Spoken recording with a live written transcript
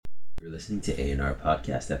You're listening to A&R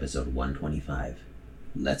Podcast, episode 125.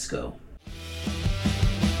 Let's go.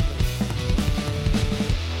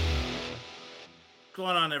 What's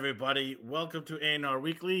going on, everybody? Welcome to A&R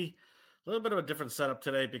Weekly. A little bit of a different setup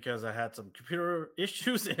today because I had some computer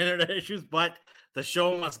issues, internet issues, but the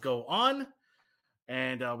show must go on.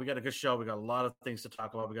 And we got a good show. We got a lot of things to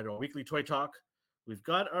talk about. We got our weekly toy talk. We've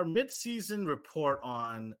got our mid-season report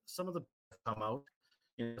on some of the come out.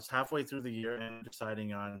 It's halfway through the year and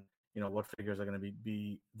deciding on what figures are going to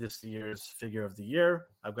be this year's figure of the year.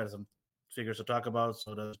 I've got some figures to talk about.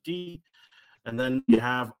 So does Dee. And then we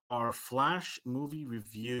have our Flash movie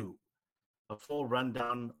review, a full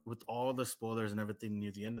rundown with all the spoilers and everything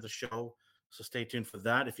near the end of the show. So stay tuned for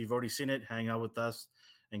that. If you've already seen it, hang out with us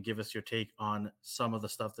and give us your take on some of the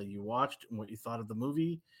stuff that you watched and what you thought of the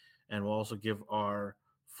movie. And we'll also give our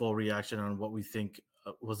full reaction on what we think.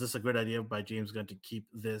 Was this a good idea by James Gunn to keep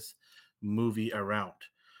this movie around?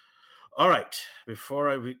 All right. Before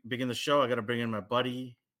I begin the show, I got to bring in my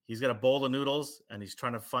buddy. He's got a bowl of noodles, and he's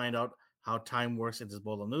trying to find out how time works in this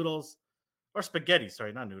bowl of noodles. Or spaghetti.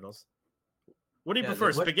 Sorry, not noodles. What do you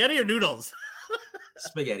prefer, spaghetti or noodles?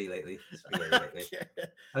 Spaghetti lately. Okay.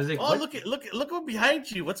 I was like, oh, look what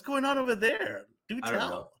behind you. What's going on over there? Do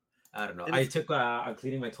tell. I don't know. I'm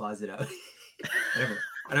cleaning my closet out.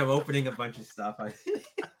 and I'm opening a bunch of stuff. So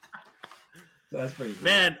that's pretty cool.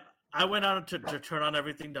 Man, I went out to turn on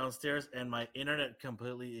everything downstairs, and my internet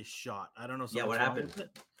completely is shot. I don't know. Yeah, what happened?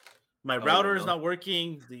 My router is not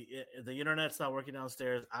working. The internet's not working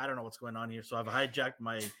downstairs. I don't know what's going on here. So I've hijacked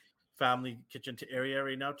my family kitchen area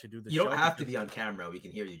right now to do the show. You don't have to be on camera. We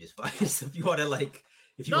can hear you just fine. So if you want to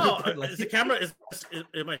is the camera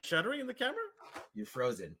am I shuttering in the camera? You're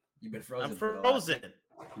frozen. You've been frozen. I'm frozen.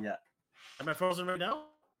 Yeah. Am I frozen right now?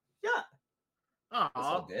 Yeah. Oh,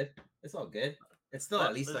 it's all good. It's still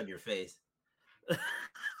at least on your face.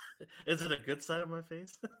 Is it a good side of my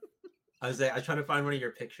face? I was like, I trying to find one of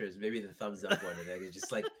your pictures, maybe the thumbs up one, and I could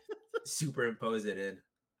just superimpose it in.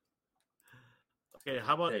 Okay,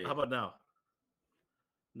 how about now?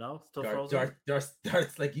 No, still frozen.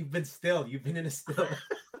 Dart's like you've been in a still.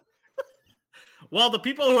 Well, the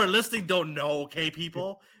people who are listening don't know, okay,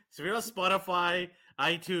 people. So if you're on Spotify,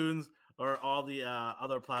 iTunes, or all the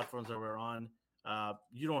other platforms that we're on,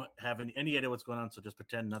 you don't have any idea what's going on. So just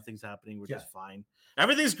pretend nothing's happening. We're just fine.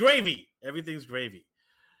 Everything's gravy.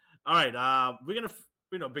 All right, we're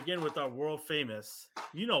gonna begin with our world famous.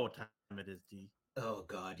 You know what time it is, Dee. Oh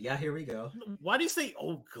God, yeah, here we go. Why do you say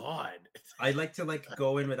 "oh God"? I like to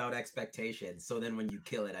go in without expectations, so then when you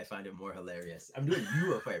kill it, I find it more hilarious. I'm doing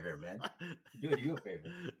you a favor, man.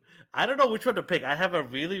 I don't know which one to pick. I have a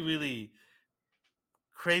really, really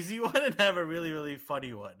crazy one and I have a really, really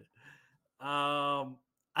funny one. I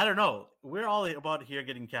don't know. We're all about here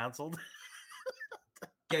getting canceled.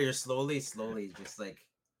 Yeah, you're slowly, just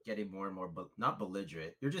getting more and more, not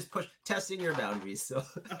belligerent. You're just testing your boundaries. So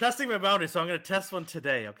I'm testing my boundaries. So I'm going to test one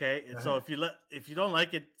today. Okay. And so if you don't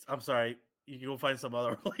like it, I'm sorry. You can go find some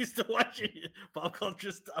other place to watch it. Pop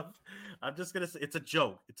culture stuff. I'm just going to say it's a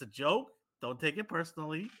joke. It's a joke. Don't take it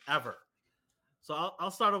personally ever. So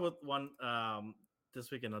I'll start with one this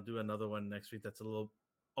week, and I'll do another one next week. That's a little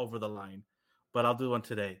over the line, but I'll do one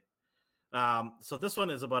today. So this one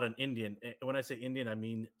is about an Indian. When I say Indian, I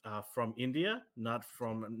mean from India, not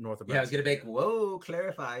from North America. Yeah, I was gonna make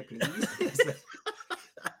clarify, please.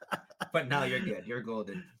 But now you're good. You're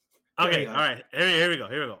golden. Okay, all right. Here we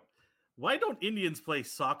go. Why don't Indians play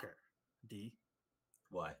soccer, D?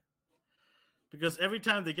 Why? Because every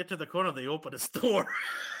time they get to the corner, they open a store.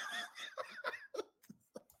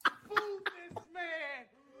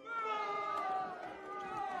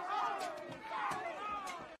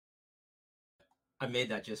 I made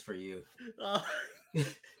that just for you.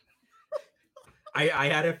 I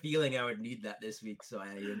had a feeling I would need that this week, so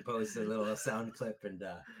I imposed a little sound clip, and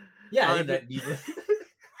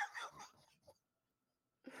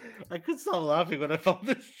I couldn't stop laughing when I found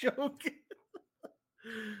this joke.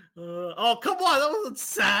 Oh, come on. That wasn't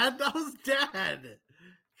sad. That was dad.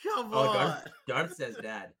 Come on. Darth says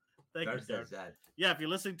dad. Darth says dad. Yeah, if you're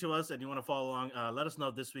listening to us and you want to follow along, let us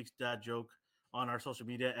know this week's dad joke on our social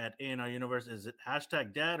media at A&R Universe. Is it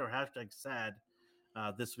hashtag dad or hashtag sad?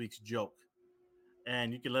 This week's joke.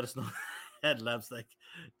 And you can let us know. Head labs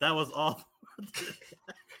that was all.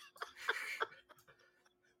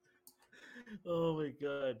 Oh my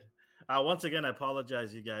God. Once again, I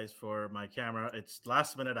apologize, you guys, for my camera. It's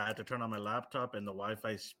last minute. I had to turn on my laptop and the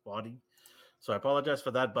Wi-Fi spotty. So I apologize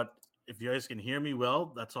for that. But if you guys can hear me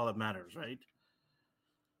well, that's all that matters, right?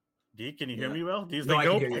 D, can you hear me well? D's I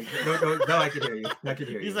can hear you. No, I can hear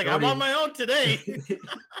you. He's like, I'm on my own today.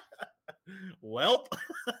 Welp.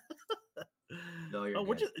 No, you're Oh,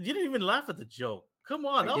 good. you didn't even laugh at the joke. Come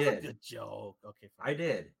on, I that was a did. good joke. Okay, fine. I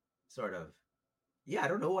did. Sort of. Yeah, I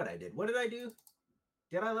don't know what I did. What did I do?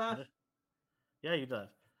 Did I laugh? Yeah, you did.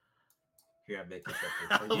 Here, I'm making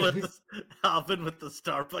something for you. Alvin with the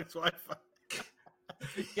Starbucks Wi-Fi.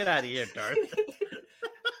 Get out of here, Darth.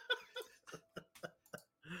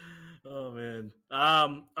 Oh man.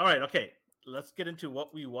 All right. Okay. Let's get into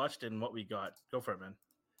what we watched and what we got. Go for it, man.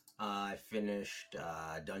 I finished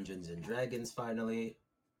Dungeons and Dragons finally.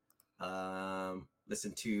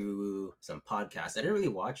 Listened to some podcasts. I didn't really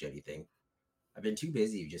watch anything. I've been too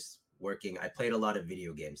busy just working. I played a lot of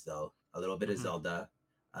video games though. A little bit of Zelda,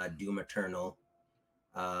 Doom Eternal.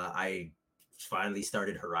 I finally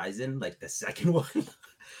started Horizon, like the second one.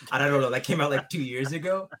 I don't know, that came out like 2 years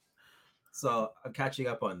ago. So I'm catching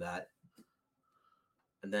up on that.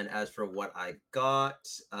 And then as for what I got,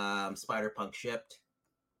 Spider-Punk shipped.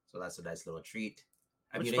 So that's a nice little treat.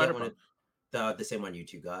 I'm Which gonna get one Spider-Punk? of the same one you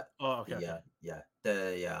two got. Oh, okay.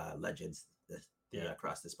 The Legends, the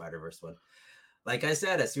Across the Spider-Verse one. Like I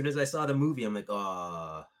said, as soon as I saw the movie, I'm like,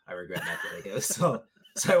 oh, I regret not getting it. So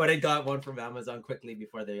I went and got one from Amazon quickly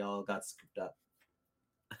before they all got scooped up.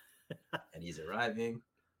 And he's arriving.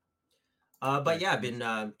 But yeah, I've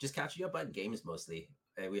been just catching up on games mostly.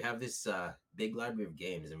 We have this big library of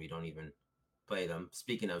games, and we don't even play them.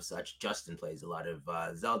 Speaking of such, Justin plays a lot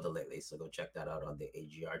of Zelda lately, so go check that out on the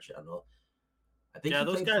AGR channel. I think he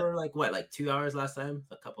played for like 2 hours last time,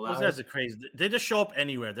 a couple hours. Those guys are crazy. They just show up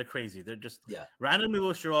anywhere. They're crazy. They're just randomly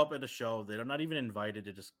will show up at the show. They're not even invited.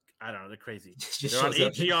 They just I don't know. They're crazy. They're on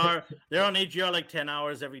AGR. They're on AGR like 10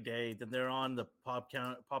 hours every day. Then they're on the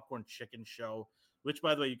Popcorn Chicken show, which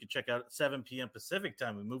by the way you can check out at 7 p.m. Pacific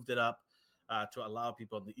time. We moved it up to allow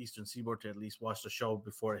people on the Eastern Seaboard to at least watch the show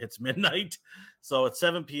before it hits midnight. So at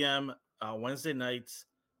 7 p.m. Wednesday nights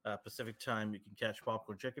Pacific time, you can catch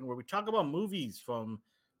Popcorn Chicken, where we talk about movies from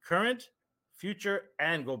current, future,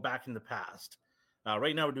 and go back in the past.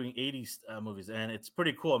 Right now, we're doing 80s movies, and it's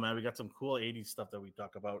pretty cool, man. We got some cool 80s stuff that we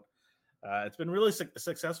talk about. It's been really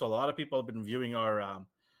successful. A lot of people have been viewing our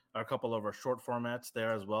couple of our short formats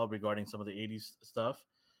there as well regarding some of the 80s stuff.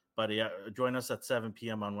 But yeah, join us at 7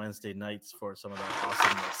 p.m. on Wednesday nights for some of that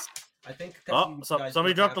awesomeness. I think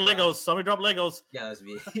somebody dropped the Legos. Somebody dropped Legos. Yeah, that's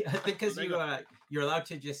me. I think because you're allowed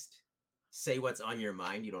to just say what's on your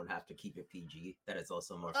mind. You don't have to keep it PG. That is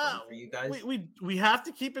also more fun for you guys. We have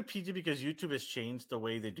to keep it PG because YouTube has changed the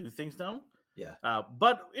way they do things now. Yeah.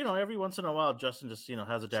 But every once in a while, Justin just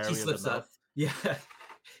has a diarrhea. He slips up. Yeah.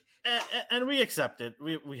 And we accept it.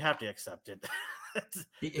 We have to accept it.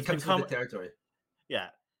 It comes with the territory. Yeah,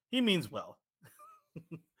 he means well.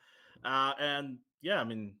 And yeah, I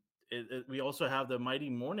mean. We also have the Mighty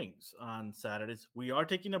Mornings on Saturdays. We are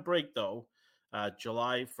taking a break, though.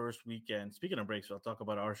 July 1st weekend. Speaking of breaks, I'll talk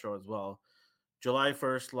about our show as well. July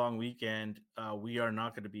 1st, long weekend. We are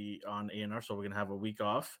not going to be on A&R, so we're going to have a week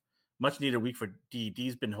off. Much needed week for D.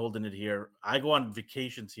 D's been holding it here. I go on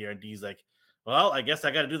vacations here, and D's like, well, I guess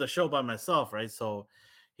I got to do the show by myself, right? So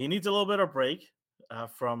he needs a little bit of break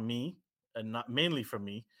from me, and not mainly from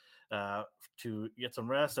me. To get some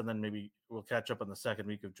rest, and then maybe we'll catch up on the second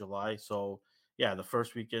week of July. So yeah, the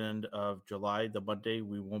first weekend of July, the Monday,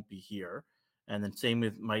 we won't be here, and then same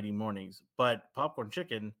with Mighty Mornings. But Popcorn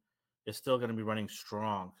Chicken is still going to be running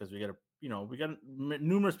strong because we got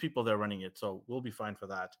numerous people there running it, so we'll be fine for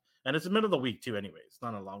that. And it's the middle of the week too, anyway. It's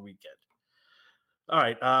not a long weekend. All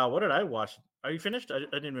right, what did I watch? Are you finished? I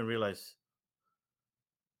didn't even realize.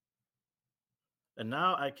 And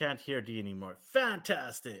now I can't hear D anymore.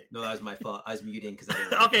 Fantastic. No, that was my fault. I was muting because I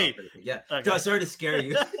didn't. Okay. Yeah. Okay. Sorry to scare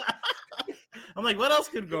you. I'm like, what else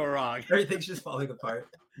could go wrong? Everything's just falling apart.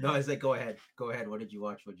 No, I was like, go ahead. Go ahead. What did you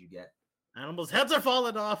watch? What did you get? Animals' heads are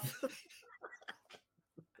falling off.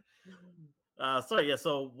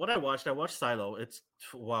 So what I watched Silo. It's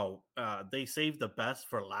wow. They saved the best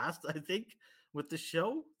for last, I think, with the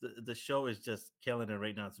show. The show is just killing it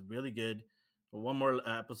right now. It's really good. One more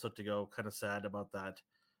episode to go. Kind of sad about that.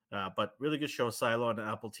 But really good show, Silo on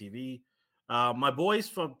Apple TV. My boys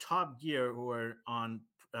from Top Gear, who are on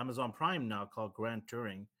Amazon Prime now, called Grand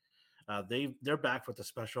Touring. They're back with a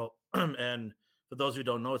special. And for those who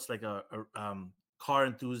don't know, it's like a car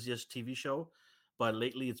enthusiast TV show. But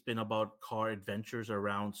lately, it's been about car adventures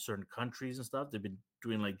around certain countries and stuff. They've been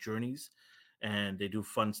doing like journeys, and they do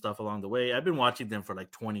fun stuff along the way. I've been watching them for like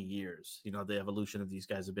 20 years. The evolution of these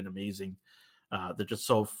guys have been amazing. They're just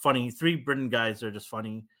so funny. 3 Britain guys, they're just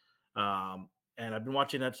funny. And I've been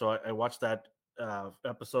watching that. So I watched that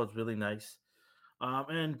episode. It's really nice.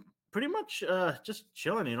 And pretty much just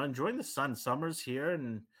chilling, enjoying the sun. Summer's here.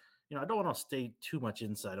 And, I don't want to stay too much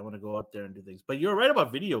inside. I want to go out there and do things. But you're right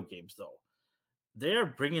about video games, though. they're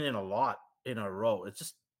bringing in a lot in a row. It's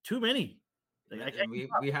just too many. Like, I And can't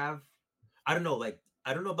we have, I don't know, like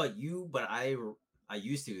I don't know about you, but I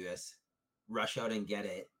used to do this, rush out and get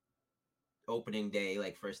it opening day,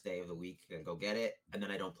 like first day of the week, and go get it, and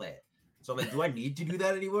then I don't play it. So I'm like, do I need to do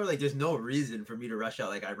that anymore? Like, there's no reason for me to rush out.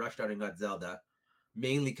 Like, I rushed out and got Zelda,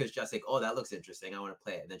 mainly because just like, oh, that looks interesting. I want to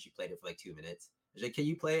play it. And then she played it for like 2 minutes. She's like, can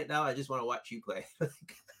you play it now? I just want to watch you play.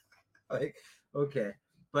 Like, okay.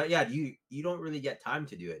 But yeah, you don't really get time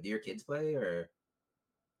to do it. Do your kids play or?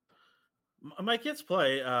 My kids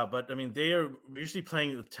play, but I mean, they are usually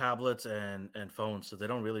playing with tablets and phones, so they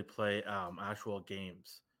don't really play actual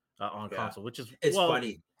games on Yeah. console, which is It's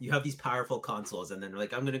funny. You have these powerful consoles, and then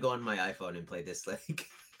like I'm gonna go on my iPhone and play this like,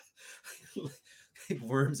 like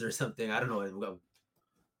Worms or something. I don't know.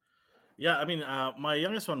 Yeah, I mean, my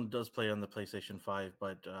youngest one does play on the PlayStation 5,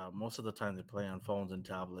 but most of the time they play on phones and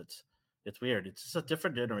tablets. It's weird. It's just a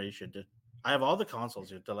different generation. I have all the consoles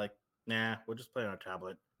here. They're like, nah, we'll just play on our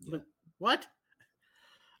tablet. Yeah. Like, what?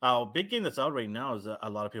 Big game that's out right now is a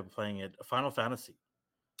lot of people playing it. Final Fantasy.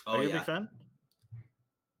 Oh, Are you yeah. a big fan?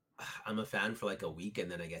 I'm a fan for like a week,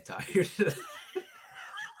 and then I get tired.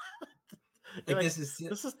 Like, this is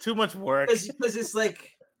too much work. Because it's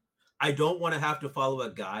like I don't want to have to follow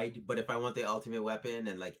a guide, but if I want the ultimate weapon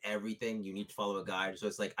and like everything, you need to follow a guide. So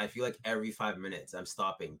it's like I feel like every 5 minutes I'm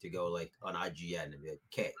stopping to go like on IGN and be like,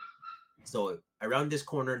 okay, so around this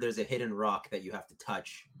corner there's a hidden rock that you have to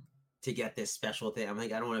touch to get this special thing. I'm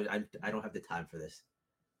like, I don't have the time for this.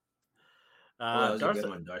 Oh, that was a good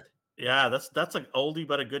one, Darth. Yeah, that's an oldie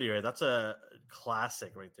but a goodie, right? That's a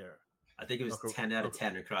classic right there. I think it was 10 out of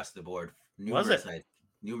 10 across the board.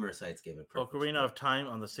 Numerous sites gave it. Ocarina of Time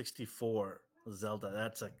on the 64, Zelda.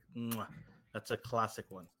 That's a classic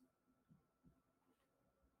one.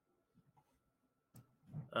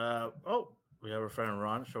 We have our friend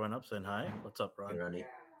Ron showing up, saying hi. What's up, Ron? Hey, Ronnie.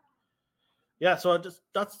 Yeah, so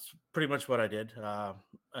that's pretty much what I did. I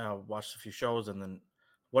watched a few shows, and then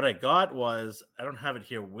what I got was, I don't have it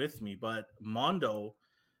here with me, but Mondo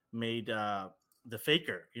made the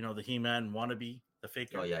Faker, the He-Man wannabe, the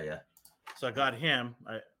Faker. Oh, yeah. So I got him.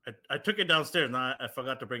 I took it downstairs, and I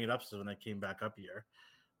forgot to bring it upstairs when I came back up here.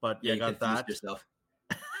 But yeah, I got that. Yourself.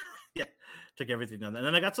 Yeah, took everything down. And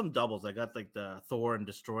then I got some doubles. I got like the Thor and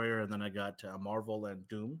Destroyer, and then I got Marvel and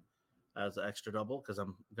Doom as an extra double because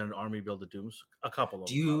I'm gonna army build the Dooms. A couple of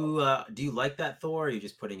them. Do you like that Thor? Or are you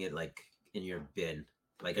just putting it like in your bin?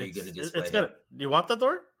 Like, are you gonna display it? Do you want the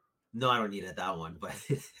Thor? No, I don't need it, that one. But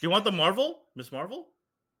do you want the Marvel, Miss Marvel?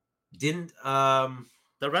 Didn't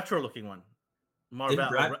the retro looking one,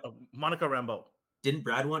 Monica Rambeau? Didn't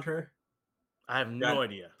Brad want her? I have no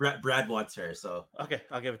idea. Brad wants her, so okay,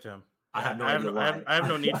 I'll give it to him. I have no idea why. I have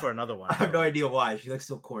no need for another one. I have no idea why. She looks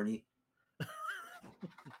so corny.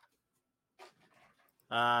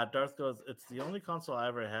 Darth goes, it's the only console I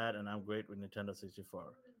ever had, and I'm great with Nintendo 64.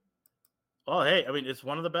 Oh, hey, I mean, it's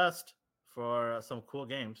one of the best for some cool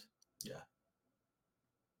games. Yeah.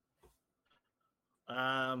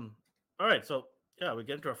 All right, so yeah, we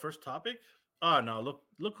get into our first topic. Oh no,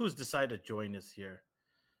 look who's decided to join us here.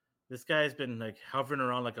 This guy's been like hovering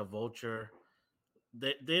around like a vulture.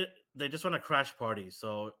 They just want to crash party.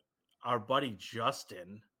 So our buddy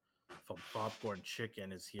Justin from Popcorn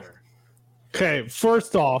Chicken is here. Okay,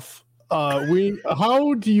 first off,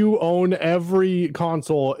 how do you own every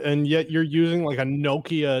console and yet you're using like a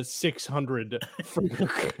Nokia 600 for your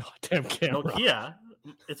goddamn camera? Nokia?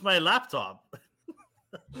 It's my laptop.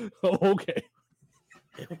 Oh, okay.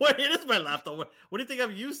 What? It is my laptop. What do you think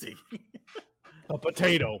I'm using? A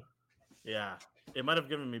potato. Yeah, it might have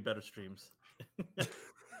given me better streams.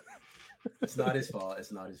 It's not his fault.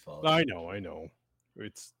 I know.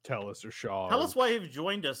 It's Telus or Shaw. Tell us why you've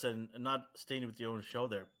joined us and not staying with your own show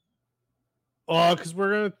there. Because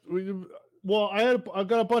I've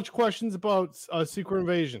got a bunch of questions about Secret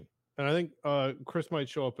Invasion, and I think Chris might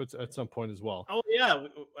show up at some point as well. Oh yeah,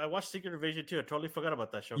 I watched Secret Invasion too. I totally forgot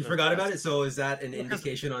about that show. You forgot about it? So is that an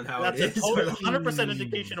indication on how it is? That's a 100%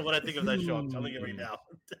 indication of what I think of that show. I'm telling you right now.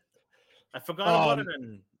 I forgot about it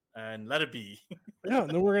and let it be. Yeah,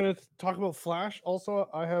 and then we're going to talk about Flash. Also,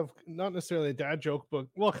 I have not necessarily a dad joke, but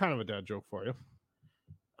kind of a dad joke for you.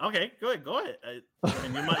 Okay, go ahead. I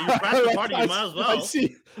mean, you crashed the party, you might as well.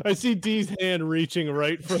 I see Dee's hand reaching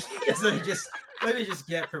right for. Let me just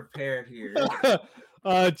get prepared here.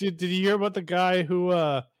 Did you hear about the guy who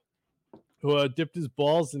dipped his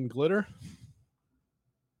balls in glitter?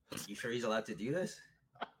 You sure he's allowed to do this?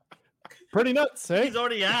 Pretty nuts, eh? He's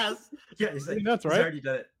already has. Yeah, he's like, nuts, right?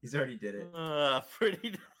 He's already did it.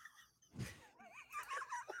 Pretty.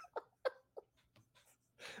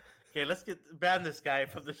 Okay, let's ban this guy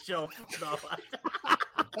from the show.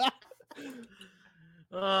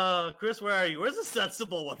 No. Chris, where are you? Where's the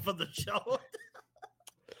sensible one from the show?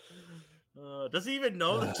 Does he even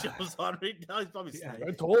know the show's on right now? He's probably sleeping.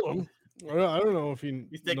 I told him. I don't know if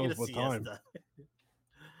He's taking knows a what time.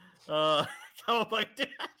 Cowabunga dude.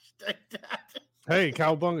 Hey,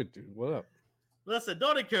 Cowabunga dude, what up? Listen,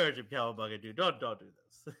 don't encourage him, Cowabunga dude. Don't do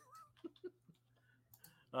this.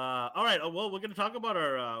 All right. Well, we're going to talk about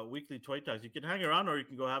our weekly toy talks. You can hang around, or you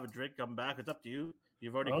can go have a drink, come back. It's up to you.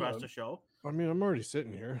 You've already crossed the show. I mean, I'm already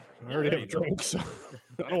sitting here. I already have a drink, so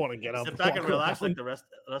I don't want to get up. Sit back and relax like the rest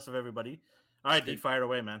of everybody. All right, Dee, fire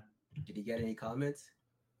away, man. Did he get any comments?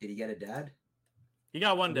 Did he get a dad? He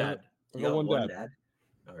got one dad. He got one dad.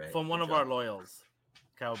 All right. From one of our loyals,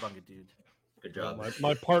 Cowabunga dude. Good job.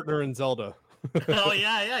 My partner in Zelda. Oh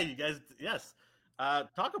yeah, you guys. Yes.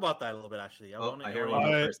 Talk about that a little bit, actually. I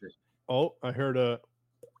heard a.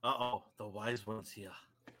 The wise ones here.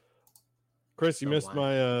 Chris, you missed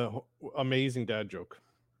my amazing dad joke,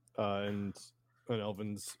 and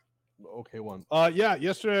Elvin's okay one. Yeah,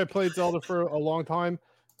 yesterday I played Zelda for a long time,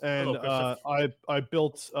 and I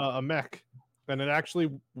built a mech, and it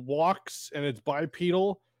actually walks, and it's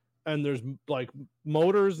bipedal, and there's like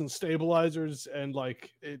motors and stabilizers, and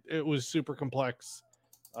like it was super complex,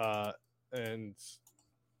 and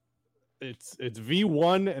it's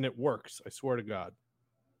V1 and it works. I swear to God.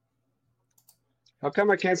 How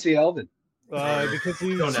come I can't see Elvin? Because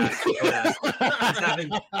he's don't ask.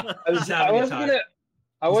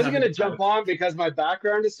 I wasn't gonna jump on because my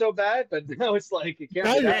background is so bad, but now it's like you can't.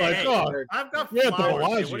 I've got flowers. I've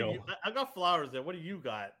got flowers there. What do you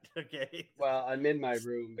got? Okay. Well, I'm in my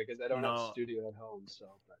room because I don't have a studio at home. So,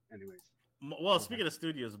 but anyways. Well, speaking of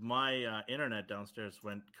studios, my internet downstairs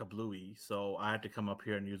went kablooey, so I had to come up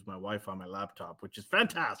here and use my Wi-Fi on my laptop, which is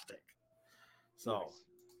fantastic. So. Nice.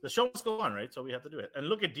 The show must go on, right? So we have to do it. And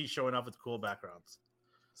look at Dee showing off with cool backgrounds.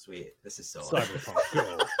 Sweet. This is so cyberpunk.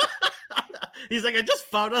 He's like, I just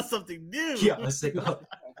found out something new. Yeah, I was like, oh.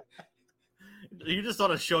 You just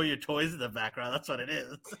want to show your toys in the background. That's what it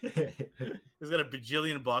is. He's got a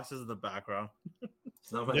bajillion boxes in the background.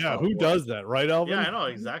 Yeah, who does that, right, Elvin? Yeah, I know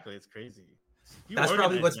exactly. It's crazy. That's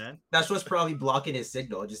probably what's probably blocking his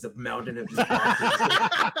signal. Just a mountain of just boxes.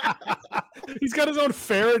 He's got his own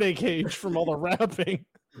Faraday cage from all the rapping.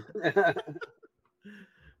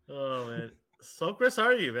 Oh man. So Chris, how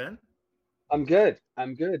are you, man? I'm good.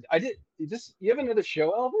 You have another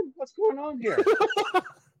show, Elvin? What's going on here?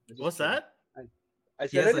 What's that? I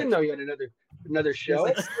said I didn't know you had another show.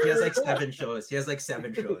 He has like 7 shows.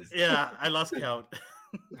 Yeah, I lost count.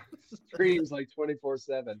 Streams like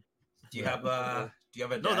 24/7. Do you have a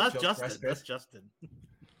No, that's Justin. That's Justin.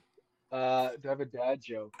 Do I have a dad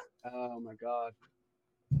joke? Oh my god.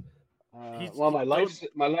 Well, my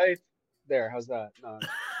life. There, how's that? No.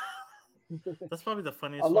 That's probably the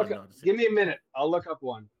funniest one. Give me a minute. I'll look up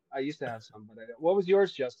one. I used to have some, but what was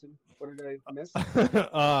yours, Justin? What did I miss?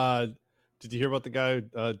 Did you hear about the guy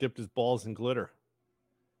who dipped his balls in glitter?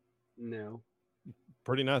 No.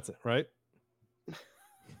 Pretty nuts, right?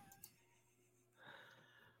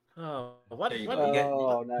 Oh, what? You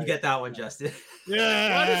get that one, Justin.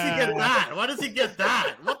 Yeah. Why does he get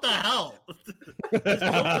that? What the hell? This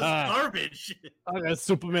garbage. I got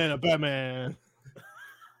Superman and Batman.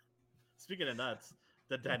 Speaking of nuts,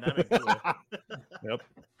 the dynamic duo. Yep.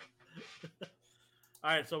 All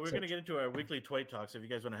right, so we're gonna get into our weekly toy talks. If you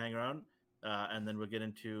guys want to hang around, and then we'll get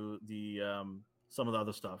into the some of the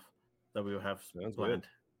other stuff that we will have planned.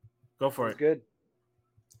 Go for it. Good.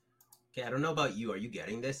 Okay, I don't know about you. Are you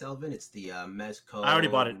getting this, Elvin? It's the Mezco. I already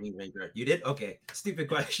bought it. You did? Okay. Stupid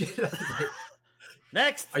question.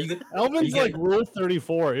 Next. Are you? Elvin's like Rule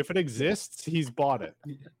 34. If it exists, he's bought it.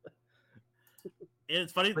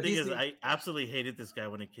 It's funny thing is, I absolutely hated this guy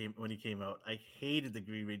when he came out. I hated the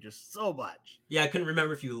Green Ranger so much. Yeah, I couldn't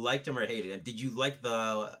remember if you liked him or hated him. Did you like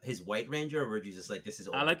his White Ranger, or were you just like, this is?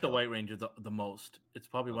 I like the White Ranger the most. It's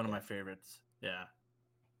probably one of my favorites. Yeah.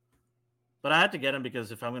 But I had to get him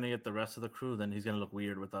because if I'm going to get the rest of the crew, then he's going to look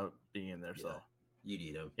weird without being in there. Yeah. So you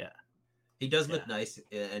need him. Yeah, he does look nice.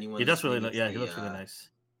 Anyone? He does really look. Yeah, he looks really nice.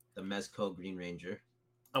 The Mezco Green Ranger.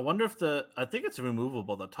 I wonder if I think it's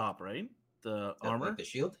removable. The top, right? The armor, like the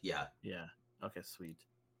shield. Yeah. Yeah. Okay. Sweet.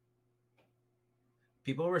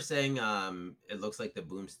 People were saying it looks like the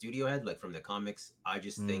Boom Studio head, like from the comics. I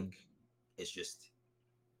just think it's just.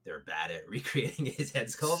 They're bad at recreating his head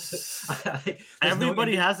sculpt.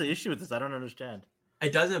 Everybody has an issue with this. I don't understand.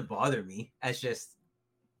 It doesn't bother me. It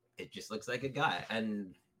just looks like a guy.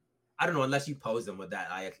 And I don't know, unless you pose him with that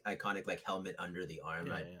iconic like helmet under the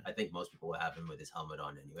arm. I think most people will have him with his helmet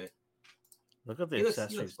on anyway. Look at the He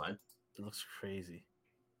accessories. looks fine. It looks crazy.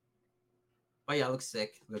 Oh yeah, it looks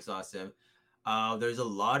sick. It looks awesome. There's a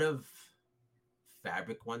lot of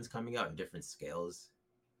fabric ones coming out in different scales.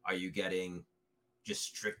 Are you getting just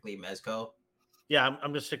strictly Mezco? Yeah,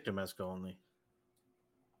 I'm just stick to Mezco only.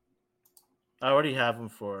 I already have them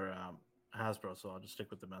for Hasbro, so I'll just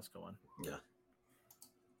stick with the Mezco one. Yeah.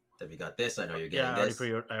 Then we got this. I know you're getting this.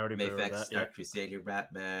 I already Mayfex that. Dark Crusader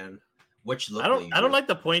Batman. Which look? I don't like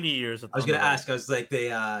the pointy ears. I was gonna ask. I was like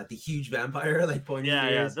the huge vampire, like pointy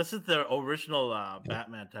ears. Yeah. This is the original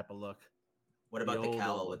Batman type of look. What about the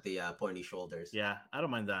cowl with the pointy shoulders? Yeah, I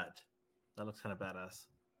don't mind that. That looks kind of badass.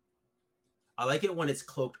 I like it when it's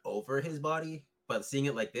cloaked over his body, but seeing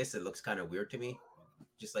it like this, it looks kind of weird to me.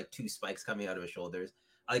 Just like two spikes coming out of his shoulders.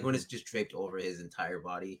 I like when it's just draped over his entire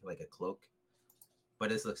body like a cloak. But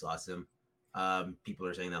this looks awesome. People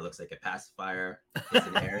are saying that looks like a pacifier. It's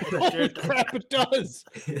an air. Holy crap, it does.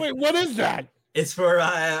 Wait, what is that? It's for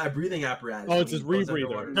a breathing apparatus. Oh, it's his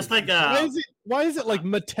rebreather. Just like why is it like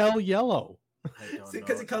Mattel yellow?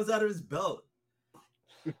 Because it comes out of his belt.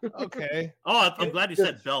 Okay. Oh, I'm glad you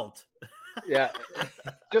said belt. Yeah,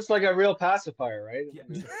 just like a real pacifier, right? Yeah.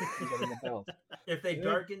 If they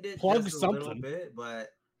darkened it just a little bit,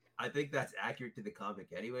 but I think that's accurate to the comic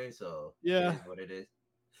anyway. So yeah, it is what it is.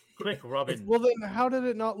 Quick, Robin. Well, then how did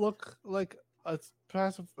it not look like a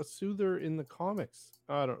soother in the comics?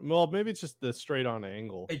 I don't. Well, maybe it's just the straight on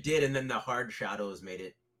angle. It did, and then the hard shadows made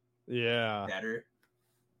it. Better.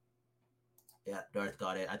 Yeah, Darth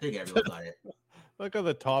got it. I think everyone got it. Like on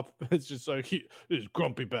the top, it's just like this is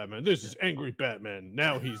grumpy Batman. This is angry Batman.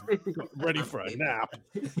 Now he's ready for a nap.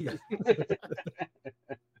 And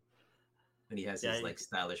he has his like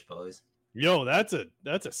stylish pose. Yo, that's a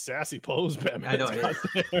sassy pose, Batman. I know.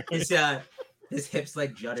 His hips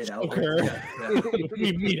like jutted out.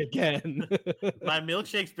 We meet again. My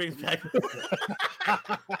milkshakes brings back.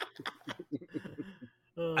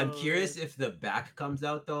 I'm curious if the back comes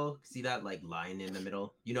out though. See that like line in the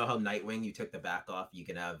middle? You know how Nightwing, you took the back off, you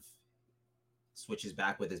can have switches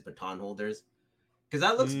back with his baton holders? Because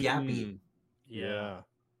that looks gappy. Yeah.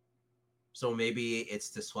 So maybe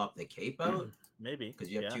it's to swap the cape out? Maybe.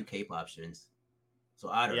 Because you have two cape options. So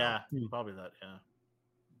I don't know. Yeah, probably that, yeah.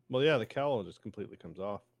 Well, yeah, the cowl just completely comes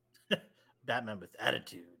off. Batman with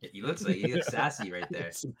attitude. He looks sassy right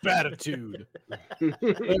there. Some attitude.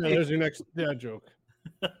 There's your next dad joke.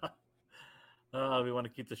 We want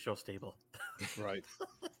to keep the show stable. Right.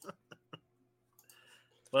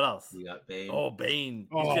 What else? You got Bane. Oh, Bane.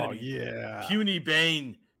 Oh, yeah. Puny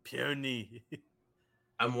Bane. Puny.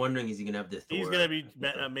 I'm wondering, is he going to have the Thor? He's going to be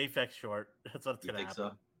Mayfex short. That's what's going to happen.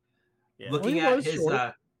 So? Yeah. Looking at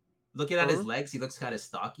his legs, he looks kind of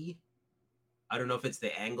stocky. I don't know if it's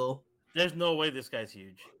the angle. There's no way this guy's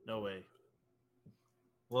huge. No way.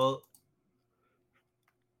 Well,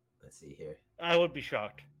 let's see here. I would be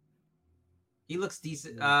shocked. He looks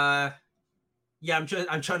decent. Yeah, I'm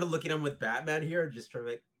trying to look at him with Batman here. Just trying to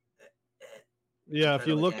make. Yeah, if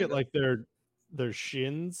you look at like their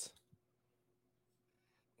shins,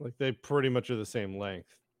 like they pretty much are the same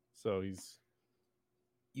length. So he's.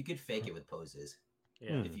 You could fake it with poses,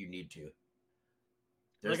 if you need to.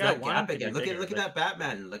 There's like that gap again. Look at that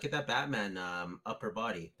Batman. Look at that Batman upper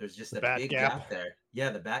body. There's just a big gap there.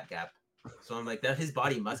 Yeah, the bat gap. So I'm like, that his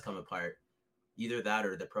body must come apart. Either that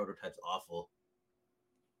or the prototype's awful.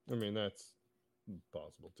 I mean, that's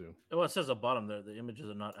possible too. Well, it says at the bottom there, the images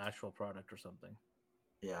are not actual product or something.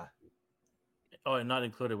 Yeah. Oh, and not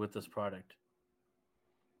included with this product.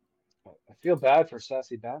 I feel bad for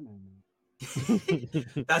sassy Batman.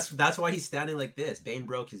 That's why he's standing like this. Bane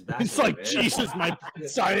broke his back. He's like, Jesus, my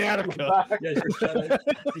sciatica. Yeah,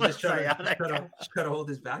 he's just trying to hold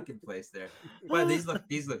his back in place there. But these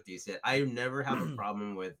look decent. I never have a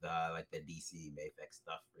problem with like the DC Mayfex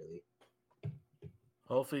stuff, really.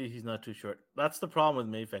 Hopefully he's not too short. That's the problem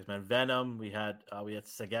with Mayfex, man. Venom, we had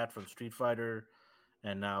Sagat from Street Fighter,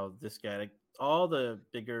 and now this guy. Like all the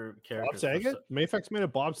bigger characters. Bob Saget? Mayfex made a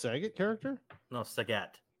Bob Saget character? No, Sagat.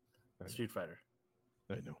 Street Fighter.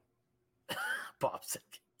 I know. Bob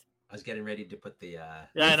Saget. I was getting ready to put the. Yeah,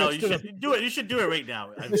 I know. You should do it. You should do it right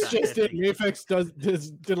now. It's just that Mayfex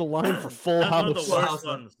did a line for Full House. One of the worst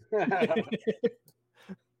ones.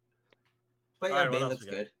 But yeah, Bane looks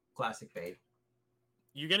good. Classic Bane.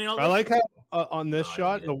 You getting all? I like how on this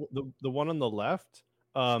shot, the one on the left,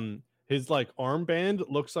 his like armband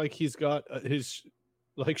looks like he's got his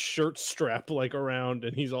like shirt strap like around,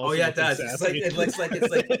 and he's also. Oh yeah, it does. It's like, it looks like it's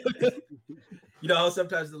like. You know how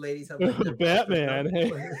sometimes the ladies have like Batman.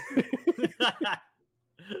 Hey.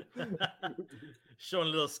 Showing a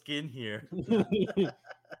little skin here. What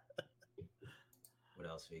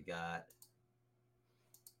else we got?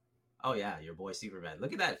 Oh yeah, your boy Superman.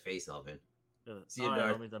 Look at that face, Elvin. See I'm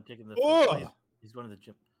Darth. taking the. Oh! He's going to the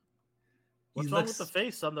gym. He What's wrong looks- with the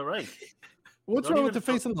face on the right? What's Don't wrong even with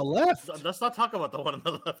the face on the left? Let's not talk about the one on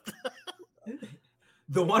the left.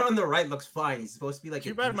 The one on the right looks fine. He's supposed to be like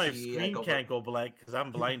Too a bad my douchey, screen like, can't go blank because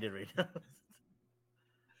I'm blinded right now.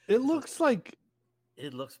 It looks like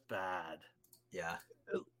It looks bad. Yeah.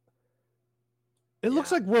 it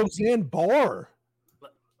looks like Roseanne Barr.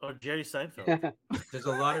 Or Jerry Seinfeld. There's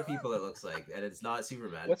a lot of people it looks like, and it's not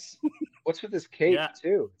Superman. What's with this cape Yeah.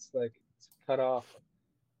 too? It's like it's cut off.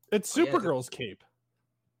 It's Oh, yeah, Supergirl's cape.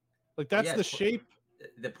 Like that's yeah, the shape.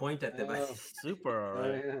 The point that Super, all Oh,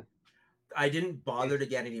 right. yeah. I didn't bother to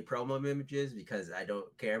get any promo images because I don't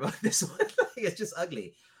care about this one. It's just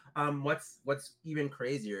ugly. What's even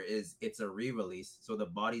crazier is it's a re-release, so the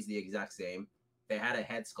body's the exact same. They had a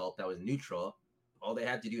head sculpt that was neutral. All they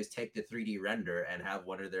had to do is take the 3D render and have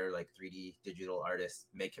one of their like 3D digital artists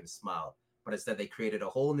make him smile. But instead, they created a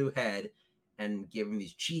whole new head and gave him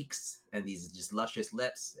these cheeks and these just luscious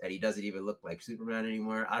lips, and he doesn't even look like Superman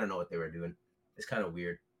anymore. I don't know what they were doing. It's kind of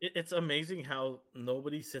weird. It's amazing how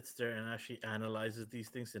nobody sits there and actually analyzes these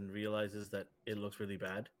things and realizes that it looks really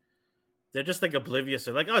bad. They're just like oblivious.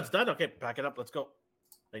 They're like, oh, it's done. Okay, pack it up. Let's go.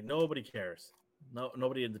 Like nobody cares. No,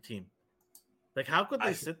 nobody in the team. Like, how could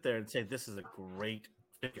they sit there and say this is a great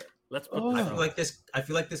figure? Let's put. Oh. This I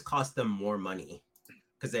feel like this cost them more money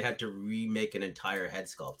because they had to remake an entire head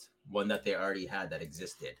sculpt, one that they already had that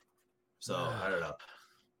existed. So I don't know.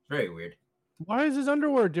 Very weird. Why is his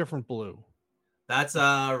underwear a different blue? That's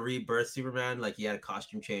Rebirth Superman. Like he had a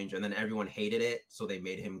costume change, and then everyone hated it, so they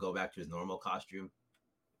made him go back to his normal costume.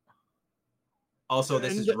 Also,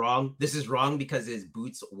 this is wrong. This is wrong because his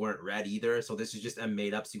boots weren't red either. So this is just a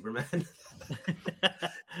made-up Superman.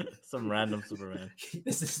 Some random Superman.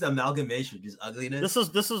 This is amalgamation, just ugliness.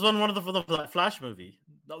 This is one of the Flash movie.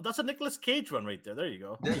 No, that's a Nicolas Cage one right there. There you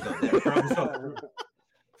go. There you go.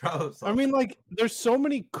 Problem solved. I mean, like, there's so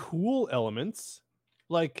many cool elements.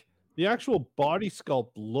 Like the actual body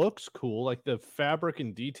sculpt looks cool. Like the fabric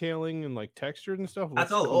and detailing and like textures and stuff.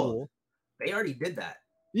 That's all cool. old. They already did that.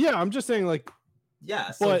 Yeah, I'm just saying, like.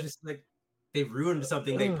 Yeah, so it's just like they've ruined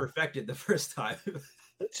something they perfected the first time.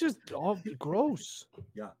 It's just all gross.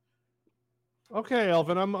 Yeah. Okay,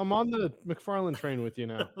 Elvin, I'm on the McFarlane train with you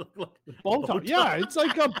now. Botox. Yeah, it's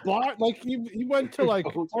like a bar. Like he went to like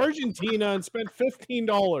Argentina and spent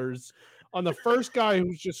 $15 on the first guy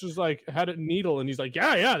who just was like had a needle, and he's like,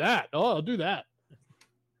 yeah, that. Oh, I'll do that.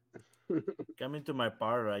 Come into my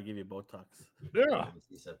parlor, I give you Botox. Yeah.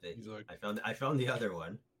 He's like, He's I found the other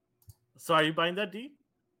one. So are you buying that, D?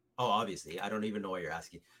 Oh, obviously. I don't even know what you're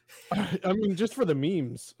asking. I mean, just for the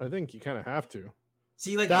memes, I think you kind of have to.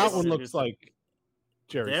 See, like that this, one looks like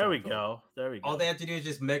Jerry. There we go. All they have to do is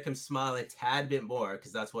just make him smile a tad bit more,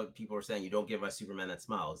 because that's what people were saying. You don't give a Superman that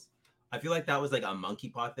smiles. I feel like that was like a monkey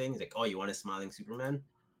paw thing. It's like, oh, you want a smiling Superman?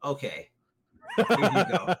 Okay. Here you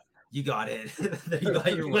go. You got it. There you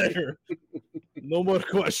got your way. No more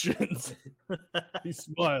questions. He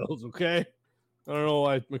smiles, okay? I don't know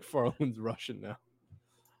why McFarlane's Russian now.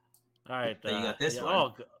 All right. You got this one.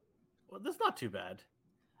 Oh, well, that's not too bad.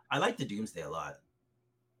 I like the Doomsday a lot.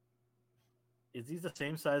 Is these the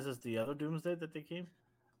same size as the other Doomsday that they came?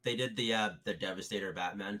 They did the Devastator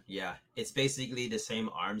Batman. Yeah, it's basically the same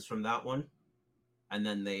arms from that one, and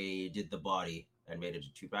then they did the body and made it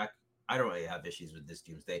a 2-pack. I don't really have issues with this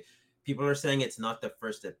Doomsday. People are saying it's not the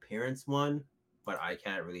first appearance one, but I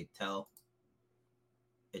can't really tell.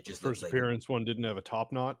 It just first looks appearance one didn't have a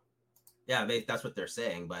top knot. Yeah, that's what they're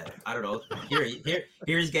saying, but I don't know. Here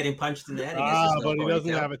he's getting punched in the head. But he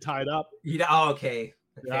doesn't have it tied up. Okay.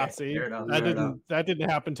 Yeah, see, that didn't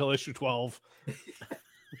happen till issue 12.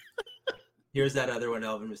 Here's that other one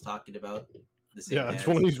Elvin was talking about. Yeah, that's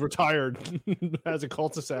when he's retired. Has a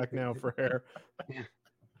cul-de-sac now for hair. Yeah.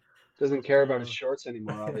 Doesn't care about his shorts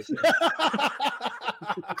anymore, obviously.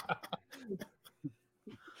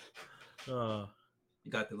 You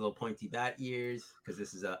got the little pointy bat ears because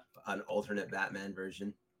this is an alternate Batman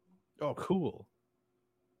version. Oh, cool.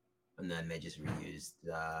 And then they just reused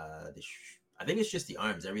I think it's just the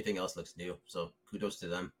arms. Everything else looks new. So kudos to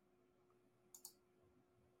them.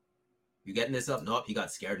 You getting this up? Nope, he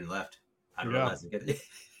got scared and left. I don't know.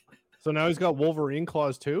 So now he's got Wolverine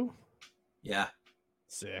claws too? Yeah.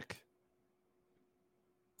 Sick.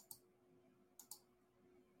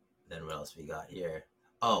 Then what else we got here?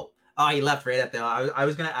 Oh, he left right at the. I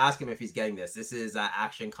was gonna ask him if he's getting this. This is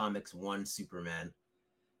Action Comics 1 Superman.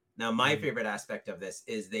 Now, my favorite aspect of this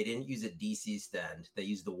is they didn't use a DC stand; they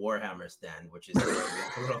used the Warhammer stand, which is a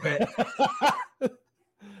little bit.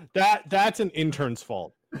 That's an intern's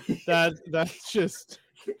fault. That's just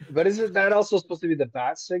But isn't that also supposed to be the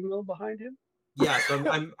bat signal behind him? Yeah,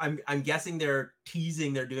 so I'm guessing they're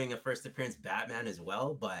teasing they're doing a first appearance Batman as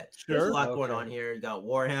well, but there's a lot going on here. You got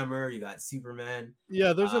Warhammer, you got Superman.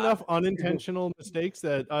 Yeah, there's enough unintentional mistakes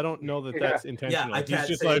that I don't know that that's intentional. Yeah, I can't He's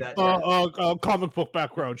just say like, that, comic book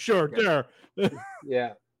background, sure, there.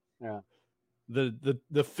 Yeah. The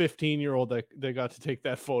 15-year-old that they got to take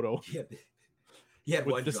that photo. Yeah,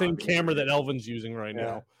 with the same camera that Elvin's using right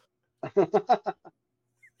now.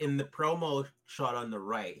 In the promo shot on the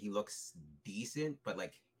right, he looks decent, but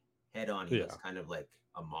like head on, he looks kind of like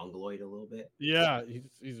a mongoloid a little bit. Yeah,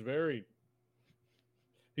 he's very.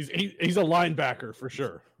 He's a linebacker for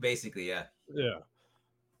sure. Basically, yeah. Yeah.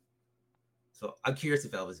 So I'm curious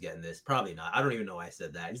if Elvin's getting this. Probably not. I don't even know why I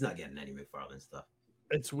said that. He's not getting any McFarlane stuff.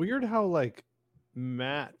 It's weird how like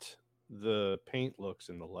matte the paint looks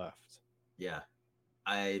in the left. Yeah,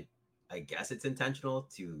 I guess it's intentional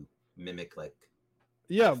to mimic like.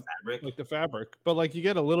 Yeah, fabric. Like the fabric, but like you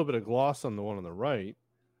get a little bit of gloss on the one on the right.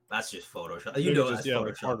 That's just Photoshop. You know, that's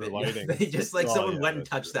Photoshop. Like lighting. They just like someone went and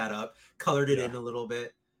touched that up, colored it in a little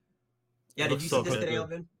bit. Yeah, did you see this today,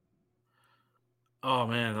 Elvin? Oh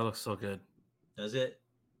man, that looks so good. Does it?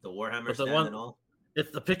 The Warhammer stand and all.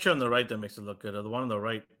 It's the picture on the right that makes it look good. Or the one on the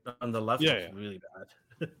right, on the left, looks really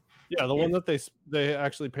bad. Yeah, the one that they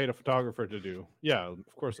actually paid a photographer to do. Yeah,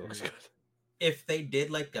 of course it looks good. If they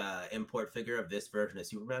did like a import figure of this version of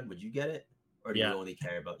Superman, would you get it, or do you only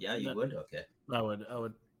care about? Yeah, you would. Okay, I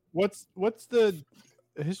would. What's the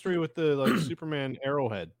history with the like Superman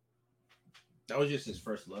arrowhead? That was just his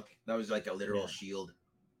first look. That was like a literal shield.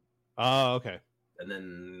 Oh, okay. And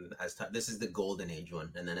then as time, this is the Golden Age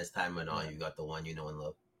one, and then as time went on, you got the one you know and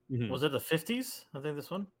love. Mm-hmm. Was it the 50s? I think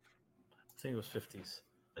this one. I think it was 50s.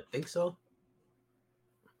 I think so.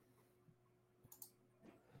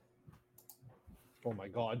 Oh my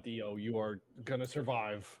God, Dio, you are gonna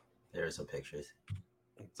survive. There are some pictures.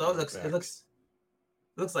 So it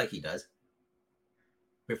looks like he does.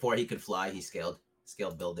 Before he could fly, he scaled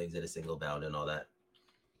buildings in a single bound and all that.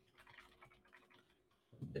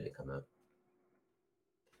 Did it come out?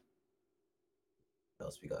 What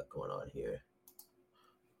else we got going on here?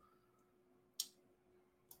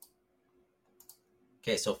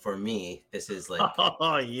 Okay, so for me, this is like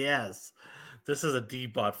oh yes, this is a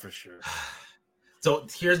D-bot for sure. So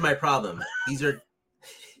here's my problem. These are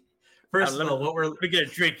first of all, let me get a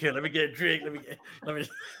drink here. Let me.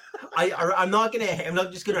 I'm not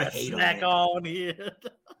just gonna hate snack on here.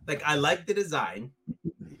 Like I like the design.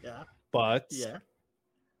 Yeah. But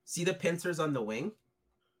see the pincers on the wing?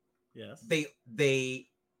 Yes. They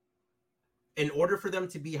in order for them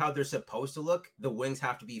to be how they're supposed to look, the wings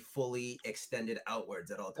have to be fully extended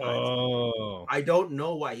outwards at all times. Oh. I don't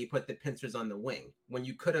know why he put the pincers on the wing when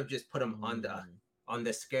you could have just put them on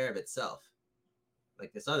the scarab itself,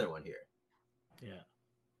 like this other one here. Yeah.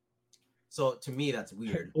 So to me, that's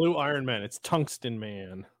weird. Blue Iron Man. It's Tungsten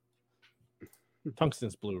Man.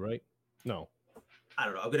 Tungsten's blue, right? No. I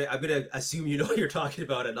don't know. I'm gonna assume you know what you're talking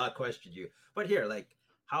about and not question you. But here, like,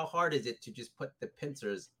 how hard is it to just put the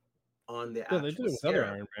pincers on the actual they do it with other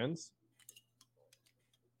Iron Mans.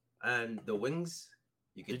 And the wings,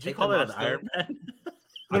 you can. Did you call it an Iron Man?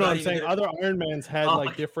 No, I'm saying other Iron Mans had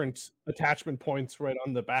like different attachment points right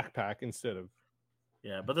on the backpack instead of.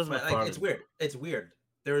 Yeah, but this is like, it's weird. It's weird.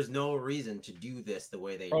 There is no reason to do this the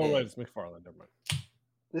way they did. Oh, right, it's McFarlane. Never mind.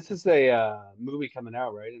 This is a movie coming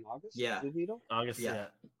out, right, in August? Yeah. August, yeah.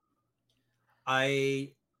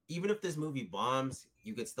 Even if this movie bombs,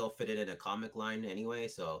 you could still fit it in a comic line anyway,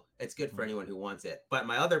 so it's good for anyone who wants it. But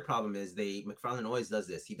my other problem is McFarlane always does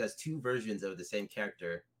this. He does two versions of the same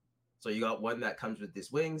character. So you got one that comes with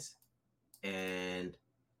these wings and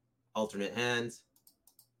alternate hands,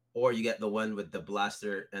 or you get the one with the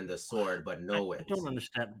blaster and the sword, but no wings. I don't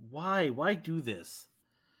understand why. Why do this?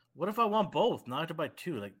 What if I want both? Now I have to buy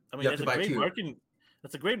two. Like, I mean, it's a great marketing.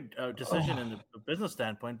 That's a great decision in the business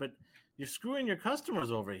standpoint, but you're screwing your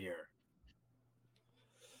customers over here.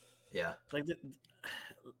 Yeah,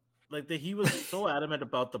 he was so adamant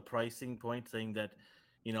about the pricing point, saying that,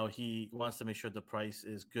 you know, he wants to make sure the price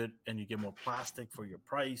is good and you get more plastic for your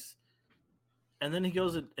price. And then he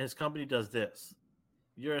goes and his company does this.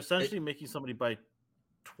 You're essentially making somebody buy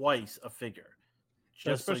twice a figure.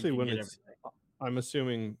 Especially when it's, I'm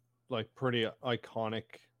assuming, like pretty iconic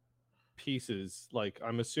pieces. Like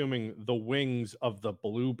I'm assuming the wings of the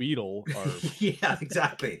Blue Beetle are yeah,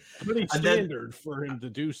 exactly. Pretty standard for him to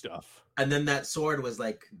do stuff. And then that sword was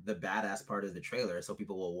like the badass part of the trailer, so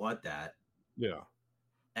people will want that. Yeah.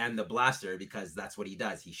 And the blaster, because that's what he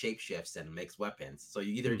does. He shapeshifts and makes weapons. So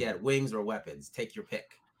you either get wings or weapons. Take your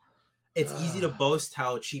pick. It's easy to boast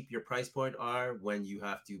how cheap your price point are when you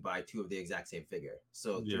have to buy 2 of the exact same figure.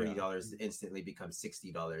 So $30 instantly becomes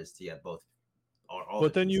 $60 to get both. All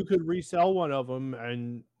but then you could resell one of them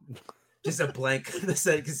and just a blank,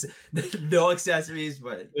 no accessories.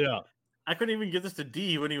 But yeah, I couldn't even give this to D.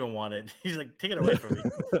 He wouldn't even want it. He's like, take it away from me.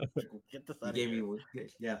 Get this out of here.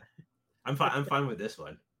 Yeah, I'm fine. I'm fine with this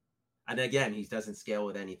one. And again, he doesn't scale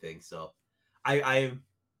with anything, so I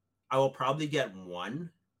will probably get one.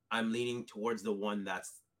 I'm leaning towards the one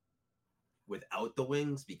that's without the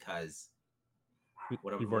wings because you've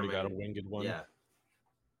already got a winged one. Yeah.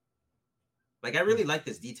 Like I really like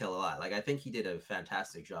this detail a lot. Like I think he did a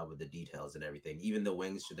fantastic job with the details and everything. Even the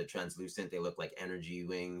wings to the translucent, they look like energy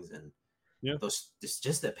wings, and those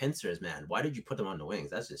just the pincers, man. Why did you put them on the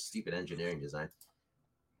wings? That's just stupid engineering design.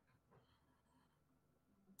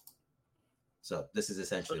 So this is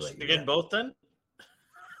essentially like you're getting both then.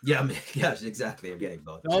 Yeah, yes, exactly. I'm getting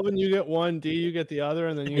both. Elvin, you get one. D, you get the other,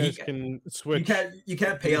 and then you guys can switch. You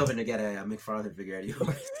can't pay Elvin to get a McFarlane figure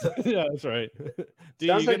anymore. So. Yeah, that's right. D,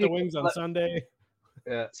 you get the wings on Sunday.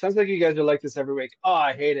 Yeah, sounds like you guys are like this every week. Oh,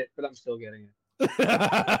 I hate it, but I'm still getting it.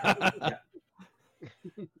 Yeah.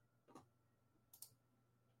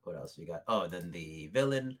 What else we got? Oh, then the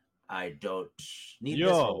villain. I don't need this.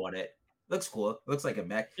 I want it. Looks cool. Looks like a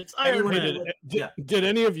mech. It's Iron Man. Did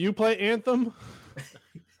any of you play Anthem?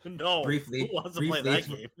 No. Briefly. Who wants to play that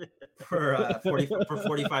game? For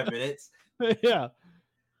 45 minutes. Yeah.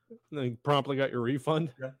 And then promptly got your refund.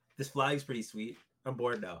 Yeah. This flag's pretty sweet. I'm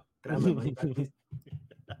bored now. Can I have my money back, please?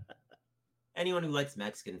 Anyone who likes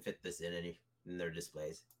mechs can fit this in their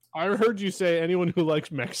displays. I heard you say anyone who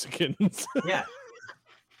likes Mexicans. Yeah.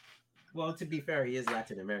 Well, to be fair, he is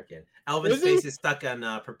Latin American. Elvin's face is stuck on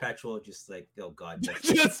perpetual, just like, oh god,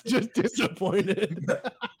 just disappointed.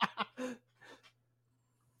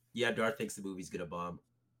 Yeah, Darth thinks the movie's gonna bomb.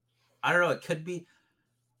 I don't know. It could be.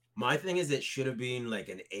 My thing is, it should have been like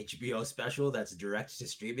an HBO special that's direct to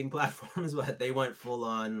streaming platforms, but they went full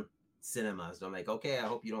on cinema. So I'm like, okay, I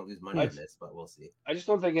hope you don't lose money on this, but we'll see. I just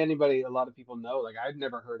don't think a lot of people know. Like, I'd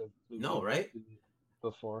never heard of right?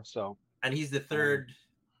 Before, so. And he's the third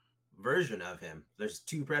version of him. There's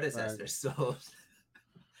 2 predecessors, so.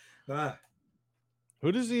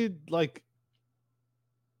 Who does he like?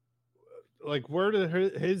 Like, where do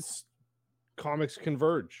his comics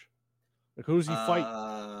converge? Like, who does he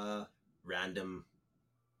fight? Random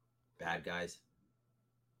bad guys.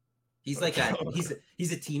 He's like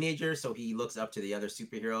he's a teenager, so he looks up to the other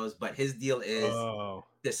superheroes. But his deal is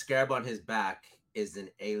the scarab on his back is an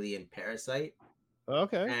alien parasite.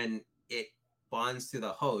 Okay. And it bonds to the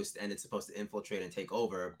host, and it's supposed to infiltrate and take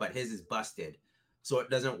over. But his is busted, so it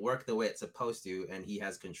doesn't work the way it's supposed to, and he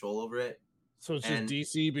has control over it. So it's just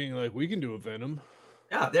DC being like, we can do a Venom.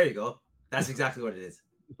 Yeah, there you go. That's exactly what it is.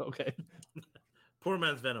 Okay. Poor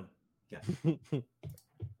man's Venom. Yeah.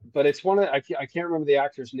 But it's one of I can't remember the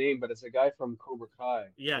actor's name, but it's a guy from Cobra Kai.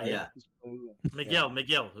 Yeah, right? Yeah. Miguel,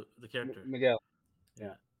 the character. Miguel.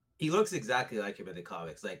 Yeah. He looks exactly like him in the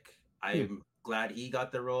comics. Like, I'm glad he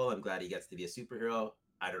got the role. I'm glad he gets to be a superhero.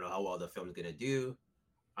 I don't know how well the film's gonna do.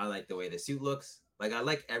 I like the way the suit looks. Like, I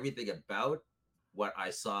like everything about what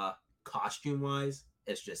I saw costume-wise.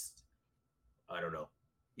 It's just, I don't know.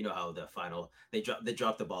 You know how the final they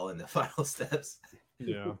drop the ball in the final steps.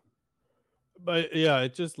 Yeah. But yeah,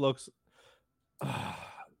 it just looks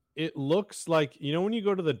it looks like, you know, when you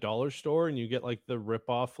go to the dollar store and you get like the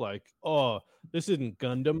ripoff, like, oh, this isn't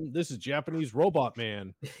Gundam, this is Japanese Robot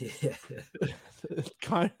Man. Yeah.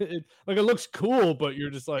 Like, it looks cool, but you're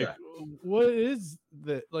just like, what is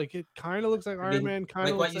that? Like, it kind of looks like Iron Man, kind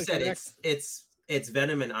of like what you said. It's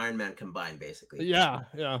Venom and Iron Man combined, basically. Yeah.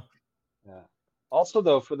 Also,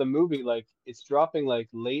 though, for the movie, like, it's dropping like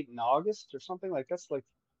late in August or something. Like, that's like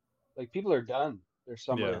people are done. They're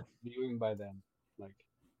somewhere viewing by then. Like,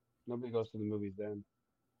 nobody goes to the movies then.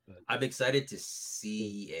 But I'm excited to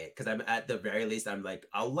see it because I'm at the very least, I'm like,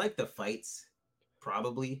 I'll like the fights,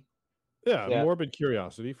 probably. Yeah, morbid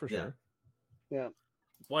curiosity for sure. Yeah.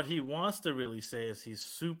 What he wants to really say is he's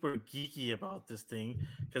super geeky about this thing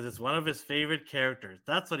because it's one of his favorite characters.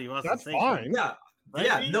 That's what he wants to say. That's fine. Yeah. Right?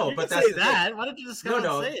 Yeah, you but that's say that. Why don't you just say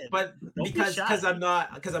it? But because I'm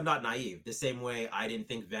not naive. The same way I didn't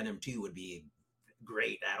think Venom 2 would be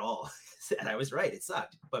great at all, and I was right. It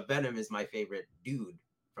sucked. But Venom is my favorite dude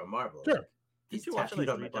from Marvel. Sure. He's you watch it like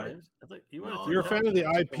tattooed on my 3 times? You're a fan of the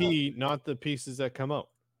IP, not the pieces that come out.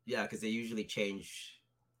 Yeah, because they usually change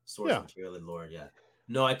source material and lore. Yeah.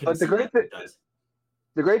 No, I can. But the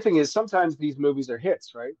great thing is sometimes these movies are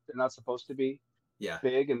hits, right? They're not supposed to be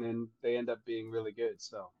big, and then they end up being really good.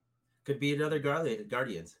 So could be another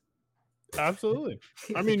Guardians. Absolutely.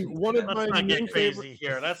 I mean, one of my new favorite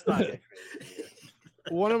here. Let's not get crazy here.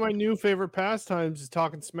 One of my new favorite pastimes is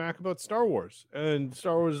talking smack about Star Wars, and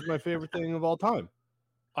Star Wars is my favorite thing of all time.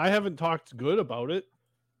 I haven't talked good about it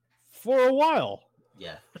for a while.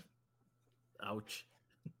 Yeah. Ouch.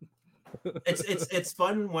 It's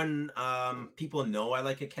fun when people know I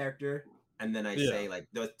like a character, and then I say like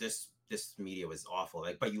this media was awful,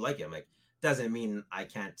 like, but you like it. I'm like, doesn't mean I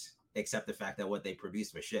can't accept the fact that what they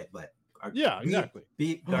produce was shit. But exactly.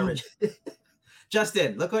 Be garbage.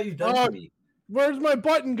 Justin, look what you've done to me. Where's my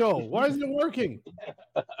button go? Why isn't it working?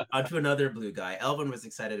 Onto another blue guy. Elvin was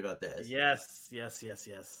excited about this. Yes.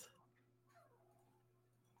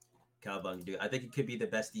 Cowabunga, dude. I think it could be the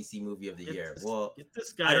best DC movie of the year. Well, get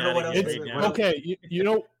this guy. I don't know what else. Okay, you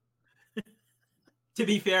know. To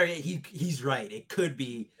be fair, he's right. It could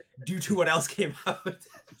be due to what else came out.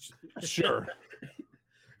 Sure.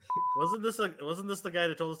 Wasn't this the guy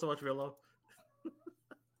that told us to watch Willow?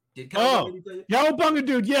 Did Cowabunga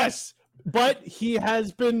dude, yes. But he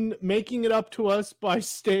has been making it up to us by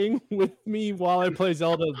staying with me while I play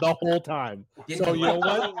Zelda the whole time. So you know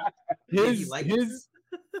what?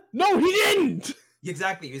 No, he didn't.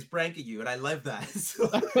 Exactly, he was pranking you, and I love that.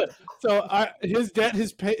 His debt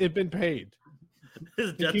has been paid.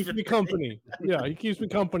 He keeps me company. Yeah, he keeps me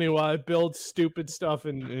company while I build stupid stuff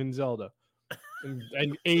in Zelda,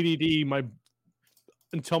 and ADD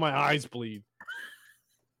until my eyes bleed.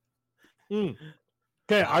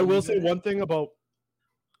 Okay, I will say one thing about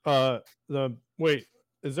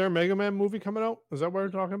is there a Mega Man movie coming out? Is that why we're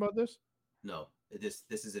talking about this? No, this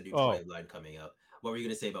is a new toy line coming out. What were you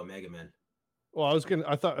gonna say about Mega Man? Well,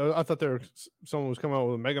 I thought someone was coming out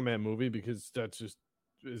with a Mega Man movie because that's just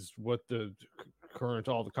is what the current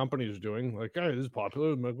all the companies are doing. Like, hey, this is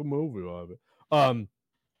popular, make a movie out of it. I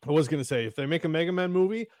was gonna say if they make a Mega Man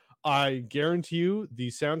movie, I guarantee you the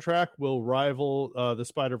soundtrack will rival the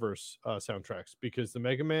Spider-Verse soundtracks because the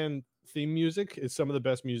Mega Man theme music is some of the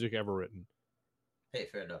best music ever written. Hey,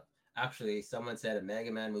 fair enough. Actually, someone said a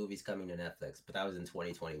Mega Man movie's coming to Netflix, but that was in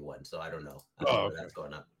 2021, so I don't know. That's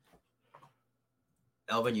going up.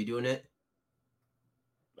 Elvin, you doing it?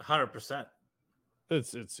 100%.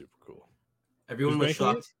 It's super cool. Everyone was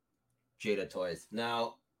shocked. Jada Toys.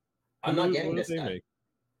 Now, I'm not getting this guy.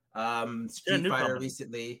 Street Fighter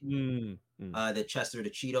recently. The Chester the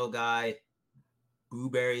Cheeto guy.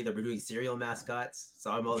 Blueberry, they're doing cereal mascots.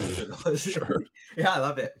 So I'm all into those. Sure. Yeah, I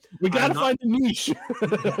love it. We gotta find a niche.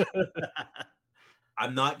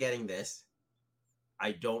 I'm not getting this.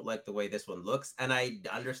 I don't like the way this one looks, and I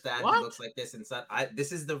understand it looks like this inside.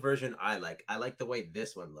 This is the version I like. I like the way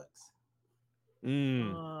this one looks.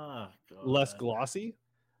 Less glossy.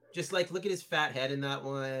 Just like look at his fat head in that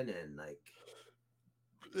one, and like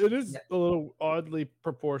it is a little oddly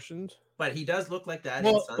proportioned. But he does look like that.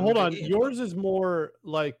 Well, hold on. Yours is more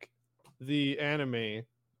like the anime.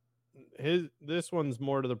 This one's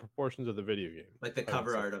more to the proportions of the video game. Like the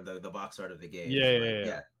cover art of the box art of the game.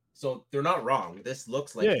 Yeah. So they're not wrong. This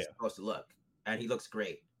looks like it's supposed to look. And he looks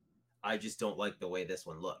great. I just don't like the way this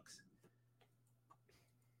one looks.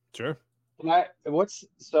 Sure. I've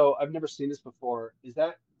never seen this before. Is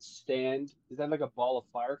that like a ball of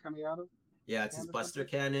fire coming out of? Yeah, it's his Buster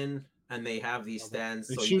Cannon, and they have these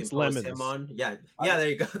stands so you can post him on. Yeah, there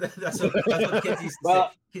you go. That's what kids used to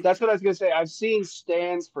say. That's what I was gonna say. I've seen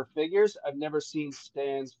stands for figures. I've never seen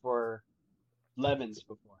stands for lemons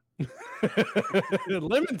before.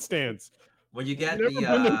 Lemon stands. When you get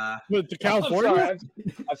the California,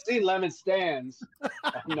 I've seen lemon stands.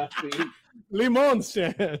 I've not seen lemon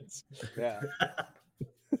stands. Yeah.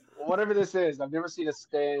 Whatever this is, I've never seen a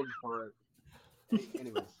stand for it.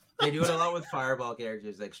 Anyways. They do it a lot with Fireball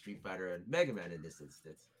characters like Street Fighter and Mega Man in this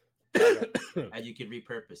instance. And you can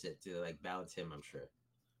repurpose it to like balance him, I'm sure.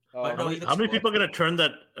 But how many people are going to turn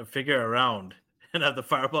that figure around and have the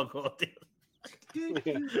Fireball go up there?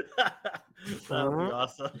 That would be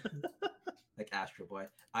awesome. Like Astro Boy.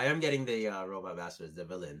 I am getting the Robot Masters, the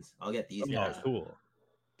villains. I'll get these guys. Cool.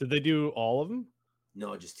 Did they do all of them?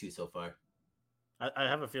 No, just 2 so far. I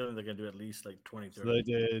have a feeling they're going to do at least like 20, 30. So they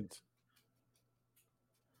did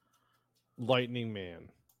Lightning Man.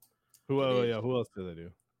 Who else did they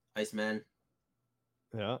do? Iceman.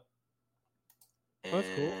 Yeah. And that's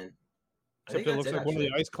cool. Except it looks like one of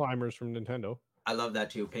the ice climbers from Nintendo. I love that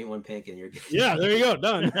too. Paint one pink and you're good. Yeah, there you go.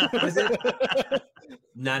 Done. Was it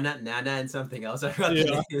Nana and something else? I forgot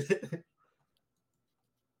the name.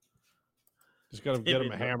 Just gotta get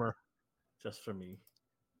him a hammer. Just for me.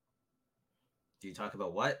 Do you talk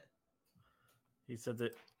about what? He said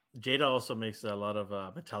that Jada also makes a lot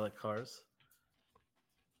of metallic cars.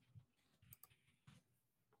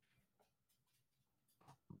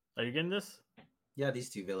 Are you getting this? Yeah,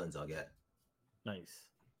 these two villains I'll get. Nice.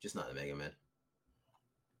 Just not the Mega Man.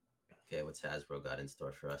 Okay, what's Hasbro got in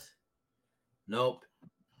store for us? Nope.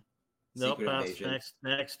 Nope.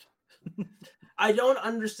 Next. I don't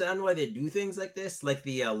understand why they do things like this, like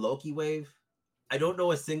the Loki wave. I don't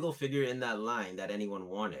know a single figure in that line that anyone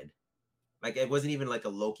wanted. Like, it wasn't even like a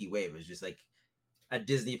Loki wave. It was just like a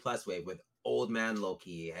Disney Plus wave with old man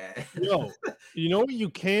Loki. No, you know what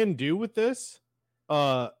you can do with this?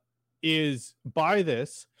 Is buy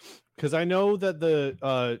this, because I know that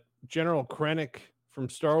the General Krennic from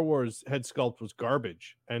Star Wars head sculpt was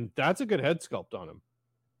garbage, and that's a good head sculpt on him.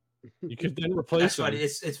 You could then replace him.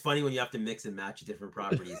 It's funny when you have to mix and match different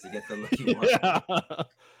properties to get the look you want. Yeah.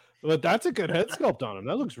 But that's a good head sculpt on him.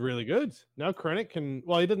 That looks really good. Now Krennic can,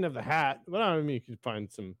 well, he doesn't have the hat, but I mean, you could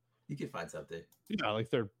find some. You could find something. Yeah, like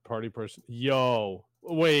third party person. Yo,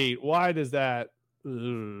 wait, why does that?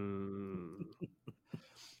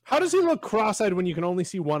 How does he look cross-eyed when you can only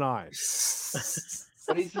see one eye?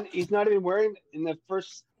 But he's not even wearing, in the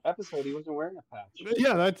first episode, he wasn't wearing a patch.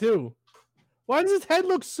 Yeah, that too. Why does his head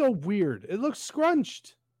look so weird? It looks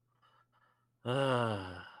scrunched.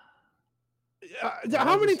 How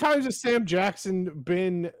many times has Sam Jackson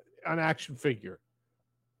been an action figure?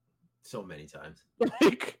 So many times.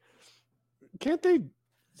 Like, can't they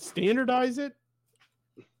standardize it?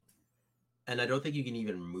 And I don't think you can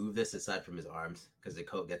even move this aside from his arms because the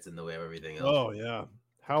coat gets in the way of everything else. Oh, yeah.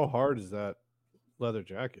 How hard is that leather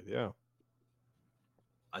jacket? Yeah.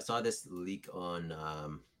 I saw this leak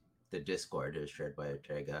on the Discord. It was shared by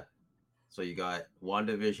Ortega. So you got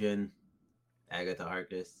WandaVision, Agatha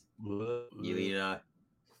Harkness, Yelena,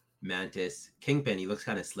 Mantis, Kingpin. He looks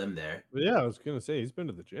kind of slim there. Yeah, I was going to say, he's been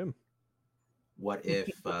to the gym. What if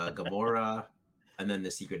Gamora, and then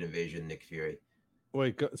the Secret Invasion, Nick Fury?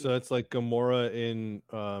 Wait, so that's like Gamora in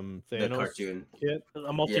Thanos the cartoon kit?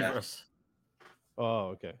 A multiverse. Yeah. Oh,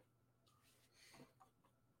 okay.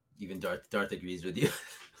 Even Darth agrees with you.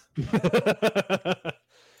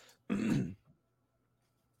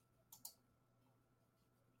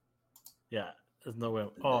 Yeah, there's no way.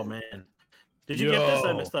 Oh man, did you get this?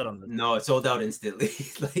 I missed out on this. No, it sold out instantly.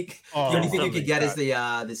 Like the only thing you could get is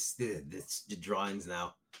the drawings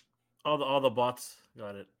now. All the bots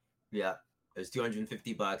got it. Yeah, it was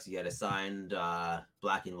 $250. You had a signed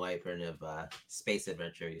black and white print of Space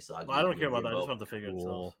Adventure. You saw. Well, I don't care about that. I just want the figure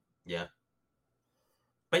itself. Yeah,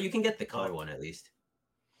 but you can get the color one at least.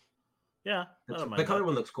 Yeah, the color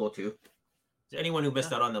one looks cool too. So anyone who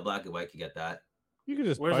missed out on the black and white could get that. You can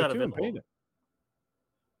just buy two and paint it.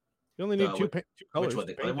 You only need two colors. Which one?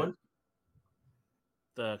 The colored one?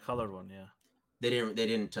 The colored one, yeah. They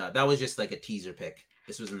didn't. That was just like a teaser pick.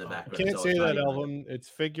 This was in the background. You can't say that, Elvin. It's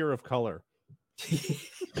figure of color.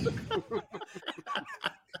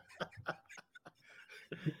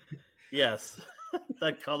 Yes,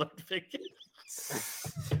 that colored figure.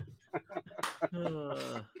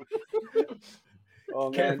 Oh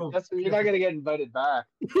man, you're not gonna get invited back.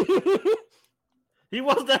 He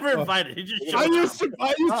was never invited. He just I used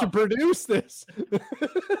to produce this.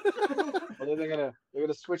 Well, they're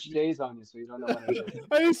gonna switch days on you, so you don't know when it is.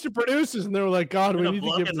 I used to produce this, and they were like, "God, we need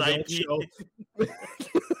to give this IP show."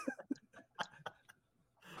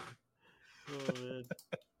 Oh, man.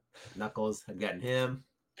 Knuckles, I'm getting him.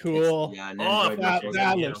 Cool. Yeah,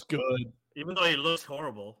 that looks good. Even though he looks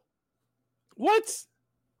horrible. What?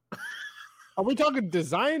 Are we talking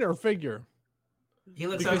design or figure? He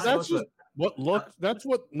looks because that's just that's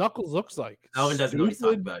what Knuckles looks like. Elvin doesn't know what he's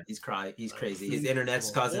talking about. He's crazy. His internet's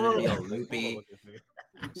causing him to be all loopy.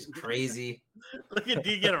 He's crazy. Look at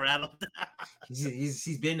D get rattled.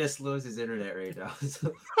 He's been as slow as his internet right now.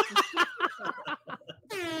 So.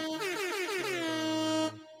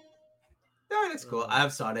 No, that's cool. I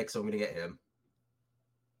have Sonic, so I'm gonna get him.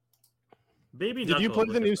 Baby, did you play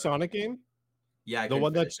the new Sonic game? Yeah, the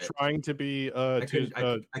one that's trying to be I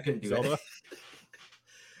couldn't do Zelda. it.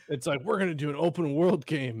 It's like we're gonna do an open world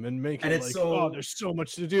game and make it like, so... oh, there's so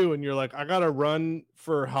much to do, and you're like, I gotta run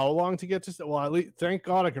for how long to get to? Well, at least thank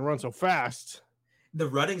God I can run so fast. The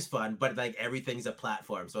running's fun, but like everything's a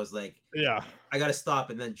platform, so it's like, yeah, I gotta stop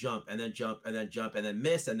and then jump and then jump and then jump and then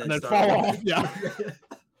miss and then fall off. Yeah,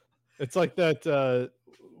 it's like that.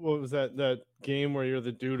 What was that game where you're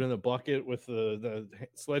the dude in the bucket with the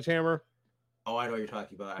sledgehammer? Oh, I know what you're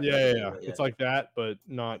talking about. Yeah. It's like that, but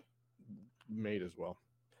not made as well.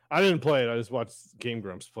 I didn't play it. I just watched Game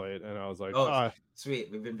Grumps play it, and I was like, "Oh, sweet!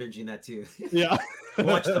 We've been binging that too." Yeah,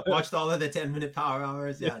 watched all of the 10-minute power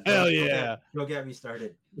hours. Yeah, hell yeah! Don't get me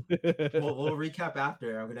started. We'll recap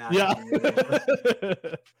after. I'm gonna. Yeah.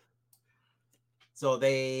 So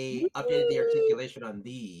they updated the articulation on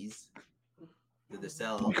these. the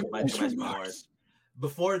cell might be more.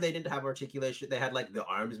 Before they didn't have articulation. They had like the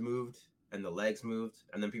arms moved and the legs moved,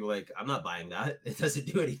 and then people were like, I'm not buying that. It doesn't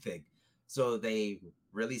do anything. So they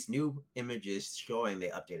released new images showing they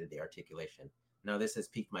updated the articulation. Now this has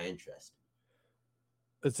piqued my interest.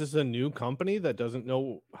 Is this a new company that doesn't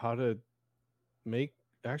know how to make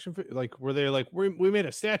action figures? Like, were they like, we made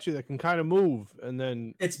a statue that can kind of move, and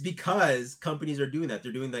then it's because companies are doing that.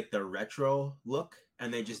 They're doing like the retro look,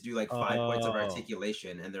 and they just do like 5 points of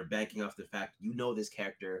articulation, and they're banking off the fact this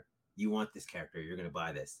character, you want this character, you're gonna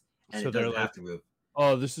buy this, and so it doesn't have to move.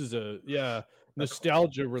 Oh, this is a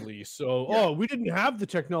nostalgia release. So we didn't have the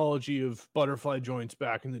technology of butterfly joints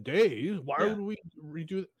back in the day. Why would we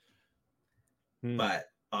redo it? But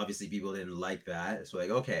obviously people didn't like that. So like,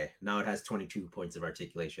 okay, now it has 22 points of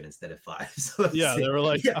articulation instead of 5. So they were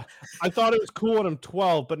like, I thought it was cool when I'm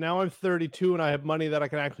 12, but now I'm 32 and I have money that I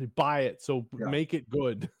can actually buy it. So make it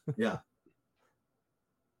good. Yeah.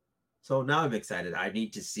 So now I'm excited. I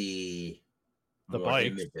need to see the more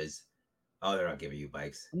bikes. Images. Oh, they're not giving you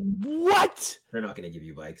bikes. What? They're not going to give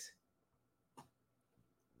you bikes.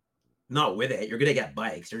 Not with it. You're going to get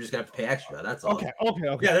bikes. You're just going to have to pay extra. That's all. Okay.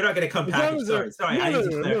 Yeah, they're not going to come packaged. Sorry.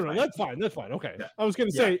 No. That's fine. Okay. Yeah. I was going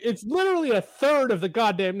to say, it's literally a third of the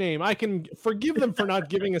goddamn name. I can forgive them for not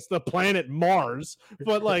giving us the planet Mars,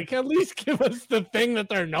 but like, at least give us the thing that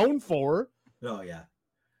they're known for. Oh, yeah.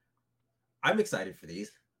 I'm excited for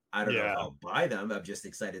these. I don't know if I'll buy them. I'm just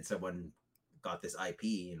excited someone got this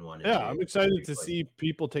IP and wanted. Yeah, I'm excited to see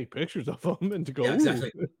people take pictures of them and to go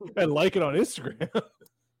and like it on Instagram.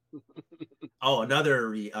 Oh, another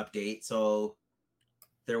update. So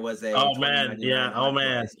there was a oh man,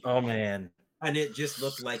 and it just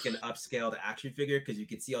looked like an upscaled action figure because you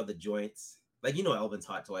could see all the joints, like Elvin's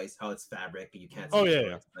Hot Toys, how it's fabric and you can't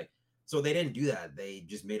see. Like, so they didn't do that. They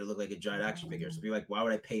just made it look like a giant action figure. So be like, why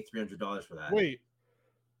would I pay $300 for that? Wait.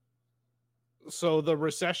 So the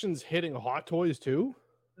recession's hitting Hot Toys too?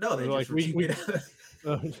 No, they're like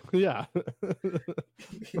yeah.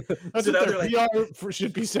 That's so what their PR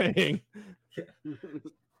should be saying.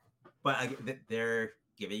 But they're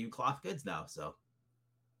giving you cloth goods now, so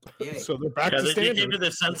so they're back to standard. They gave you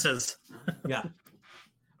their senses. Yeah.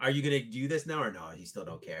 Are you gonna do this now or no? You still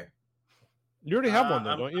don't care. You already have one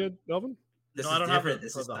though, don't you, Elvin? This is different.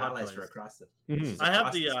 This is stylized for across the. I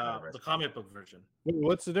have the comic book version.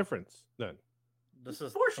 What's the difference then? This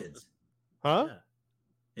is proportions. Huh? Yeah.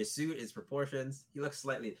 His suit, his proportions. He looks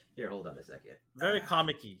slightly. Here, hold on a second. Very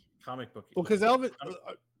comic-y, comic booky. Well, because Elvin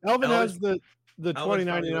has the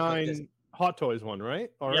 2099 Hot Toys one,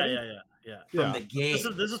 right? Already? Yeah. From the game.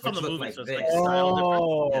 This is from the movie. Like so it's like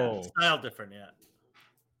style different. Style different, yeah.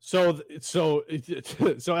 So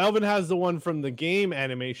Elvin has the one from the game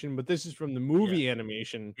animation, but this is from the movie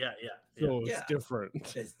animation. Yeah. So it's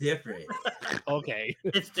different. It's different. Okay.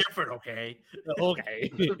 It's different, okay.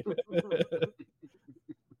 Okay.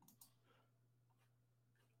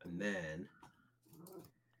 And then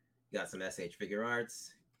you got some SH figure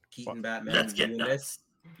arts. Keaton Batman. You doing this?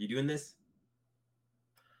 You doing this?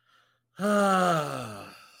 I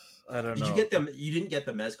don't know. Did you get them? You didn't get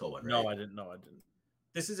the Mezco one, right? No, I didn't.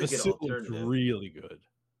 This is a good alternative. Looks really good.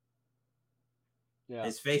 Yeah.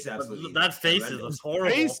 His face absolutely. That face is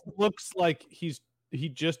horrible. His face looks like he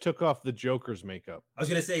just took off the Joker's makeup. I was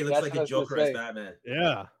gonna say he looks like the Joker as Batman.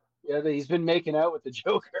 Yeah. Yeah, he's been making out with the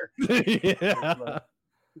Joker. Yeah.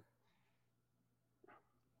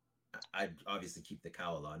 I'd obviously keep the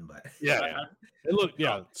cowl on, but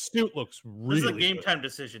suit looks really. This is a game time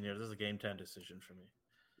decision here. This is a game time decision for me.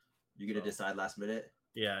 You gonna decide last minute?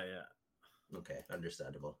 Yeah. Okay,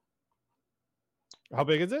 understandable. How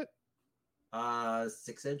big is it?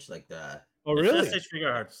 6-inch, like the. Oh, really? It's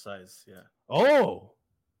figure art size. Yeah. Oh,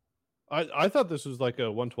 I thought this was like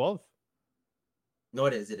a 112. No,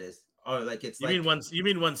 it is. Oh, like it's. You mean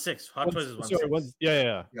 1/6? Hot Toys is 1/6.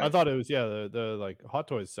 Yeah. I thought it was the like Hot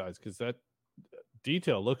Toys size because that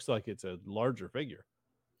detail looks like it's a larger figure.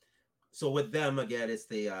 So with them again, it's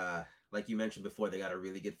the like you mentioned before, they got a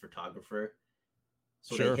really good photographer.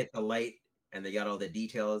 So they hit the light and they got all the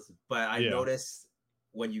details. But I noticed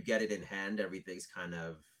when you get it in hand, everything's kind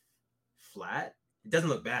of flat. It doesn't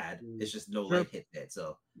look bad. It's just no light hit it.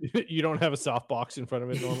 So you don't have a soft box in front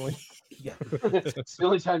of it normally. Yeah, it's the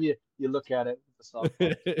only time you look at it. The soft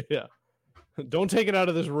box. Yeah, don't take it out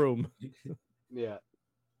of this room. Yeah,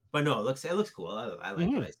 but no, it looks cool. I like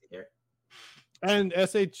what I see here. And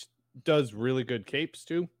SH does really good capes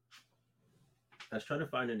too. I was trying to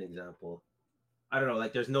find an example. I don't know,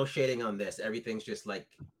 like there's no shading on this. Everything's just like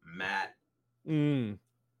matte. And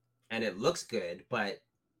it looks good, but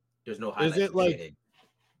there's no highlights.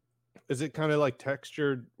 Is it kind of like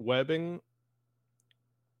textured webbing?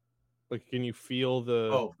 Like, can you feel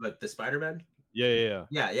the? Oh, but the Spider-Man. Yeah.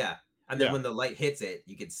 And then when the light hits it,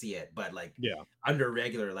 you can see it. But like, under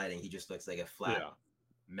regular lighting, he just looks like a flat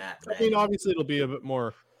matte red. I mean, obviously, it'll be a bit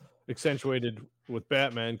more accentuated with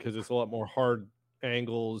Batman because it's a lot more hard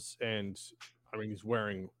angles, and I mean, he's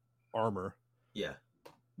wearing armor. Yeah,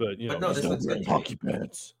 but you know, no, this looks good. Hockey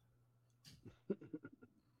pants.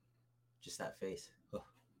 Just that face. Oh.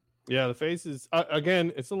 Yeah, the face is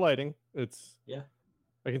again. It's the lighting. It's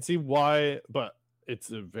I can see why, but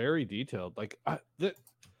it's a very detailed. Like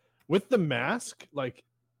with the mask, like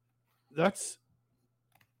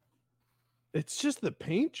it's just the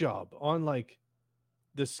paint job on like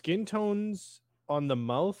the skin tones on the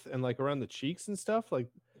mouth and like around the cheeks and stuff. Like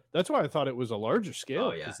that's why I thought it was a larger scale.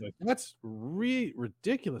 Oh yeah, like, that's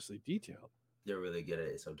ridiculously detailed. They're really good at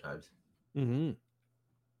it sometimes. Mm-hmm.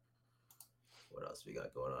 What else we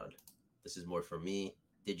got going on? This is more for me.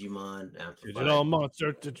 Digimon, Amplified. Digital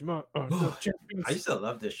Monster, Digimon. I used to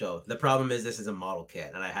love this show. The problem is this is a model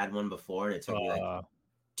kit, and I had one before, and it took me like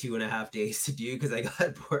 2.5 days to do because I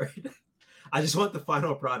got bored. I just want the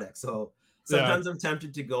final product. So sometimes I'm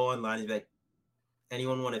tempted to go online and be like,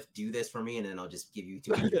 anyone want to do this for me? And then I'll just give you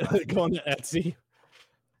 $200. Go on to Etsy.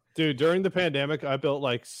 Dude, during the pandemic, I built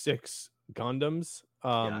like 6 Gundams.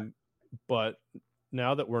 But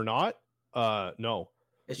now that we're not, no.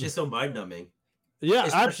 It's just so mind-numbing. Yeah,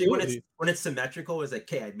 especially absolutely. when it's symmetrical. It's like,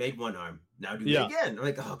 okay, I made one arm. Now do it again. I'm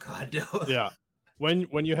like, oh god, no. Yeah. When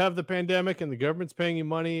you have the pandemic and the government's paying you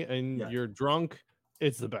money and you're drunk,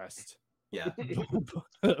 it's the best. Yeah.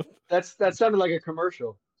 That sounded like a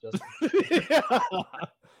commercial. Just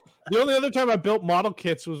The only other time I built model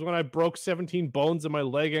kits was when I broke 17 bones in my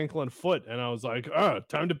leg, ankle, and foot, and I was like, "Oh,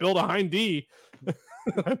 time to build a Hind D."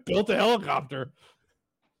 I built a helicopter.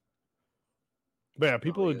 But yeah,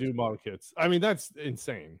 people who do model kits, I mean, that's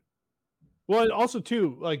insane. Well, and also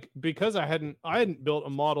too, like because I hadn't built a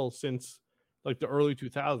model since like the early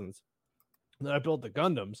 2000s. Then I built the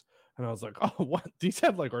Gundams, and I was like, "Oh, what? These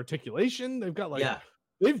have like articulation. They've got like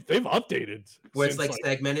they've updated where it's like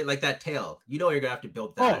segmented, like that tail. You know, you're gonna have to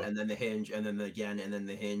build that, and then the hinge, and then the again, and then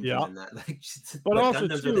the hinge, and then that. Like, but also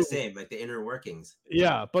Gundams too, are the same, like the inner workings.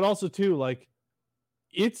 Yeah, but also too, like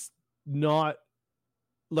it's not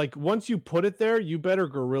like once you put it there, you better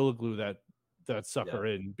Gorilla Glue that sucker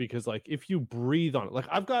in, because like if you breathe on it, like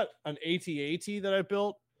I've got an AT-AT that I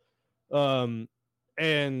built,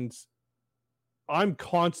 and I'm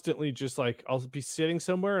constantly just like, I'll be sitting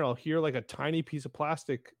somewhere and I'll hear like a tiny piece of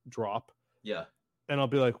plastic drop. Yeah. And I'll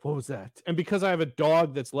be like, what was that? And because I have a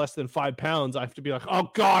dog that's less than 5 pounds, I have to be like, oh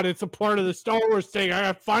God, it's a part of the Star Wars thing. I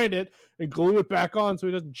gotta find it and glue it back on so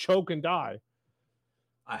he doesn't choke and die.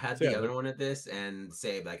 I had the other one at this and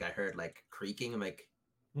say, like, I heard like creaking. I'm like,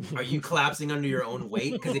 are you collapsing under your own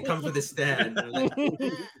weight? Because it comes with a stand.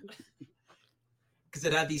 Because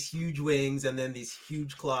it had these huge wings and then these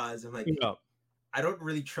huge claws. I'm like, I don't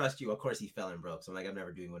really trust you. Of course, he fell and broke. So I'm like, I'm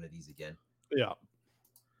never doing one of these again. Yeah.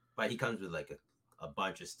 But he comes with like a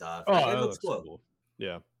bunch of stuff. Oh, like, it looks cool.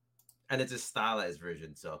 Yeah. And it's a stylized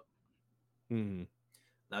version. So that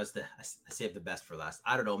was I saved the best for last.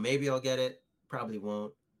 I don't know. Maybe I'll get it. Probably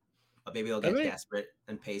won't. But maybe I'll get desperate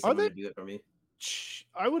and pay someone to do it for me.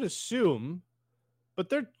 I would assume, but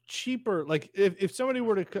they're cheaper. Like if somebody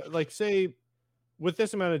were to like say with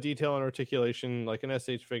this amount of detail and articulation, like an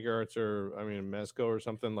SH Figure Arts or a Mezco or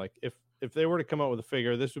something, like if they were to come out with a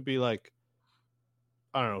figure, this would be like,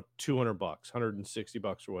 I don't know, $200,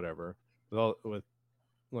 $160 or whatever, with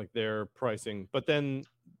like their pricing. But then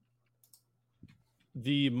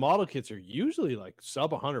the model kits are usually like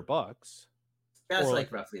sub $100. That's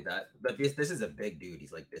like roughly that. But this is a big dude.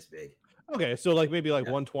 He's like this big. Okay, so like maybe like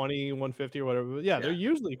 120, 150 or whatever. But yeah, they're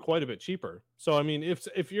usually quite a bit cheaper. So I mean,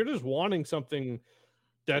 if you're just wanting something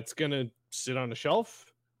that's gonna sit on a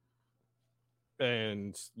shelf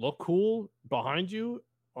and look cool behind you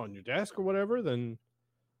on your desk or whatever, then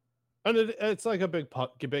it's like a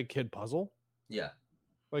big kid puzzle. Yeah.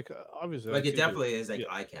 Like obviously, like it definitely is like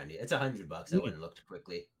eye candy. It's $100. I went and looked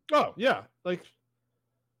quickly. Oh yeah, like.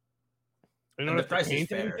 And the price is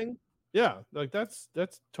fair. Anything? Yeah, like that's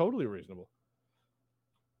totally reasonable.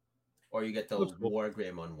 Or you get the War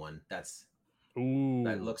Greymon one.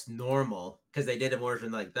 That looks normal because they did a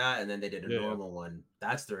version like that, and then they did a normal one.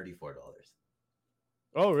 That's $34.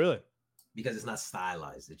 Oh, really? Because it's not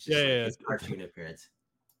stylized. It's just it's cartoon appearance.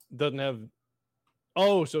 Doesn't have.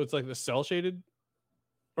 Oh, so it's like the cell shaded,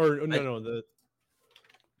 or no.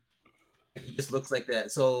 It just looks like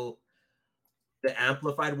that. So. The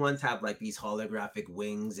amplified ones have like these holographic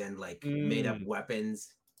wings and like made up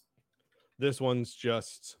weapons. This one's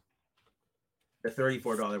just the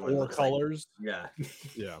 $34 one. 4 colors. Like,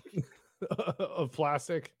 yeah. of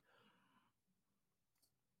plastic.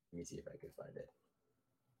 Let me see if I can find it.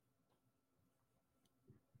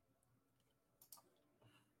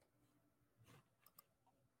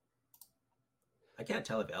 I can't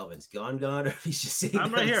tell if Elvin's gone, or if he's just saying.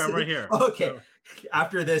 I'm right here. Okay.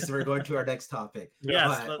 After this, we're going to our next topic.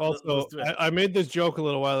 Yes. Also, I made this joke a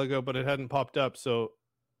little while ago, but it hadn't popped up. So,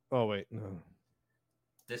 oh wait, no.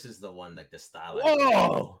 This is the one, like the style.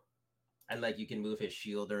 Whoa! And like you can move his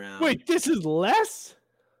shield around. Wait, this is less?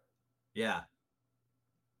 Yeah.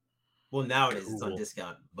 Well, nowadays it's on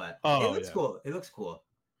discount, but it looks cool. It looks cool.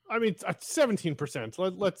 I mean,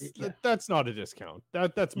 17%. Let's. That's not a discount.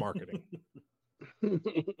 That's marketing.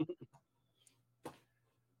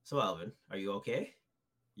 So, Elvin, are you okay?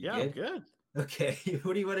 I'm good. Okay.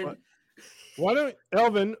 What do you want to?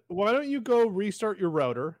 Why don't you go restart your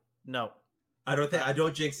router? No. I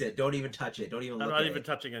don't jinx it. Don't even touch it. Don't even. I'm not even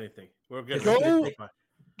touching anything. We're good.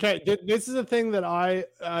 Okay, this is a thing that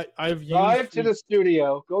I've drive to the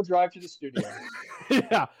studio. Go drive to the studio.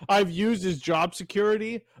 Yeah, I've used as job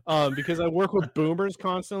security because I work with boomers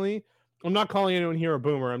constantly. I'm not calling anyone here a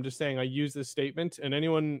boomer. I'm just saying I use this statement, and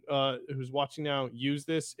anyone who's watching now, use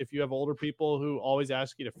this. If you have older people who always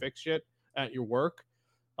ask you to fix shit at your work,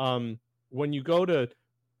 when you go to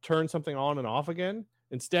turn something on and off again,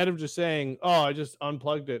 instead of just saying, "Oh, I just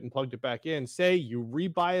unplugged it and plugged it back in," say you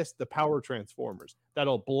rebiased the power transformers.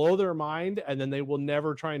 That'll blow their mind, and then they will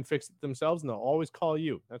never try and fix it themselves, and they'll always call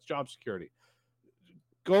you. That's job security.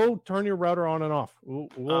 Go turn your router on and off.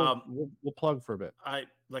 We'll plug for a bit.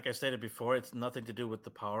 Like I stated before, it's nothing to do with the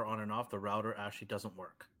power on and off. The router actually doesn't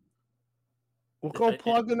work. Well, go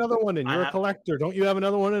plug another one in. You're a collector. Don't you have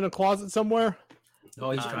another one in a closet somewhere?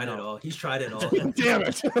 Oh, he's tried it all. He's tried it all. Damn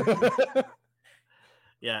it.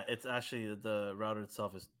 Yeah, it's actually the router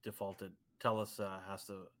itself is defaulted. TELUS has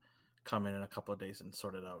to come in a couple of days and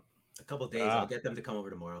sort it out. A couple of days. I'll get them to come over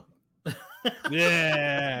tomorrow.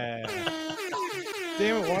 Yeah.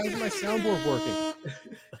 Damn it, why isn't my soundboard working?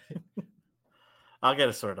 I'll get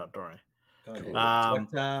it sorted out, don't worry.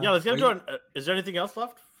 Let's get going. Is there anything else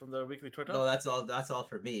left from the weekly Twitter? No, that's all. That's all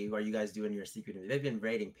for me. Are you guys doing your secret? They've been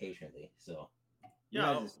waiting patiently, so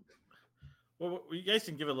well, you guys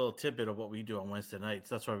can give a little tidbit of what we do on Wednesday nights.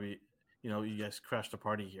 That's why you guys crashed the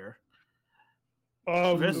party here.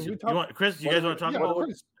 Chris, you guys want to talk about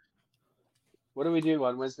what do we do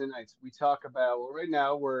on Wednesday nights? We talk about, well, right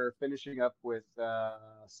now we're finishing up with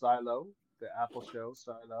Silo, the Apple show,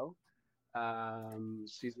 Silo.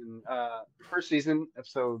 First season,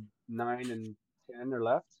 episode 9 and 10 are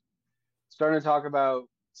left. Starting to talk about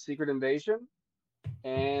Secret Invasion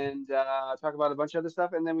and talk about a bunch of other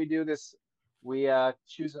stuff. And then we do this, we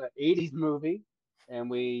choose an 80s movie and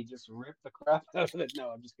we just rip the crap out of it.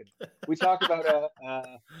 No, I'm just kidding. We talk about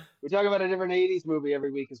a different 80s movie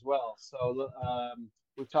every week as well. So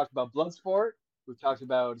we've talked about Bloodsport. We've talked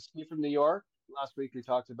about Escape from New York. Last week we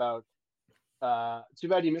talked about too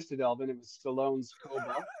bad you missed it, Elvin. It was Stallone's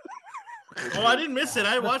Cobra. Oh, I didn't miss it.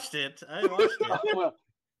 I watched it. Well,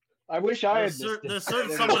 I wish I had missed it. There's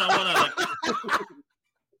certain someone I want to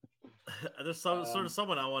there's sort of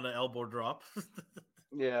someone I want to elbow drop.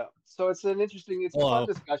 Yeah. So it's a fun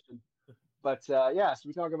discussion. But so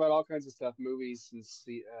we talk about all kinds of stuff, movies and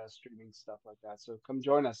streaming stuff like that. So come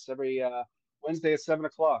join us every Wednesday at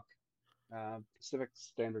 7:00 Pacific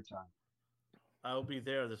Standard Time. I'll be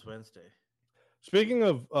there this Wednesday. Speaking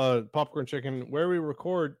of popcorn chicken, where we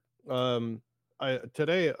record,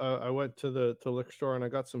 today I went to the liquor store and I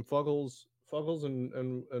got some Fuggles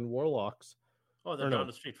and Warlocks. Oh, they're down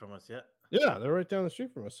the street from us, yeah. Yeah, they're right down the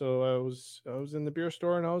street from us. So I was in the beer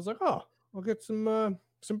store and I was like, oh, I'll get some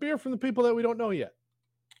beer from the people that we don't know yet.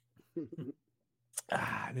 And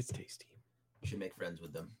it's tasty. You should make friends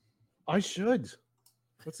with them. I should.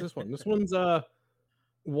 What's this one? This one's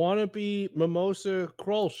Wannabe Mimosa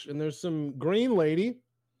Krolsch, and there's some green lady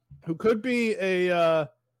who could be a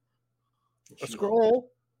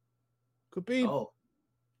scroll. Could be. Oh,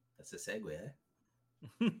 that's a segue,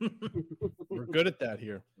 eh? We're good at that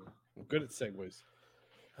here. We're good at segues.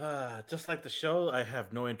 Just like the show, I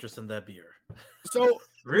have no interest in that beer. So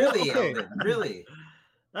really, okay. Elvin, really,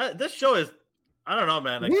 this show is. I don't know,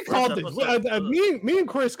 man. Like, we called this. Me and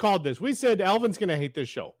Chris called this. We said Alvin's gonna hate this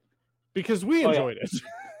show because we enjoyed it.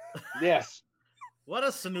 Yes. What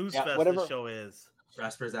a snooze fest this show is.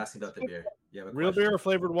 Rasper's asking about the beer. Real beer or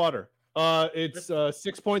flavored water? It's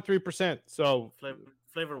 6.3%. So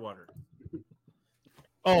flavored water.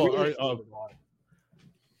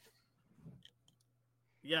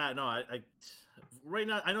 Yeah, no, I right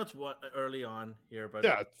now I know it's early on here, but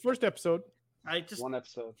yeah, first episode. one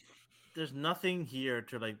episode. There's nothing here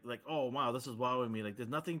to like. Oh wow, this is wowing me. Like, there's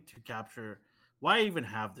nothing to capture. Why even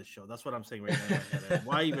have this show? That's what I'm saying right now.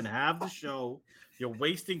 Why even have the show? You're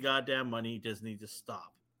wasting goddamn money. Disney, just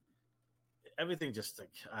stop. Everything just like,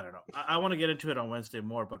 I don't know. I want to get into it on Wednesday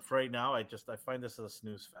more, but for right now, I find this a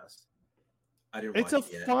snooze fest. It's a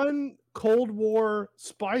fun Cold War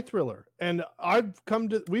spy thriller, and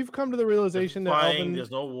we've come to the realization that Elvin, there's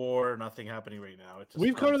no war, nothing happening right now.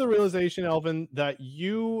 We've come to the realization, Elvin, that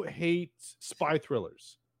you hate spy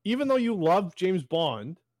thrillers, even though you love James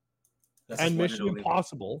Bond and Mission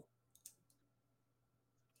Impossible.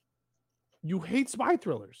 You hate spy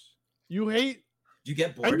thrillers. You hate. Do you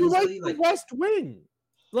get bored? And you like the West Wing.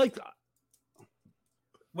 Like,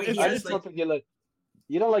 wait, I just don't think you like.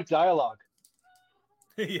 You don't like dialogue.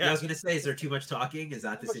 Yeah, I was gonna say, is there too much talking? Is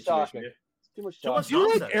that the situation? Too much talking. Do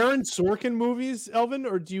you like Aaron Sorkin movies, Elvin,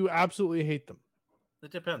 or do you absolutely hate them?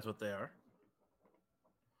 It depends what they are.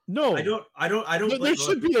 No, I don't. There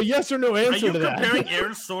should be a yes or no answer to that. Are you comparing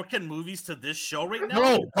Aaron Sorkin movies to this show right now?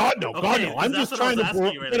 No, God no, God no. I'm just trying to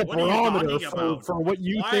get a barometer for what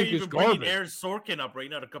you think is garbage. Why are you bringing Aaron Sorkin up right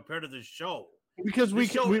now to compare to this show? Because we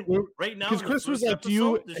right now, because Chris was like, "Do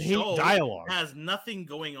you hate dialogue?" Has nothing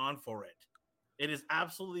going on for it. It is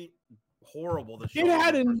absolutely horrible. The show it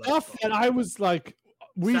had enough that I was like,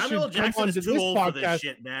 "We Samuel should Jackson come on is to too this old podcast." For this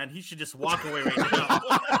shit, man. He should just walk away right now.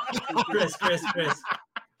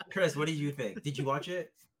 Chris, what do you think? Did you watch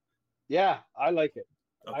it? Yeah, I like it.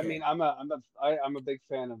 Okay. I mean, I'm a big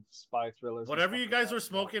fan of spy thrillers. Whatever you guys were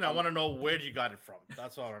smoking, I want to know where you got it from.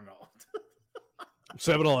 That's all I want to know.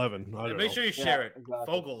 7-Eleven. Make sure you share it.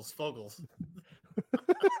 Exactly. Fogels.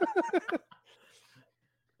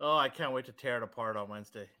 Oh, I can't wait to tear it apart on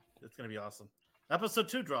Wednesday. It's going to be awesome. Episode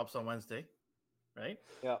 2 drops on Wednesday, right?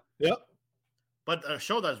 Yeah. Yep. But a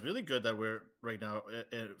show that's really good that we're right now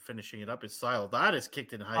finishing it up is Silo. That is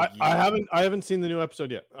kicked in high gear. I haven't seen the new episode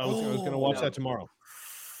yet. I was going to watch that tomorrow.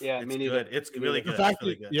 Yeah, it's good. It's really good. The fact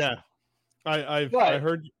that, yeah, I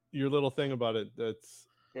heard your little thing about it.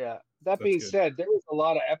 That being said, there was a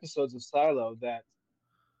lot of episodes of Silo that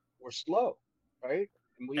were slow, right?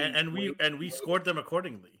 And we scored them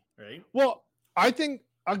accordingly, right? Well, I think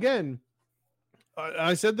again,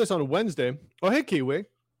 I said this on Wednesday. Oh, hey, Kiwi.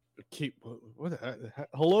 What the heck?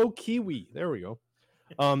 Hello, Kiwi. There we go.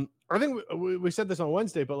 I think we said this on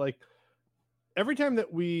Wednesday, but like every time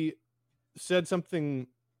that we said something,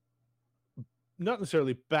 not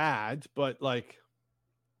necessarily bad, but like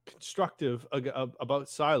constructive about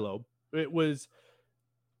Silo, it was,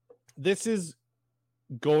 this is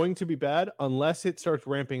going to be bad unless it starts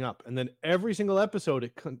ramping up, and then every single episode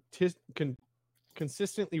it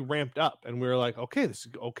consistently ramped up, and we were like, okay, this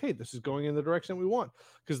is going in the direction we want,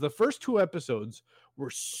 because the first 2 episodes were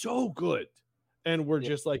so good and were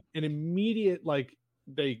just like an immediate, like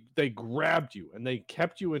they grabbed you and they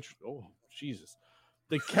kept you interested. Oh Jesus,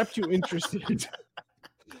 they kept you interested.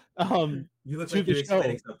 You look like you're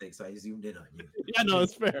explaining something, so I zoomed in on you. Yeah, no,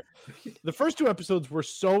 it's fair. The first 2 episodes were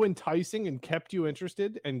so enticing and kept you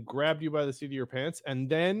interested and grabbed you by the seat of your pants, and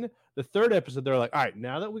then the 3rd episode they're like, all right,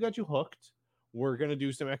 now that we got you hooked, we're going to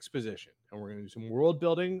do some exposition and we're going to do some world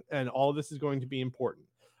building, and all this is going to be important.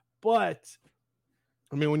 But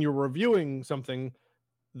I mean, when you're reviewing something,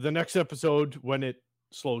 the next episode, when it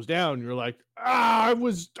slows down, you're like, I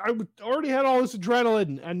already had all this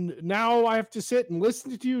adrenaline, and now I have to sit and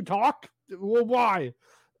listen to you talk. Well, why?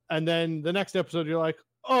 And then the next episode, you're like,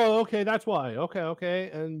 oh, okay, that's why. Okay,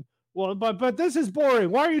 and well, but this is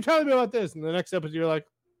boring. Why are you telling me about this? And the next episode, you're like,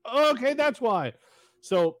 okay, that's why.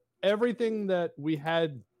 So everything that we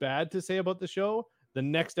had bad to say about the show, the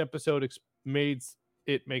next episode made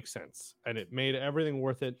it make sense, and it made everything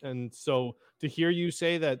worth it. And so to hear you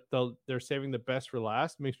say that they're saving the best for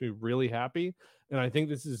last makes me really happy. And I think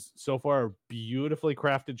this is so far a beautifully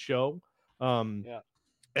crafted show,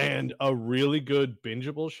 and a really good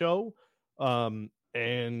bingeable show,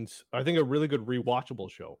 and I think a really good rewatchable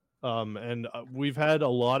show. And we've had a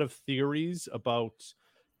lot of theories about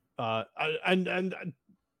and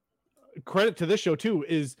credit to this show too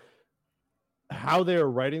is how they're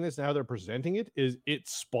writing this and how they're presenting it. Is it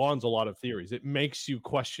spawns a lot of theories. It makes you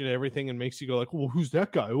question everything and makes you go like, well, who's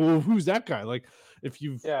that guy? Well, who's that guy? Like, if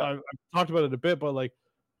you've I've talked about it a bit, but like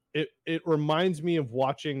it reminds me of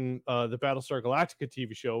watching the Battlestar Galactica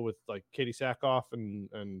TV show with like Katie Sackhoff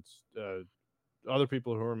and other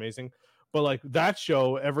people who are amazing. But like that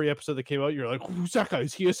show, every episode that came out, you're like, who's that guy?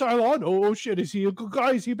 Is he a Cylon? Oh shit, is he a good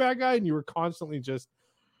guy? Is he a bad guy? And you were constantly just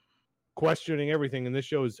questioning everything, and this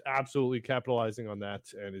show is absolutely capitalizing on that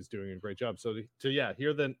and is doing a great job. So to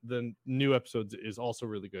hear the new episodes is also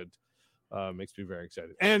really good. Makes me very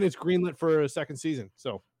excited, and it's greenlit for a second season.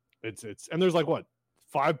 So it's and there's like what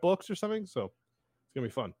 5 books or something. So it's gonna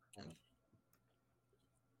be fun.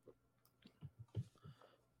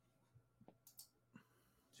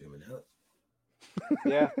 Zooming out.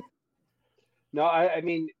 Yeah. No, I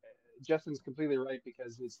mean, Justin's completely right,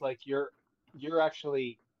 because it's like you're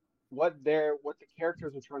actually what the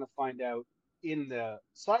characters are trying to find out in the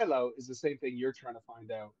silo is the same thing you're trying to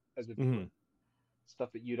find out as a viewer.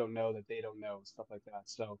 Stuff that you don't know, that they don't know, stuff like that.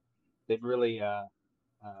 So they've really in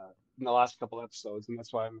the last couple episodes, and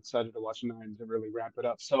that's why I'm excited to watch 9 to really ramp it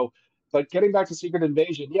up. So, but getting back to Secret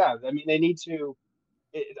Invasion, yeah, I mean, they need to.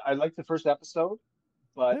 I like the first episode,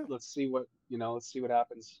 but let's see what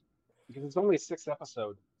happens, because it's only a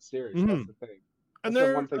 6-episode series. That's the thing. And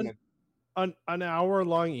they're an hour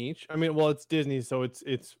long each. I mean, well, it's Disney, so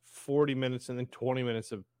it's 40 minutes and then 20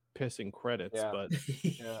 minutes of pissing credits. But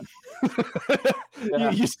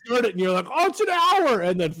you start it and you're like, oh, it's an hour,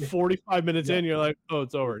 and then 45 minutes in, you're like, oh,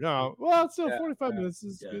 it's over. No, well, it's still 45 minutes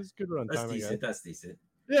is good run time. That's decent. That's decent.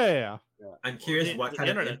 Yeah. I'm curious what kind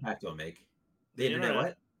of impact it'll make. The internet,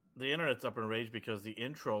 what? The internet's up in rage because the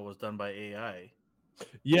intro was done by AI.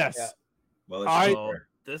 Yes. Yeah. Well,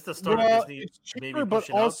 this is the start of Disney. It's cheaper, but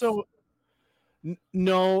also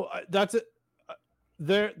no. That's it.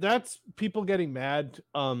 That's people getting mad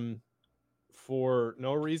for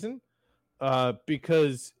no reason,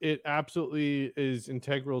 because it absolutely is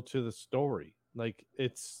integral to the story. Like,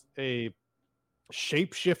 it's a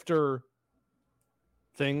shapeshifter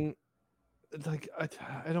thing. Like,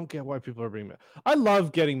 I don't get why people are being mad. I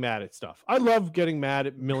love getting mad at stuff. I love getting mad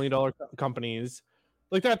at $1 million companies.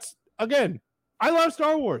 Like, that's, again, I love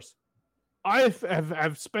Star Wars.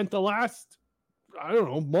 I've spent the last, I don't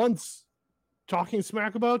know, months talking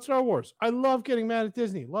smack about Star Wars. I love getting mad at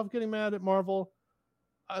Disney. Love getting mad at Marvel.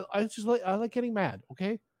 I like getting mad.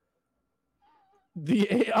 Okay.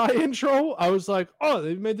 The AI intro, I was like, oh,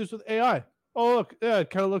 they made this with AI. Oh, look, yeah, it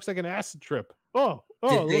kind of looks like an acid trip.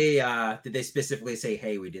 Did they specifically say,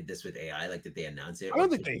 hey, we did this with AI? Like, did they announce it? I don't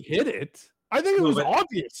think they hid it. I think it was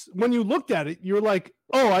obvious. When you looked at it, you're like,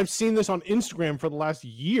 oh, I've seen this on Instagram for the last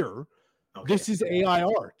year. Okay. This is AI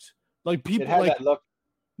art. Like, people had that look.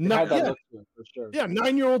 Had that look to it, for sure. Yeah,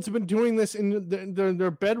 9-year-olds have been doing this in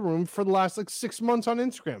their bedroom for the last 6 months on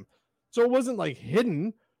Instagram. So it wasn't like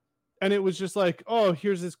hidden. And it was just like, oh,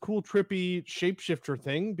 here's this cool, trippy shapeshifter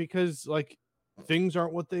thing, because like things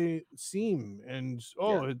aren't what they seem. And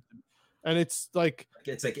and it's like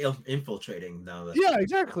infiltrating now. Yeah,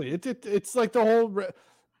 exactly. It's like the whole.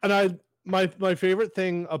 And my favorite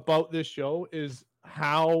thing about this show is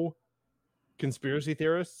how conspiracy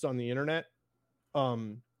theorists on the internet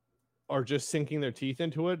are just sinking their teeth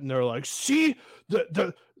into it, and they're like, see,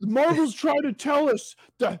 the Marvel's trying to tell us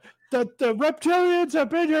that the reptilians have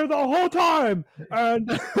been here the whole time, and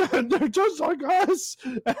they're just like us,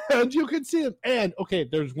 and you can see them. And okay,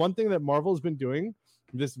 there's one thing that Marvel's been doing,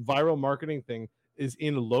 this viral marketing thing, is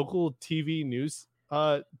in local TV news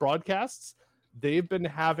broadcasts. They've been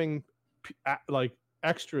having like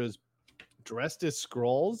extras dressed as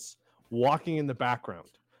Skrulls walking in the background.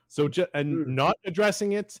 So not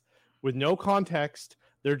addressing it with no context.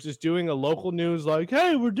 They're just doing a local news like,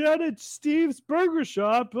 hey, we're down at Steve's Burger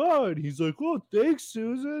Shop. Oh, and he's like, oh, thanks,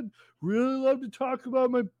 Susan. Really love to talk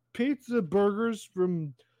about my pizza burgers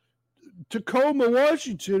from Tacoma,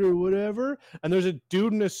 Washington, or whatever. And there's a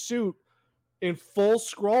dude in a suit in full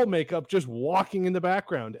Skrull makeup just walking in the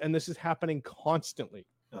background. And this is happening constantly.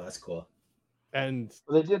 Oh, that's cool. And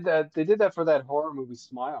they did that for that horror movie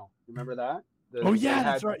Smile. Remember that?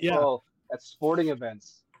 That's right. Yeah. At sporting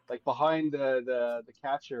events, like behind the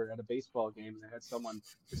catcher at a baseball game, they had someone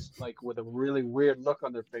just like with a really weird look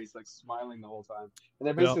on their face, like smiling the whole time. And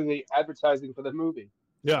they're basically advertising for the movie.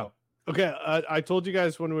 Yeah. Okay. I told you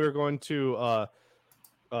guys when we were going to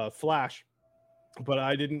Flash, but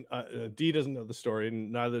I didn't. Dee doesn't know the story,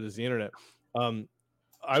 and neither does the internet.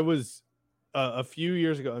 I was a few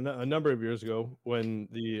years ago, a number of years ago, when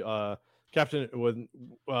the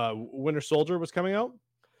Winter Soldier was coming out.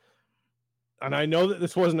 And I know that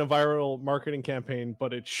this wasn't a viral marketing campaign,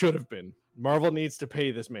 but it should have been. Marvel needs to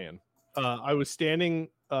pay this man. I was standing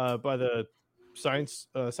by the Science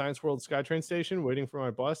World SkyTrain station waiting for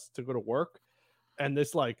my bus to go to work. And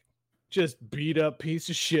this like just beat up piece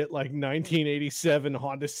of shit, like 1987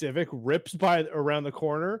 Honda Civic rips by around the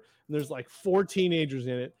corner. And there's like 4 teenagers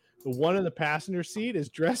in it. The one in the passenger seat is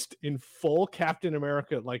dressed in full Captain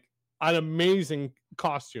America, like an amazing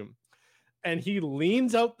costume. and he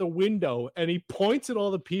leans out the window and he points at all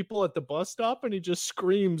the people at the bus stop and he just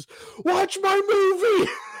screams, "Watch my movie!"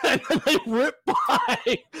 And then they rip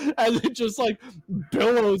by and it just like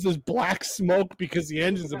billows as black smoke because the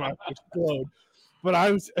engine's about to explode. But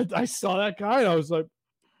I saw that guy and I was like,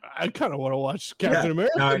 I kind of want to watch Captain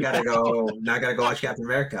America. Now I gotta go watch Captain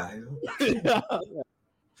America. Yeah.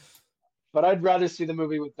 But I'd rather see the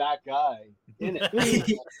movie with that guy in it.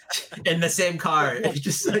 In the same car. It's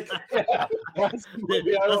just like that's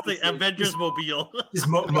the Avengers mobile. Just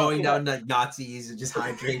mowing down the Nazis and just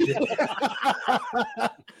hydrated.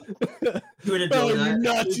 Doing a donut.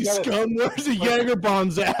 Nazi scum, where's the Jaeger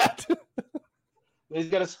bombs at? He's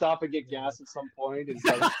got to stop and get gas at some point. It's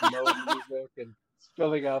like slow music and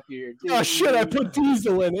filling up your. Oh shit! I put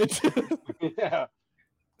diesel in it. Yeah.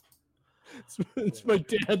 It's my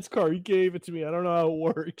dad's car. He gave it to me. I don't know how it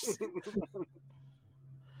works.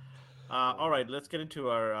 All right, let's get into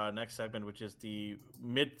our next segment, which is the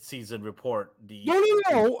mid-season report.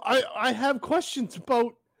 No. I have questions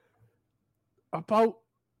about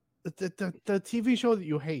the TV show that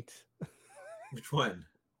you hate. Which one?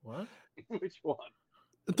 What? Which one?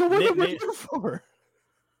 The one that we're here for.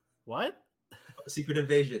 What? Secret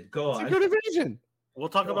Invasion. Go on. Secret Invasion. We'll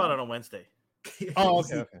talk about it on Wednesday. Oh,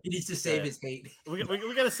 okay. He needs to save his hate. We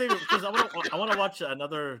gotta save it because I want to watch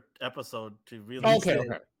another episode to really. Okay.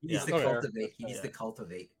 He needs to cultivate. He needs to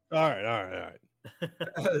cultivate. All right.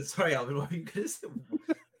 Sorry, Alvin. What were you gonna say?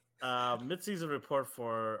 Mid-season report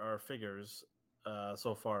for our figures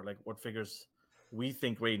so far, like what figures we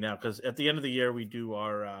think right now. Because at the end of the year, we do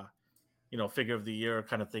our figure of the year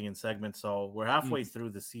kind of thing in segments. So we're halfway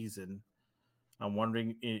through the season. I'm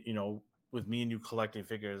wondering, with me and you collecting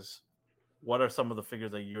figures, what are some of the figures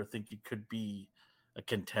that you're thinking could be a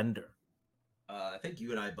contender? I think you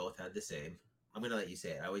and I both had the same. I'm going to let you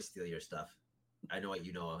say it. I always steal your stuff. I know what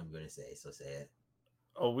you know I'm going to say, so say it.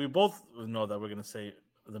 Oh, we both know that we're going to say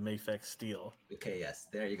the Mayfex Steel. Okay, yes.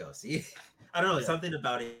 There you go. See? I don't know. Something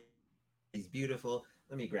about it. He's beautiful.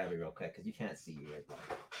 Let me grab it real quick because you can't see me right now.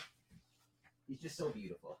 He's just so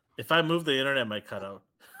beautiful. If I move, the internet might cut out.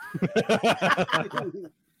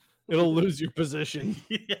 It'll lose your position.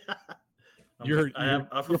 Yeah. I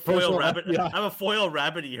have a foil rabbit. Yeah. I have a foil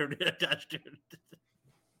rabbit ear attached to it.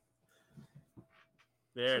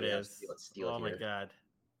 There it is. Oh my god,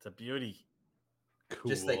 it's a beauty.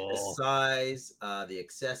 Cool. Just like the size, the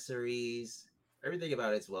accessories, everything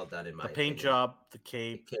about it's well done in my paint opinion. Job, the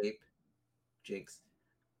cape, jigs,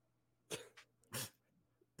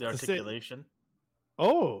 the articulation.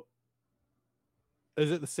 Oh,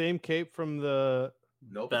 is it the same cape from the?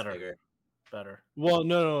 Nope, better. Well,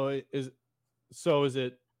 no. Is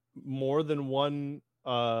it more than one?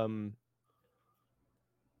 I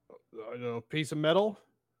don't know, piece of metal.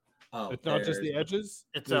 Oh, it's not just the edges.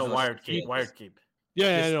 It's a wired cape.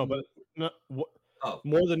 Yeah, I know, but not,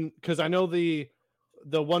 more than because I know the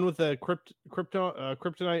one with the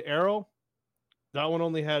kryptonite arrow. That one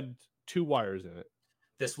only had 2 wires in it.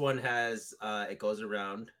 This one has it goes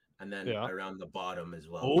around and then around the bottom as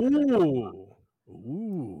well.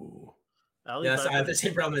 Ooh. Yes, I have the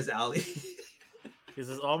same problem as Ali. He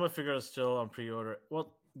says all my figures are still on pre-order.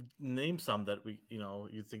 Well, name some that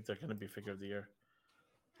you think they're going to be figure of the year.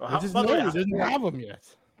 We didn't have them yet.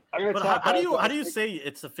 But how do you say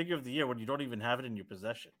it's a figure of the year when you don't even have it in your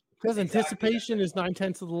possession? Because anticipation is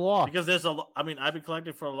 9/10 of the law. Because I've been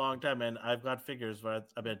collecting for a long time, and I've got figures where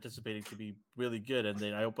I've been anticipating to be really good, and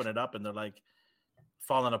then I open it up, and they're like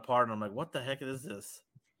falling apart, and I'm like, "What the heck is this?"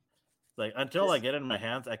 Like until I get it in my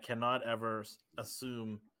hands, I cannot ever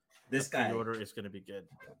assume this guy order is going to be good.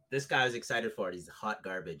 This guy is excited for it. He's hot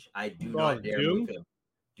garbage. I do not dare move him.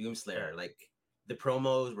 Doomslayer. Like the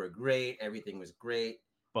promos were great. Everything was great.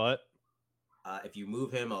 But if you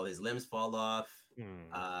move him, all his limbs fall off.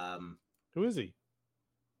 Who is he?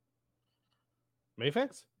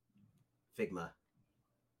 Mayfex? Figma.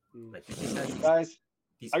 Guys,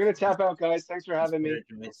 I'm gonna tap out, guys. Thanks for having me.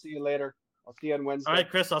 I'll see you later. I'll see you on Wednesday. All right,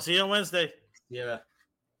 Chris. I'll see you on Wednesday. Yeah.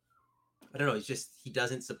 I don't know. He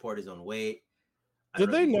doesn't support his own weight.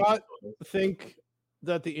 Did they not think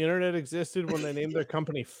that the internet existed when they named their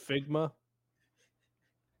company Figma?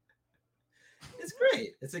 It's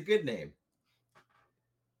great. It's a good name.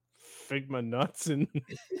 Figma nuts and.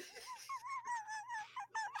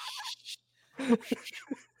 I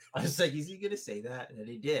was like, is he gonna say that? And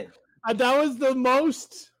he did. That was the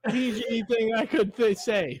most PG thing I could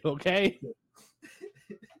say. Okay.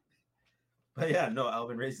 But yeah, no,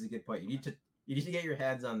 Alvin raises a good point. You need to get your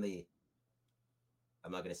hands on the.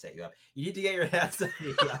 I'm not gonna set you up. You need to get your hands on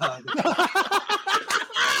the.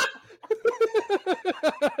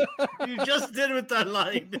 You just did with that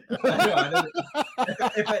line.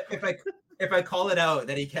 if I call it out,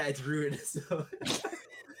 then he can't. It's ruined. So.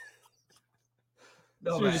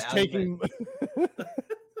 No, so you're just taking.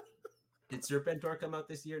 Did Serpentor come out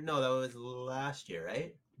this year? No, that was last year,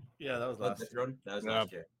 right? Yeah, that was last year. That was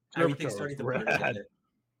last year. Everything's starting to blur together.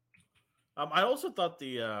 I also thought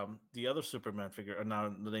the other Superman figure, and now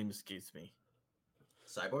the name escapes me.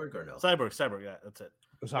 Cyborg or no? Cyborg, yeah, that's it.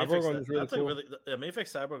 The Cyborg one is really cool. The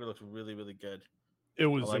Mayfix Cyborg looks really, really good. It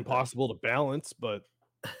was impossible to balance, but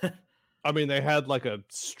I mean, they had like a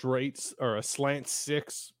straight or a slant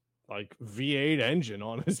 6 like V8 engine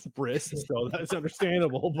on his wrist, so that's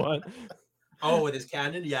understandable. But with his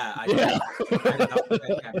cannon, yeah, I did not put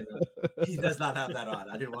that cannon on. He does not have that on.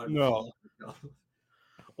 I didn't want him to fall. No.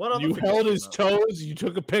 What you held his toes, you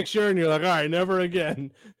took a picture, and you're like, all right, never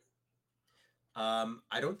again.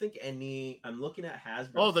 I don't think any. I'm looking at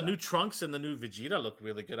Hasbro. Oh, the new Trunks and the new Vegeta look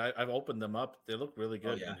really good. I've opened them up. They look really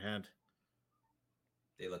good in hand.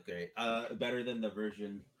 They look great. Better than the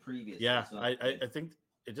version previous. Yeah, I think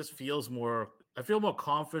it just feels more. I feel more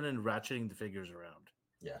confident in ratcheting the figures around.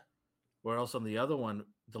 Yeah. Where else on the other one,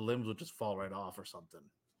 the limbs would just fall right off or something.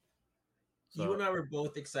 So, you and I were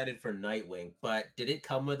both excited for Nightwing, but did it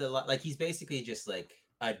come with a lot? Like, he's basically just like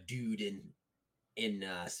a dude in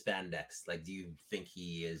spandex. Like, do you think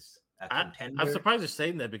he is a contender? I'm surprised you're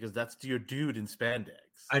saying that because that's your dude in spandex.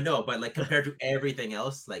 I know, but like compared to everything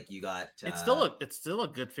else, like you got it's still a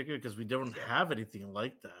good figure because we don't have anything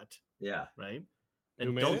like that. Yeah.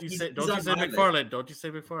 And don't you say McFarlane? Don't you say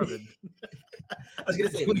McFarlane? I was gonna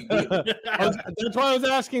say that's why I was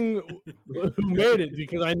asking who made it,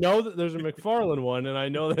 because I know that there's a McFarlane one, and I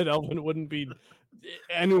know that Elvin wouldn't be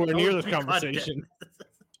anywhere near this conversation.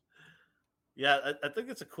 Yeah, I think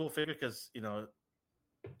it's a cool figure because I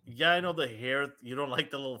know the hair. You don't like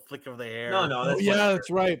the little flick of the hair. No. That's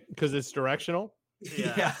right, because it's directional.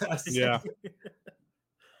 Yeah.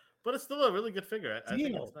 But it's still a really good figure. I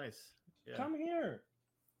think it's nice. Yeah. Come here.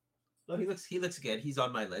 No, he looks good. He's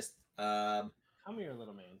on my list. Come here,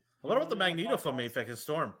 little man. What about the Magneto from Mayfix and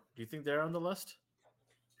Storm? Do you think they're on the list?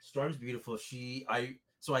 Storm's beautiful. I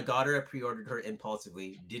got her. I pre-ordered her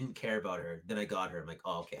impulsively. Didn't care about her. Then I got her. I'm like,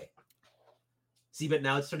 oh, okay. See, but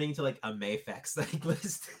now it's turning into like a Mayfix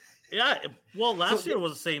list. Yeah, well, last year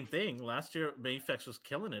was the same thing. Last year, Mayfix was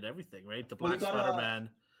killing it. Everything, right? The Black Spider-Man,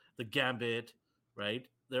 the Gambit, right?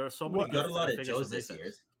 There are so many. Got a lot of Joes this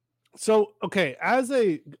year. So, okay, as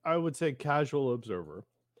I would say, casual observer,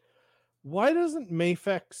 why doesn't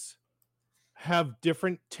Mayfix have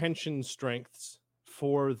different tension strengths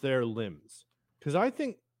for their limbs? Because I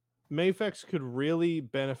think Mayfix could really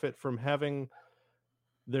benefit from having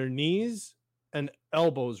their knees and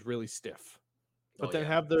elbows really stiff, but then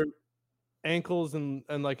have their ankles and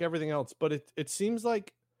like everything else. But it seems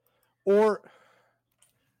like, or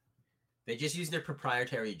they just use their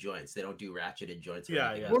proprietary joints. They don't do ratcheted joints.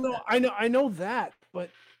 Well, no, I know that, but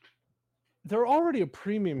they're already a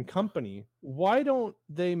premium company. Why don't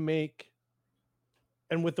they make?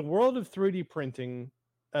 And with the world of 3D printing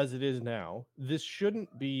as it is now, this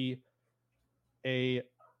shouldn't be a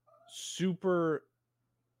super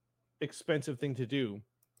expensive thing to do,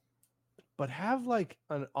 but have like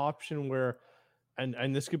an option where,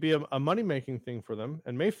 and this could be a money-making thing for them.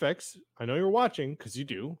 And Mayfix, I know you're watching because you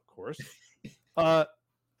do, of course.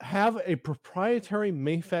 Have a proprietary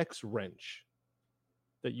Mayfix wrench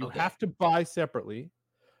that you have to buy separately,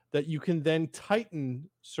 that you can then tighten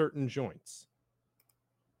certain joints.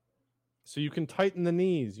 So you can tighten the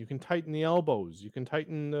knees, you can tighten the elbows, you can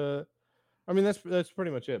tighten the. I mean, that's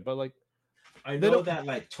pretty much it. But like, I know that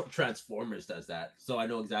like Transformers does that, so I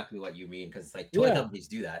know exactly what you mean, because like toy companies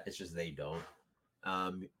do that. It's just they don't.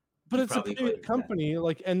 But it's a big company,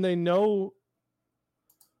 like, and they know,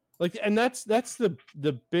 like, and that's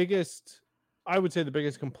the biggest. I would say the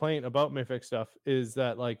biggest complaint about Mayfix stuff is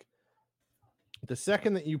that like the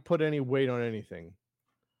second that you put any weight on anything,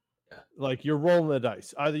 like you're rolling the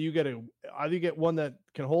dice. Either you get one that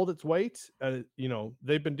can hold its weight, and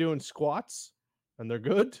they've been doing squats and they're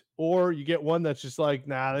good, or you get one that's just like,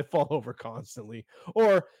 nah, they fall over constantly.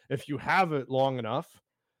 Or if you have it long enough,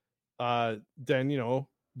 then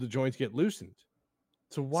the joints get loosened.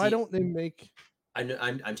 So why don't they make?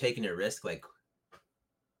 I'm taking a risk. Like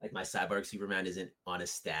my Cyborg Superman isn't on a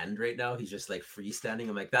stand right now. He's just like freestanding.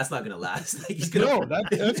 I'm like, that's not gonna last. Like he's gonna. No,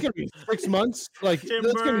 that's gonna be 6 months. Like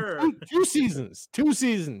that's gonna be two seasons. 2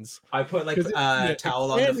 seasons. I put like a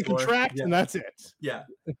towel on the floor. Contract, and that's it. Yeah.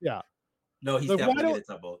 Yeah. No, he's definitely gonna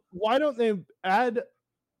tumble. Why don't they add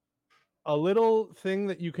a little thing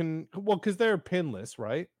that you can? Well, because they're pinless,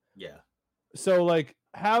 right? Yeah. So like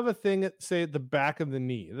have a thing at say at the back of the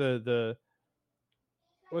knee. The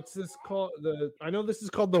what's this called? I know this is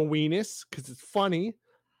called the weenus because it's funny,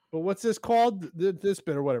 but what's this called? This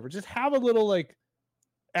bit or whatever. Just have a little like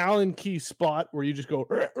Allen key spot where you just go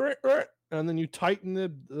and then you tighten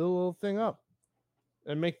the little thing up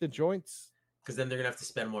and make the joints. Because then they're gonna have to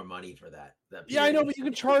spend more money for that. Yeah, I know, but you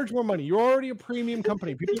can charge more money. You're already a premium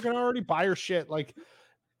company. People are gonna already buy your shit. Like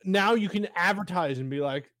now you can advertise and be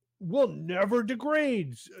like, "We'll never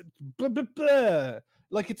degrade." Blah, blah, blah.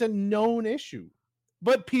 Like it's a known issue,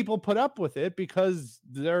 but people put up with it because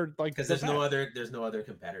they're like because there's no other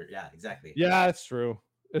competitor. Yeah, exactly. Yeah, that's true.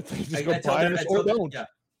 Just go buy it or don't. Yeah.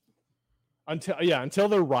 Until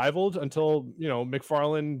they're rivaled, until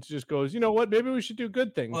McFarlane just goes, you know what, maybe we should do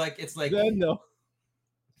good things. Well, like it's like then no.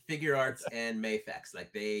 Figure Arts and Mayfex,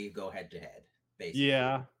 like they go head to head, basically.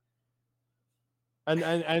 Yeah.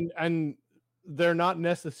 And they're not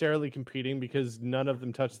necessarily competing because none of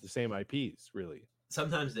them touch the same IPs, really.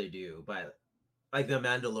 Sometimes they do, but like the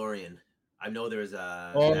Mandalorian, I know there's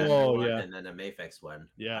a one and then a Mayfex one.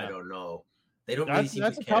 Yeah, I don't know. They don't really seem to care.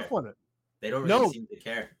 That's a tough one. They don't really seem to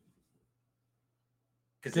care.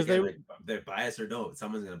 Because they're biased or don't.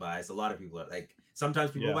 Someone's gonna bias. A lot of people are like.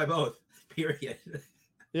 Sometimes people buy both. Period.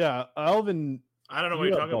 Yeah, Elvin. I don't know what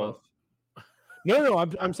you're talking about. No.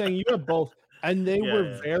 I'm saying you have both, and they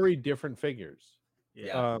were very different figures.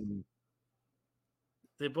 Yeah.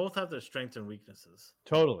 They both have their strengths and weaknesses.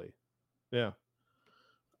 Totally. Yeah.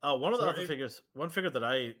 One of the other figures, one figure that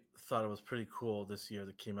I thought it was pretty cool this year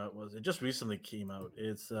that came out it just recently came out.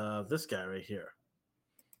 It's this guy right here.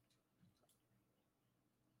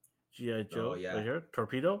 G.I. Joe, right here,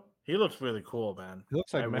 Torpedo. He looks really cool, man. He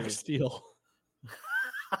looks like Max Steel.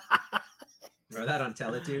 Remember that on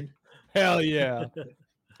Teletoon? Hell yeah!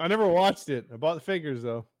 I never watched it. I bought the figures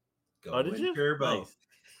though. Did you? Turbo. Nice.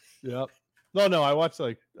 Yep. No, I watched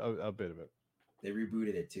like a bit of it. They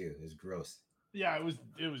rebooted it too. It was gross. Yeah, it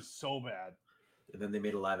was so bad. And then they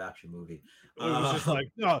made a live action movie. It was just like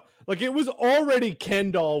it was already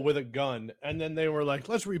Ken doll with a gun, and then they were like,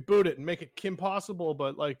 let's reboot it and make it Kim Possible,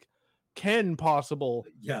 but like Ken Possible,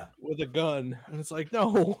 with a gun, and it's like,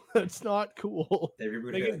 no, that's not cool. They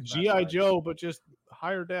rebooted Make it G.I. Joe, but just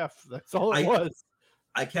higher def. That's all it was.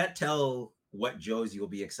 I can't tell what Joes you'll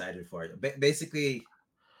be excited for. Basically,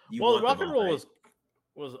 Rock and Roll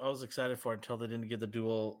was I was excited for until they didn't get the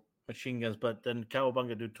dual machine guns, but then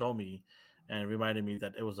Cowabunga Dude told me and reminded me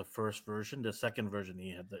that it was the first version. The second version,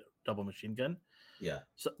 he had the double machine gun. Yeah.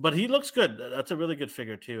 So, but he looks good. That's a really good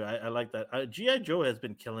figure too. I like that. G.I. Joe has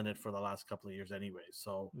been killing it for the last couple of years anyway.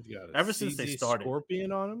 So ever since they started,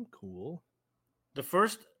 Scorpion on him, cool. The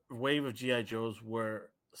first wave of G.I. Joes were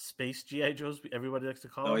space G.I. Joes. Everybody likes to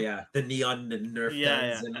call them. Oh yeah, the neon and Nerf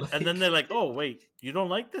guns. And then they're like, oh wait, you don't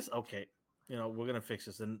like this? Okay, we're gonna fix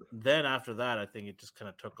this. And then after that, I think it just kind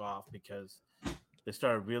of took off because they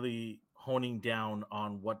started really honing down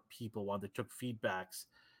on what people want. They took feedbacks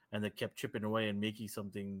and they kept chipping away and making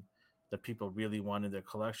something that people really want in their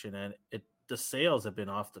collection. And the sales have been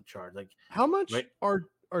off the chart. Like, how much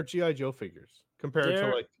are G.I. Joe figures compared to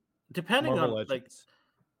like depending Marvel on Legends? Like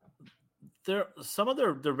there some of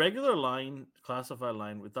the regular line, classified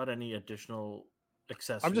line, without any additional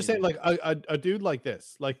accessories. I'm just saying, like a dude like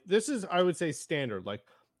this is, I would say, standard. Like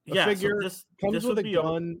a figure so comes with a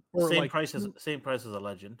gun, or same like price as a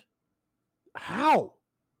Legend. How?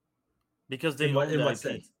 Because they in what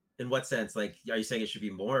sense? In what sense? Like, are you saying it should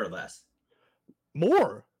be more or less?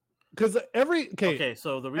 More, because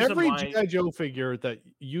so the reason every why G.I. Joe figure that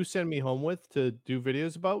you send me home with to do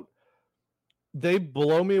videos about, they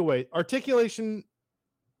blow me away. Articulation,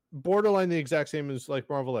 borderline the exact same as like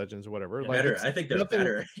Marvel Legends or whatever. Like, better. I think they're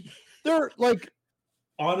better. They're like,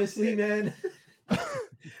 honestly, man.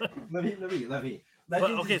 let me. But,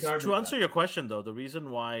 okay, so to answer your question though, the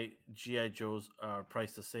reason why G.I. Joes are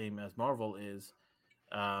priced the same as Marvel is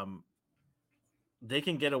they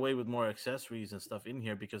can get away with more accessories and stuff in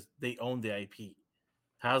here because they own the IP.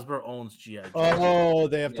 Hasbro owns G.I. Joe. Oh,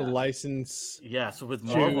 they have to license. Yeah, so with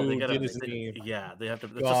Marvel, they gotta. They have to.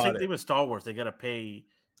 It's the same thing with Star Wars. They gotta pay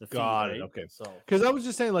the fee. Got it. Right? Okay. So because I was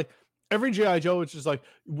just saying, like, every G.I. Joe, it's just like,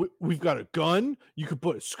 we've got a gun. You could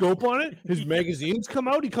put a scope on it. His magazines come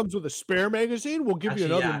out. He comes with a spare magazine. We'll give you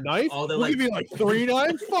another knife. We'll give you like 3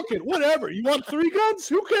 knives. Fuck it. Whatever. You want 3 guns?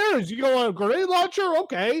 Who cares? You go on a grenade launcher?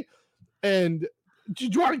 Okay. And do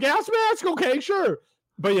you want a gas mask? Okay, sure.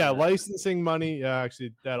 But yeah, licensing money. Yeah,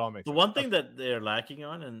 actually, that all makes sense. The one thing that they're lacking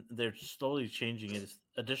on, and they're slowly changing, is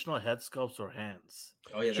additional head sculpts or hands.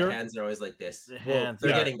 Oh yeah, the hands are always like this. The hands,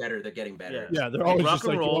 they're getting better. They're getting better. Yeah, they're always just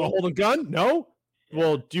like, you want to hold a gun? No.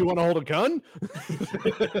 Well, do you want to hold a gun?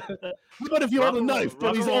 But if you hold a knife,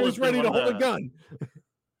 but he's always ready to hold a gun.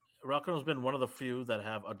 Rock and roll's been one of the few that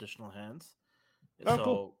have additional hands. Oh, So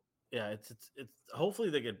cool. yeah, it's hopefully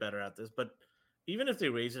they get better at this. But even if they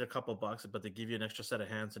raise it a couple bucks, but they give you an extra set of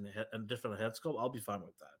hands and a different head sculpt, I'll be fine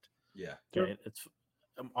with that. Yeah. Okay. It's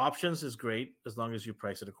options is great as long as you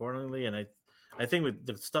price it accordingly. And I think with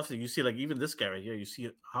the stuff that you see, like even this guy right here, you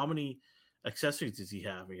see how many accessories does he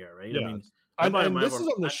have here, right? Yeah. I mean, and this is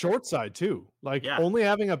on the short side too. Like only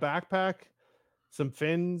having a backpack, some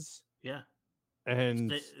fins. Yeah.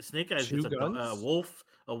 And Snake Eyes gets a wolf,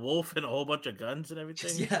 and a whole bunch of guns and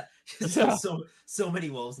everything. Yeah. So many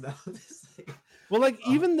wolves now. Well, like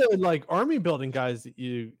even the like army building guys that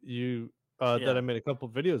you that I made a couple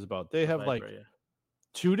videos about, they have like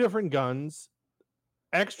 2 different guns,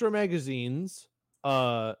 extra magazines,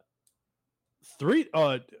 3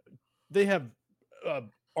 they have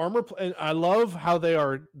armor and I love how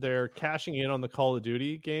they're cashing in on the Call of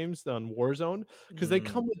Duty games on Warzone because they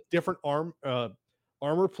come with different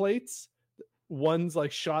armor plates. One's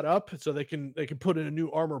like shot up so they can put in a new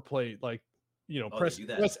armor plate, like press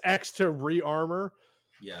X to re-armor.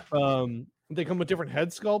 Yeah. They come with different head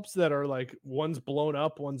sculpts that are like one's blown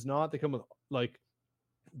up, one's not. They come with like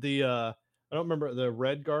the I don't remember the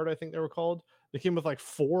Red Guard, I think they were called. They came with like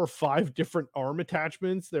 4 or 5 different arm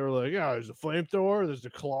attachments. They were like, yeah, there's a flamethrower, there's the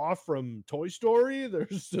claw from Toy Story,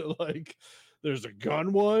 there's a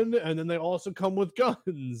gun one, and then they also come with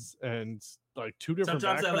guns and like 2 different.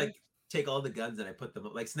 Sometimes I like take all the guns and I put them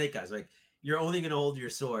like Snake Eyes. Like you're only gonna hold your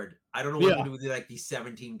sword. I don't know what to do with like these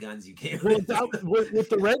 17 guns you came with. With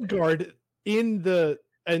the Red Guard and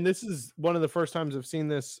this is one of the first times I've seen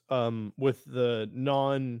this with the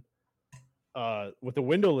with the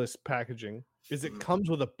windowless packaging. Is it comes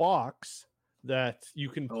with a box that you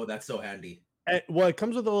can. Oh, that's so handy. Well, it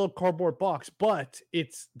comes with a little cardboard box, but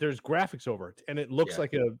there's graphics over it, and it looks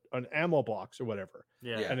like an ammo box or whatever.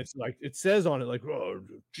 Yeah, and it's like it says on it like, oh,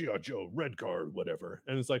 G.I. Joe, Red Guard, whatever,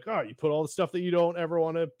 and it's like, oh, you put all the stuff that you don't ever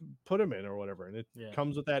want to put them in or whatever, and it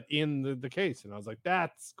comes with that in the case, and I was like,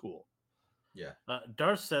 that's cool. Yeah.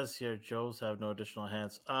 Darth says here, Joes have no additional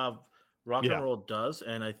hands. Rock and Roll does,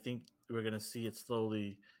 and I think we're gonna see it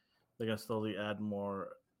slowly. They're gonna slowly add more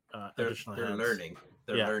additional hands.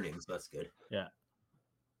 They're learning, so that's good. Yeah.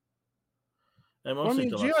 And I mean,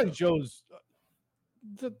 G.I. Joe's,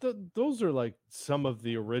 those are like some of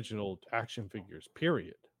the original action figures,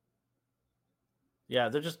 period. Yeah,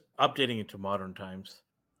 they're just updating it to modern times.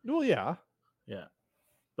 Well, yeah. Yeah.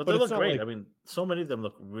 But they look great. I mean, so many of them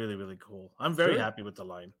look really, really cool. I'm very happy with the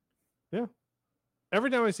line. Yeah. Every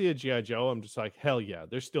time I see a G.I. Joe, I'm just like, hell yeah,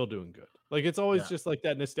 they're still doing good. Like, it's always just like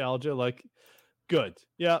that nostalgia, like, good.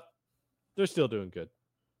 Yeah, they're still doing good.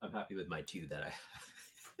 I'm happy with my 2 that I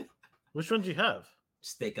have. Which ones do you have?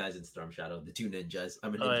 Snake Eyes and Storm Shadow, the 2 ninjas.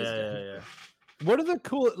 I'm a ninjas guy. What are the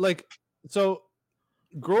cool, like, so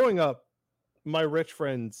growing up, my rich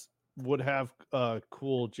friends would have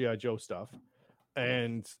cool G.I. Joe stuff.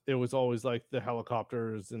 And it was always like the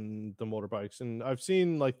helicopters and the motorbikes. And I've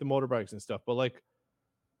seen like the motorbikes and stuff, but like,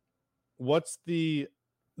 what's the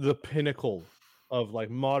pinnacle of like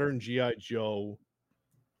modern G.I. Joe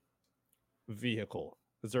vehicle?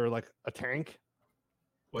 Is there like a tank?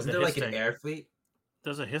 Wasn't there like an air fleet?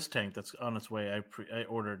 There's a HISS tank that's on its way. I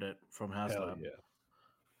ordered it from HasLab. Yeah.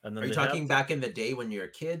 And then are you talking back in the day when you were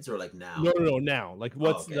kids or like now? No, now. Like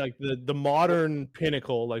what's like the modern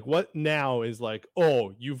pinnacle? Like what now is like,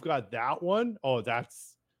 oh, you've got that one? Oh,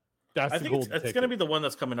 that's I think it's going to be the one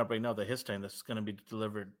that's coming up right now, the HISS tank that's going to be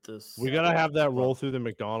delivered this. We got to have that roll through the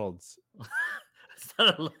McDonald's.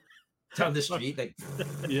 Down the street, like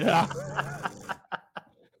yeah.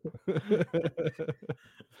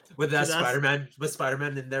 With that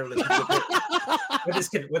Spider-Man in there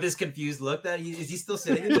with his confused look, that is he still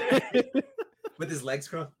sitting in there with his legs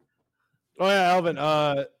crossed? Oh yeah, Elvin.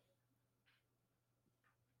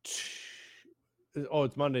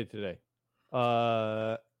 It's Monday today.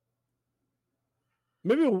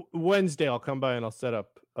 Maybe Wednesday I'll come by and I'll set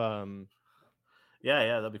up.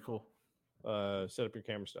 Yeah, that'd be cool. Set up your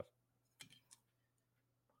camera stuff.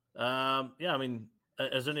 Yeah, I mean,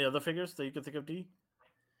 is there any other figures that you can think of, D?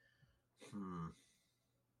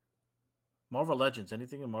 Marvel Legends.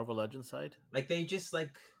 Anything in Marvel Legends side? Like they just like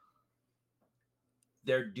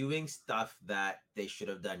they're doing stuff that they should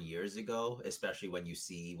have done years ago, especially when you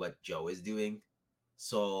see what Joe is doing.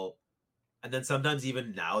 So, and then sometimes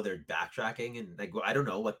even now they're backtracking and like I don't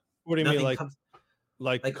know what. What do you mean, like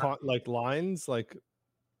lines, like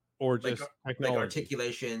or just like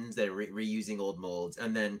articulations? They're reusing old molds,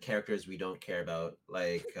 and then characters we don't care about.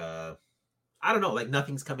 Like I don't know, like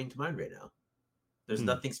nothing's coming to mind right now. There's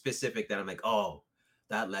nothing specific that I'm like, oh,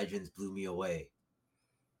 that Legends blew me away.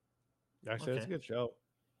 Actually, that's a good show.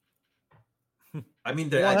 I mean,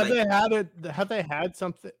 have they had it? Have they had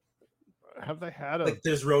something? Have they had a like?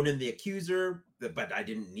 There's Ronan the Accuser, but I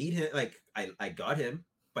didn't need him. Like I got him,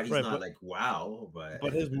 but he's not like wow.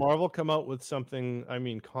 But has Marvel come out with something? I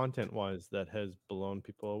mean, content wise, that has blown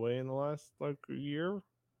people away in the last like year?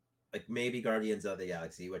 Like maybe Guardians of the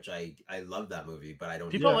Galaxy, which I love that movie, but I don't.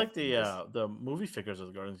 People like the movie figures of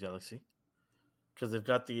the Guardians of the Galaxy because they've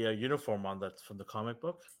got the uniform on that's from the comic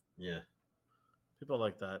book. Yeah, people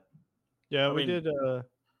like that. Yeah, we did the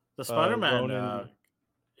Spider-Man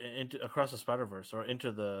into Across the Spider-Verse or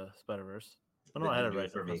Into the Spider-Verse. I don't know. I had it right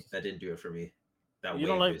for me. That didn't do it for me. You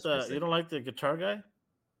don't like the guitar guy?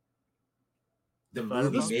 The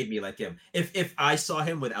movie made me like him. If I saw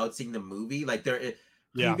him without seeing the movie, like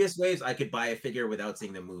previous waves, I could buy a figure without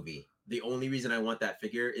seeing the movie. The only reason I want that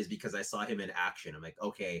figure is because I saw him in action. I'm like,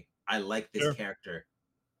 okay, I like this character.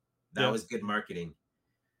 That was good marketing.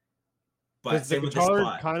 But the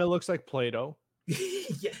guitar kind of looks like Play-Doh.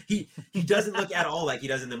 Yeah, he doesn't look at all like he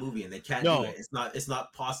does in the movie, and they can't do it. It's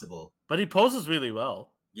not possible. But he poses really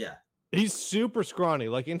well. Yeah, he's super scrawny,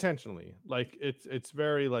 like intentionally. Like it's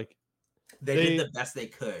very like they did the best they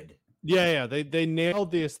could. Yeah. They nailed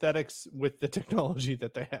the aesthetics with the technology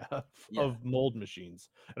that they have of mold machines,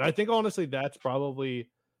 and I think honestly that's probably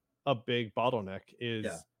a big bottleneck is.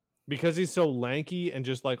 Yeah. Because he's so lanky and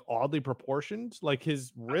just like oddly proportioned, like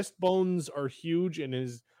his wrist bones are huge and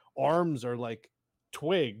his arms are like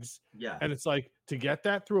twigs. Yeah. And it's like to get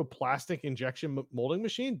that through a plastic injection molding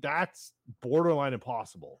machine, that's borderline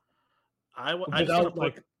impossible. Without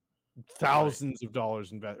like thousands of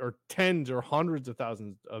dollars or tens or hundreds of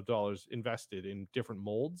thousands of dollars invested in different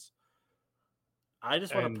molds. I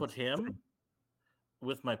just want to put him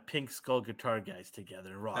with my Pink Skull guitar guys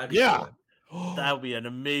together and rock. Yeah. That would be an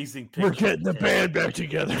amazing picture. We're getting the band back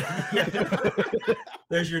together.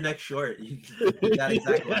 There's your next short. That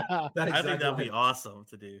exactly. I think that'd be awesome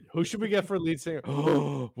to do. Who should we get for lead singer?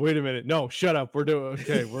 Oh, wait a minute. No, shut up. We're doing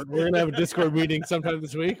okay. We're gonna have a Discord meeting sometime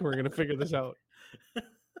this week. We're gonna figure this out.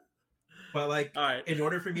 But like, in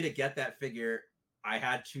order for me to get that figure, I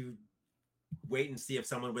had to wait and see if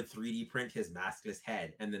someone would 3D print his maskless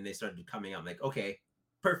head, and then they started coming out. I'm like, okay,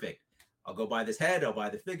 perfect. I'll go buy this head. I'll buy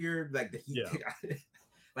the figure. Like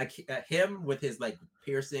like him with his like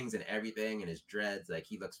piercings and everything and his dreads. Like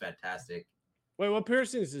he looks fantastic. Wait, what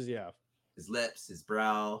piercings does he have? His lips, his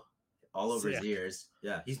brow, all over his ears.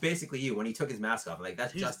 Yeah, he's basically you. When he took his mask off, I'm like,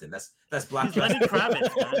 that's Justin. That's Black. Lenny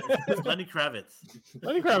Kravitz. Man. Lenny Kravitz.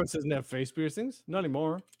 Lenny Kravitz doesn't have face piercings. Not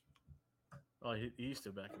anymore. Oh, he used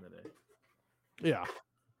to back in the day. Yeah.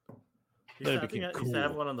 He used to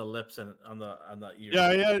have one on the lips and on the ear.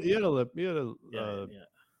 Yeah, he had a lip. He had a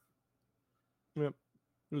Yep.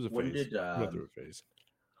 It was a face.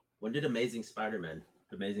 When did Amazing Spider-Man,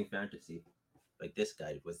 Amazing Fantasy, like this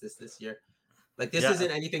guy, was this year? Like this isn't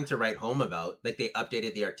anything to write home about. Like they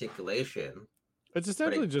updated the articulation. It's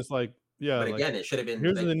essentially just like But again, it should have been.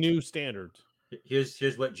 Here's the new standard.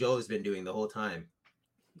 Here's what Joe's been doing the whole time.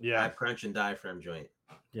 Yeah, crunch and diaphragm joint.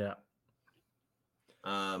 Yeah.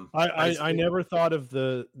 I never thought of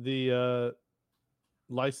the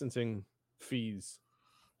licensing fees.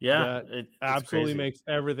 Yeah, it absolutely makes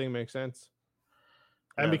everything make sense.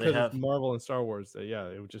 And because it's Marvel and Star Wars,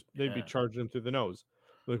 it would just they'd be charging them through the nose.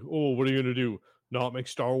 Like, oh, what are you gonna do? Not make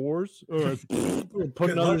Star Wars? Or put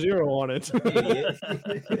another zero on it.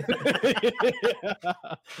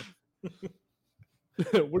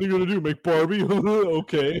 What are you gonna do? Make Barbie?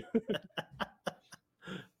 Okay.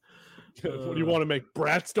 What do you want to make?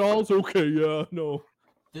 Bratz dolls? Okay, yeah, no.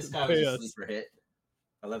 This guy was a sleeper hit.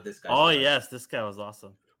 I love this guy. Oh yes, this guy was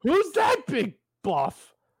awesome. Who's that big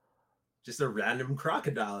buff? Just a random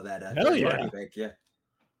crocodile that hell yeah. Yeah.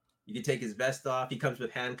 You can take his vest off. He comes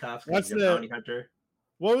with handcuffs. What's the bounty hunter?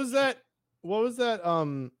 What was that?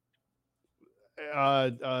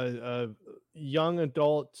 Young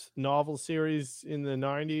adult novel series in the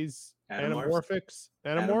 90s? Animorphs.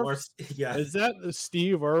 Yeah. Is that the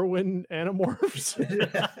Steve Irwin Animorphs?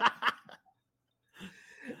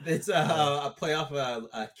 It's a play off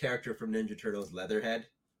a character from Ninja Turtles, Leatherhead.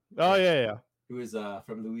 Oh yeah. Who is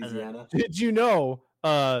from Louisiana? Did you know?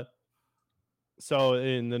 So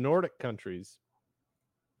in the Nordic countries,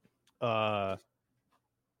 it's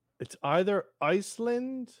either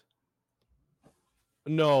Iceland.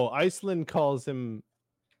 No, Iceland calls him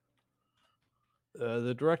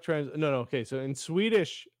the direct No. Okay, so in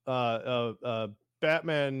Swedish,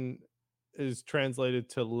 Batman is translated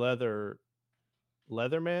to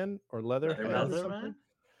Leatherman or Leatherhead or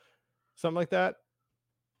something like that.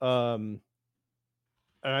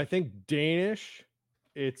 And I think Danish,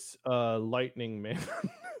 it's lightning man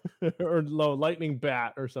or lightning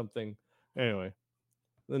bat or something. Anyway,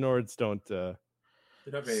 the Nords don't. They're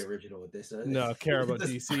not very original with this. No, care about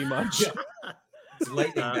DC much. It's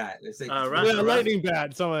lightning bat. It's like lightning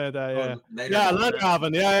bat, something like that. Yeah,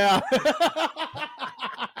 Lederhoven. Yeah.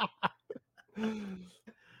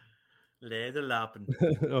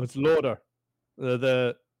 Lederlappen. No, it's Loader.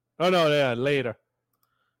 Later.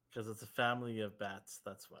 Because it's a family of bats.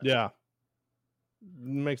 That's why. Yeah.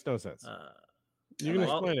 Makes no sense. You can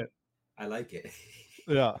explain it. I like it.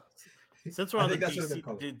 Yeah. Since we're on the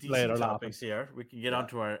DC topics here, we can get on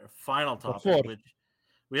to our final topic, which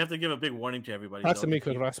we have to give a big warning to everybody.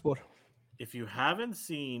 If you haven't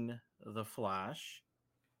seen The Flash,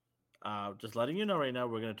 just letting you know right now,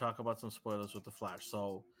 we're going to talk about some spoilers with The Flash.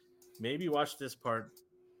 So maybe watch this part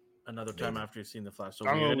another time after you've seen The Flash. So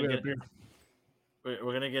we're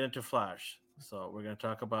going to get into Flash. So we're going to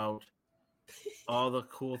talk about all the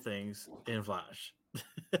cool things in Flash.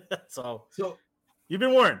 So you've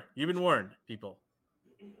been warned, people.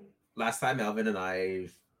 Last time, Elvin and I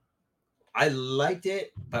liked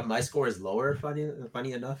it, but my score is lower.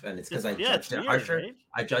 Funny enough, and it's because I judged it harsher. Right?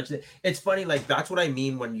 I judged it. It's funny, like that's what I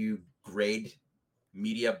mean when you grade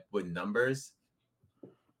media with numbers.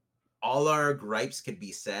 All our gripes could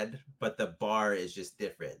be said, but the bar is just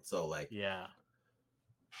different. So, like, yeah,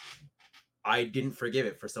 I didn't forgive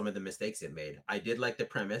it for some of the mistakes it made. I did like the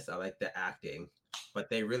premise. I like the acting, but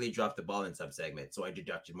they really dropped the ball in some segments, so I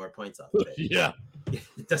deducted more points off of it. Yeah,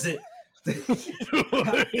 it doesn't.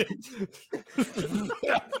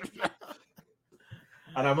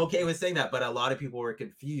 And I'm okay with saying that, but a lot of people were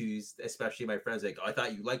confused, especially my friends. Like, oh, I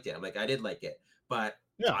thought you liked it. I'm like, I did like it, but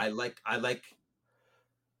yeah, I like.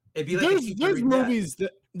 It'd be like there's movies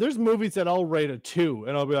that I'll rate a 2,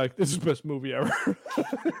 and I'll be like, this is the best movie ever.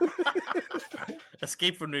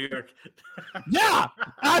 Escape from New York. Yeah,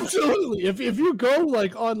 absolutely. If you go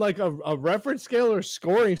like on like a reference scale or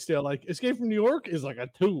scoring scale, like Escape from New York is like a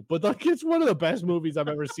 2, but like it's one of the best movies I've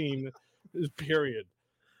ever seen. Period.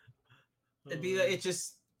 It's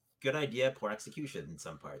just good idea, poor execution in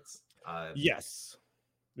some parts. Yes.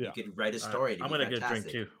 Yeah. You could write a story. I'm gonna get a drink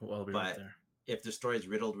too while we're right there. If the story is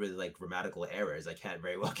riddled with like grammatical errors, I can't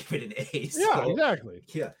very well give it an A. Yeah, exactly.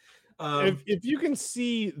 Yeah. If you can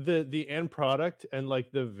see the end product and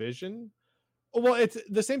like the vision, well, it's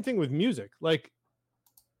the same thing with music. Like,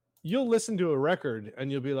 you'll listen to a record and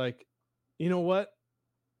you'll be like, you know what?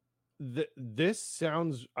 This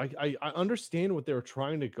sounds. I understand what they were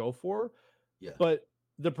trying to go for, yeah. But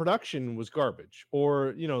the production was garbage,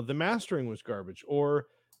 or the mastering was garbage, or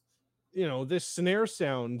this snare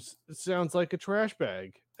sounds like a trash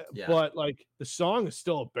bag. Yeah. But like the song is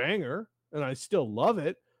still a banger, and I still love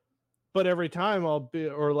it. But every time I'll be,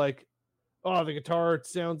 or like, oh, the guitar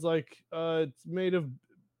sounds like it's made of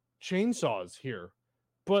chainsaws here,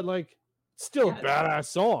 but like, still a badass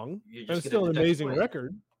song, and it's still an amazing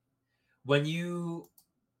record. When you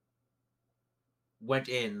went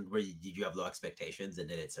in, did you have low expectations, and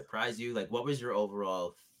did it surprise you? Like, what was your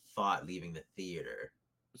overall thought leaving the theater?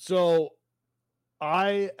 So,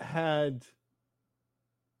 I had,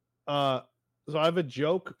 so I have a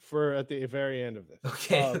joke for at the very end of this.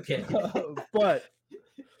 Okay. But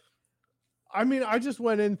I mean, I just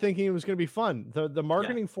went in thinking it was going to be fun. The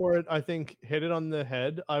marketing for it, I think, hit it on the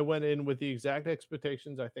head. I went in with the exact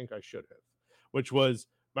expectations I think I should have, which was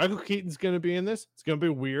Michael Keaton's going to be in this. It's going to be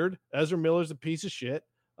weird. Ezra Miller's a piece of shit.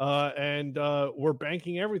 And we're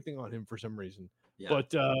banking everything on him for some reason. Yeah.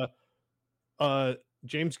 But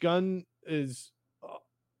James Gunn is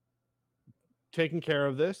taking care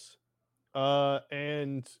of this.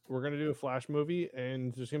 And we're going to do a Flash movie,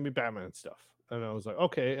 and there's going to be Batman stuff. And I was like,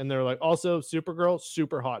 okay. And they're like, also Supergirl,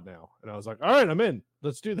 super hot now. And I was like, all right, I'm in.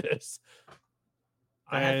 Let's do this.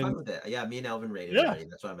 I had fun with it. Yeah, me and Elvin rated it already.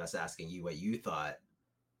 That's why I'm just asking you what you thought.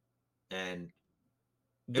 And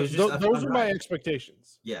those are my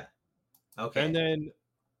expectations. Yeah. Okay. And then,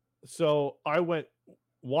 so I went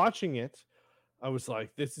watching it. I was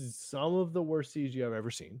like, this is some of the worst CG I've ever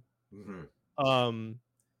seen. Mm-hmm.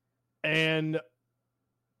 And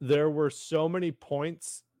there were so many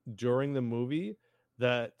points during the movie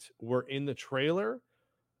that were in the trailer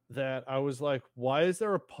that I was like, why is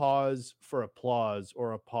there a pause for applause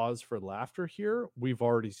or a pause for laughter here? We've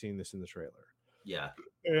already seen this in the trailer. Yeah.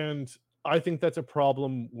 And I think that's a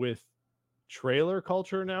problem with trailer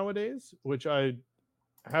culture nowadays, which I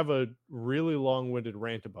have a really long-winded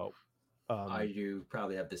rant about. I do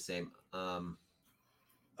probably have the same.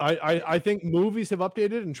 I think movies have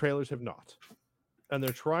updated and trailers have not. And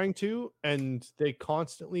they're trying to, and they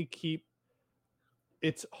constantly keep.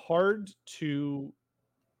 It's hard to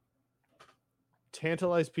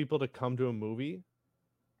tantalize people to come to a movie.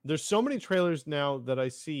 There's so many trailers now that I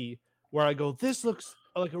see where I go, this looks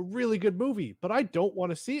like a really good movie, but I don't want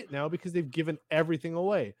to see it now because they've given everything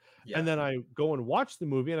away. Yeah. And then I go and watch the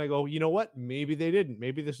movie and I go, you know what? Maybe they didn't.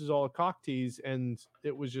 Maybe this is all a cock tease. And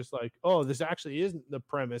it was just like, oh, this actually isn't the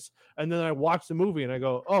premise. And then I watch the movie and I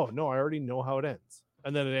go, oh, no, I already know how it ends.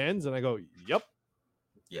 And then it ends and I go, yep.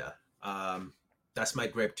 Yeah. That's my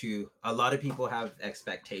grip too. A lot of people have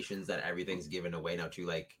expectations that everything's given away now too.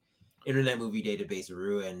 Like Internet Movie Database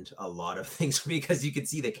ruined a lot of things because you can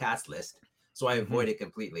see the cast list. So I avoid it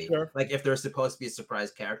completely. Sure. Like if there's supposed to be a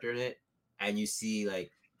surprise character in it and you see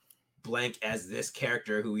like blank as this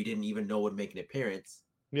character who we didn't even know would make an appearance.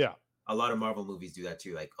 Yeah. A lot of Marvel movies do that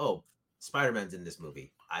too. Like, oh, Spider-Man's in this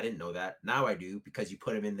movie. I didn't know that. Now I do because you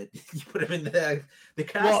put him in the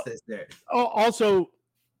cast list there. Also,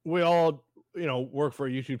 we all, work for a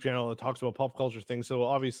YouTube channel that talks about pop culture things. So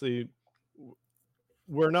obviously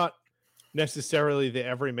we're not necessarily the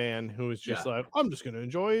everyman who is just like, I'm just going to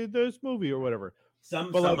enjoy this movie or whatever.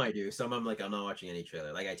 Some I do. Some I'm like, I'm not watching any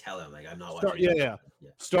trailer. Like I tell him, like I'm not watching. Yeah.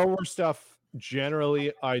 Star Wars stuff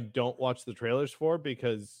generally I don't watch the trailers for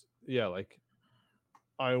because like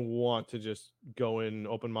I want to just go in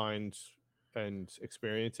open mind and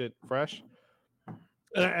experience it fresh.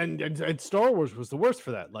 And Star Wars was the worst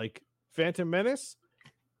for that. Like Phantom Menace,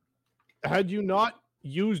 had you not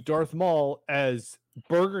used Darth Maul as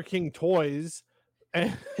Burger King toys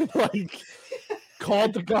and like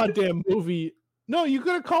called the goddamn movie. No, you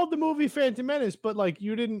could have called the movie Phantom Menace, but like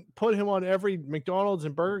you didn't put him on every McDonald's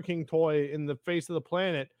and Burger King toy in the face of the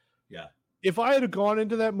planet. Yeah. If I had gone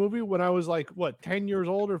into that movie when I was like, 10 years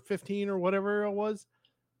old or 15 or whatever it was,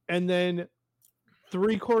 and then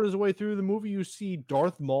 3/4 of the way through the movie, you see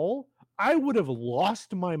Darth Maul, I would have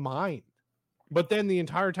lost my mind. But then the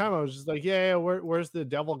entire time I was just like, where's the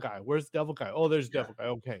devil guy? Where's the devil guy? Oh, there's the devil guy.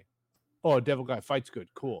 Okay. Oh, devil guy fights good.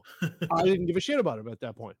 Cool. I didn't give a shit about him at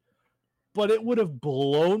that point. But it would have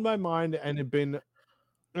blown my mind and it been,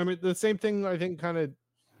 the same thing I think kind of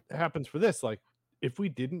happens for this. Like, if we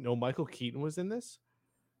didn't know Michael Keaton was in this,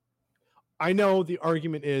 I know the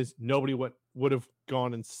argument is nobody would have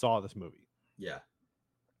gone and saw this movie. Yeah.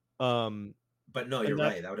 But no, you're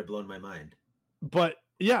right. That would have blown my mind. But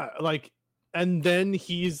yeah, like, and then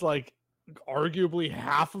he's like arguably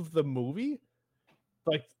half of the movie.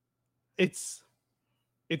 Like, it's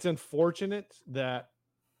unfortunate that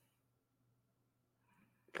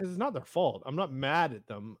because it's not their fault. I'm not mad at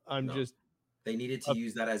them. They needed to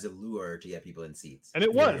use that as a lure to get people in seats. And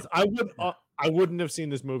it was. I wouldn't have seen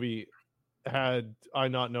this movie had I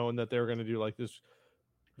not known that they were going to do like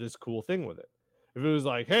this cool thing with it. If it was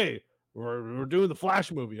like, hey, we're doing the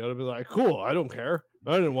Flash movie, I'd be like, cool, I don't care.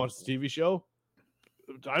 I didn't watch the TV show.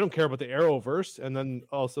 I don't care about the Arrowverse. And then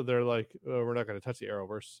also they're like, we're not going to touch the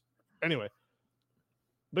Arrowverse. Anyway.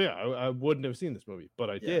 But yeah, I wouldn't have seen this movie, but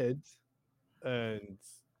I did and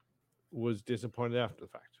was disappointed after the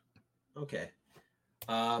fact. Okay.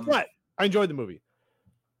 But I enjoyed the movie.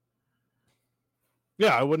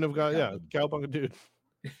 Yeah, I wouldn't have got Cowabunga Dude.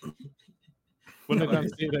 Wouldn't have gotten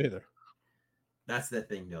to see it either. That's the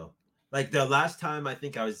thing, though. Like the last time I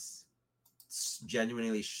think I was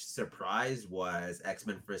genuinely surprised was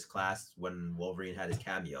X-Men First Class when Wolverine had his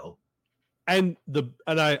cameo. And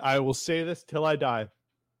I will say this till I die.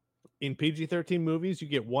 In PG-13 movies, you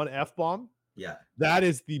get one F-bomb. Yeah. That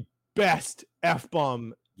is the best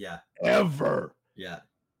F-bomb ever. Yeah.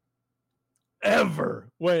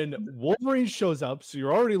 Ever. When Wolverine shows up, so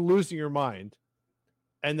you're already losing your mind,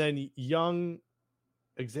 and then young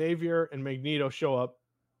Xavier and Magneto show up.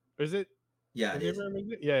 Is it? Yeah, it is.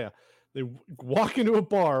 Yeah. They walk into a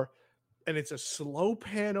bar, and it's a slow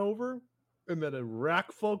pan over, and then a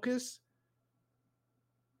rack focus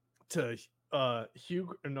to not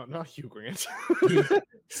Hugh Grant.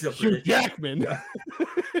 Hugh Jackman. Yeah.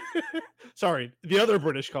 Sorry, the other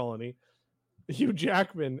British colony. Hugh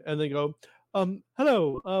Jackman, and they go,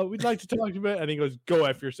 hello, we'd like to talk to you about, and he goes, go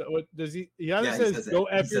F yourself. What does he? He either says go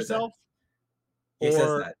F yourself. He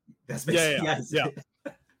says that. That's yeah.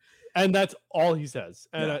 And that's all he says.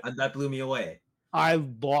 And, and that blew me away. I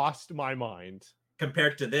lost my mind.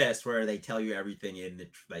 Compared to this, where they tell you everything in the,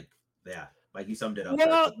 like you summed it up.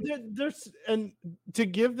 Well, there's, and to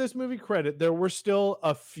give this movie credit, there were still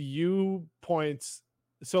a few points.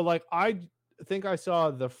 So like, I think I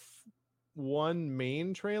saw the one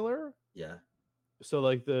main trailer. Yeah. So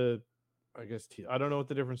like I guess I don't know what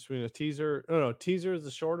the difference between a teaser. No, teaser is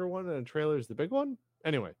the shorter one and a trailer is the big one.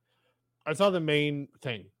 Anyway, I saw the main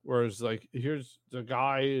thing where it's like, here's the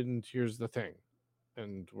guy and here's the thing,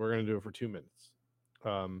 and we're gonna do it for 2 minutes.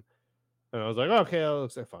 And I was like, okay, that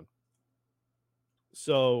looks like fun.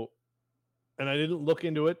 So, and I didn't look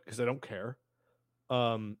into it because I don't care.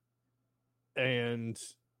 And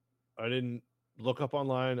I didn't look up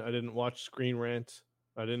online. I didn't watch Screen Rant.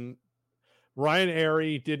 Ryan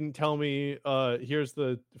Airy didn't tell me, here's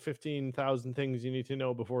the 15,000 things you need to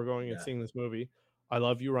know before going and seeing this movie. I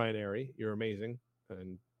love you, Ryan Airy. You're amazing.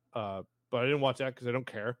 And, but I didn't watch that because I don't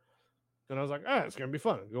care. And I was like, it's going to be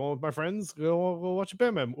fun. Go with my friends, go watch a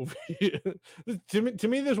Batman movie. to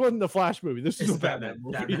me, this wasn't the Flash movie. This is a Batman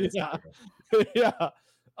movie. Yeah.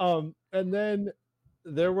 And then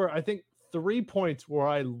there were, I think, 3 points where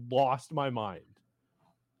I lost my mind.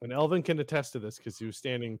 And Elvin can attest to this because he was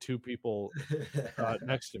standing 2 people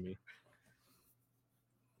next to me.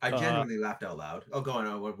 I genuinely laughed out loud. Oh, go on.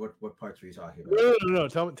 What parts were you talking about? No.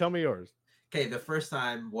 Tell me yours. Okay, the first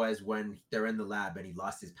time was when they're in the lab and he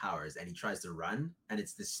lost his powers and he tries to run and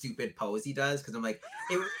it's the stupid pose he does because I'm like,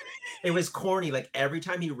 it was corny. Like every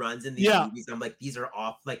time he runs in these movies, I'm like, these are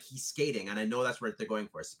off. Like he's skating, and I know that's what they're going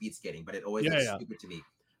for, speed skating, but it always looks stupid to me.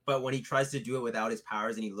 But when he tries to do it without his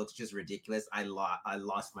powers and he looks just ridiculous, I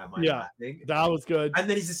lost my mind laughing. That was good. And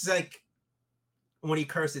then he's just like, when he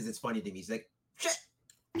curses, it's funny to me. He's like, shit.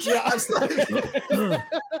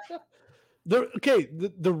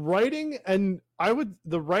 The writing and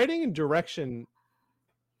the writing and direction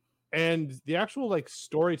and the actual like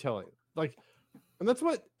storytelling, like, and that's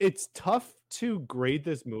what it's tough to grade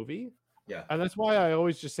this movie. Yeah. And that's why I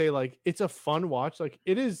always just say like it's a fun watch. Like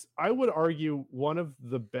it is, I would argue, one of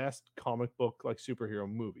the best comic book like superhero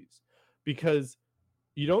movies because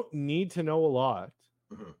you don't need to know a lot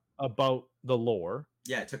about the lore.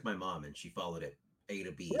 Yeah, it took my mom and she followed it A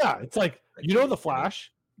to B. Yeah, it's like you know the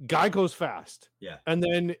Flash. Guy goes fast. Yeah. And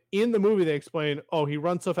then in the movie, they explain, he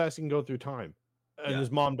runs so fast he can go through time. And his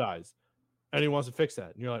mom dies. And he wants to fix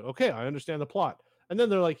that. And you're like, okay, I understand the plot. And then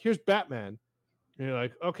they're like, here's Batman. And you're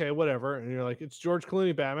like, okay, whatever. And you're like, it's George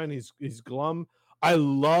Clooney Batman. He's glum. I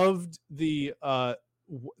loved the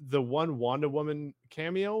one Wonder Woman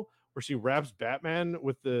cameo where she wraps Batman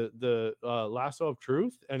with the lasso of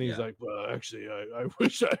truth, and he's like, well, actually, I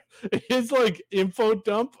wish his like info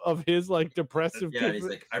dump of his like depressive. Yeah, and he's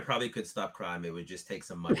like, I probably could stop crime. It would just take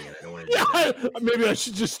some money, and I don't want to. Do that. Maybe I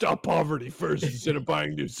should just stop poverty first instead of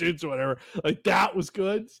buying new suits or whatever. Like that was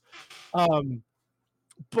good.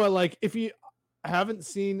 But like if you haven't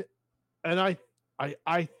seen, and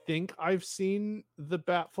I think I've seen the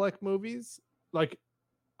Batfleck movies, like.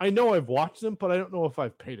 I know I've watched them, but I don't know if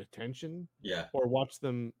I've paid attention or watched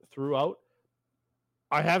them throughout.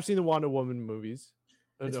 I have seen the Wonder Woman movies.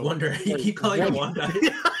 It's Wonder. You keep calling it Wanda.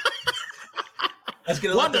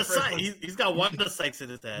 Wanda Sykes. He's got Wanda Sykes in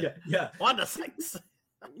his head. Yeah. Wanda Sykes.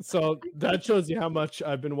 So that shows you how much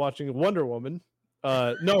I've been watching Wonder Woman.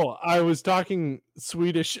 No, I was talking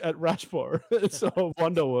Swedish at Rashpor. So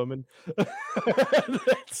Wonder Woman.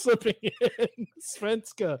 Slipping in.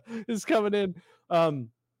 Svenska is coming in.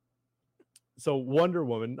 So Wonder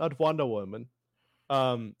Woman, not Wonder Woman.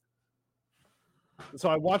 So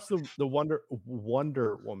I watched the Wonder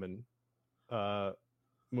Woman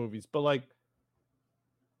movies, but like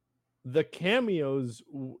the cameos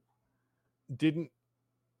didn't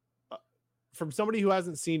from somebody who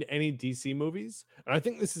hasn't seen any DC movies, and I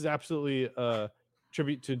think this is absolutely a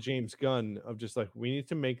tribute to James Gunn of just like we need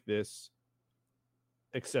to make this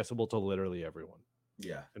accessible to literally everyone.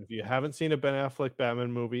 Yeah. And if you haven't seen a Ben Affleck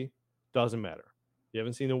Batman movie, doesn't matter. You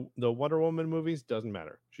haven't seen the Wonder Woman movies, doesn't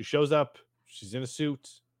matter. She shows up, she's in a suit,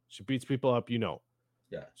 she beats people up, you know.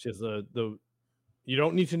 Yeah. She has the you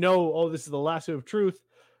don't need to know, this is the lasso of truth,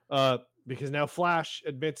 because now Flash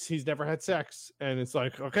admits he's never had sex, and it's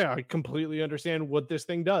like, okay, I completely understand what this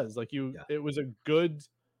thing does. Like it was a good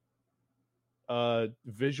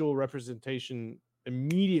visual representation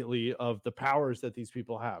immediately of the powers that these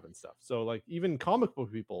people have and stuff. So like even comic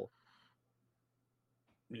book people,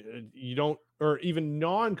 you don't, or even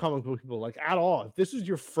non-comic book people, like at all, if this is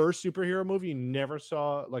your first superhero movie, you never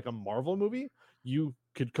saw like a Marvel movie, you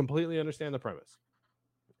could completely understand the premise.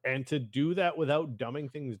 And to do that without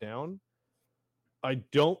dumbing things down, I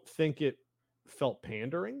don't think it felt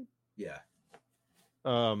pandering. Yeah.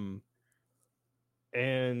 And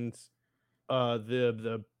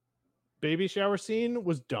the baby shower scene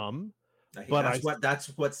was dumb. But that's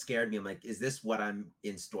what scared me. I'm like, is this what I'm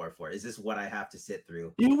in store for? Is this what I have to sit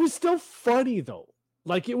through? It was still funny though.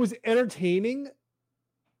 Like it was entertaining.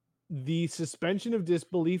 The suspension of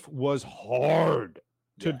disbelief was hard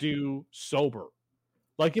to do sober.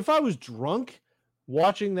 Like if I was drunk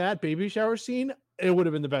watching that baby shower scene, it would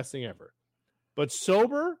have been the best thing ever. But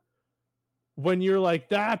sober, when you're like,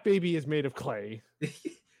 that baby is made of clay.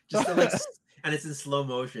 Just like, And it's in slow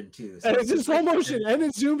motion too. So and it's in slow motion, and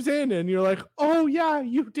it zooms in, and you're like, "Oh yeah,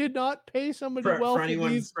 you did not pay somebody for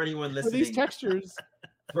anyone listening, for these textures."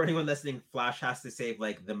 For anyone listening, Flash has to save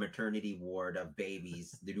like the maternity ward of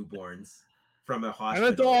babies, the newborns, from a hospital,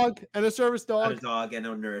 and a dog, and a service dog, and a dog, and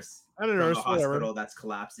a nurse, and a nurse, from a hospital that's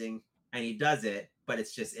collapsing, and he does it, but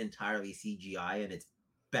it's just entirely CGI, and it's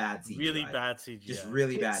bad CGI, really bad CGI, just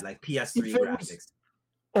really bad, like PS3 graphics.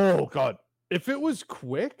 Oh god, if it was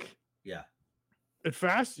quick, yeah, and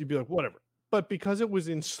fast, you'd be like, whatever. But because it was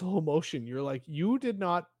in slow motion, you're like, you did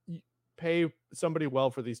not pay somebody well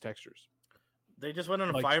for these textures. They just went on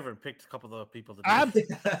a Fiverr and picked a couple of people to do it.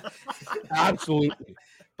 Absolutely.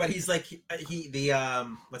 But he's like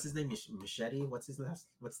what's his name? Machete? What's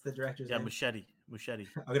the director's name? Machete.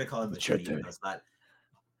 I'm gonna call him Machete. That's not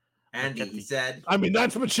Andy. Machete. He said, I mean,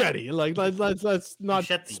 that's Machete. Like let's not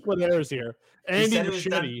split hairs here. Andy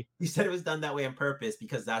Machete. He said it was done that way on purpose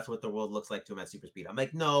because that's what the world looks like to him at super speed. I'm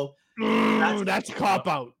like, no, that's a cop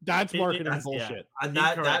out. That's marketing bullshit. Yeah. And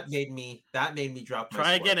that made me drop my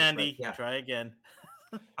Try again, Andy. Yeah. Try again.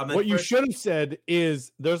 What you should have said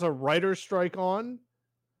is there's a writer's strike on.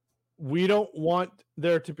 We don't want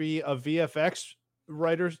there to be a VFX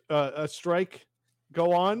writer's a strike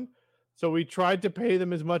go on. So we tried to pay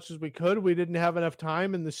them as much as we could. We didn't have enough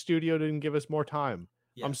time, and the studio didn't give us more time.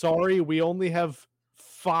 Yeah. I'm sorry. We only have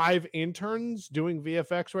 5 interns doing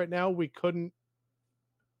VFX right now. We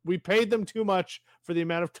paid them too much for the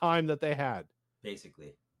amount of time that they had.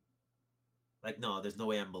 Basically. Like, no, there's no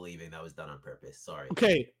way I'm believing that was done on purpose. Sorry.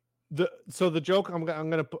 Okay. So the joke, I'm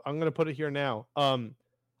gonna put it here now.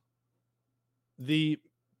 The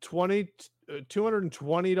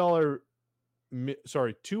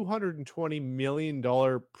 $220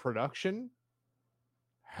 million production.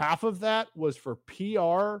 Half of that was for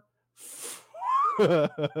PR. Oh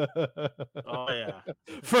yeah,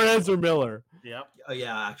 for Ezra Miller. Yep. Oh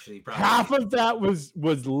yeah, actually, probably. Half of that was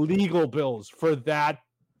legal bills for that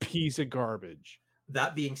piece of garbage.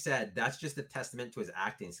 That being said, that's just a testament to his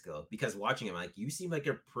acting skill. Because watching him, like, you seem like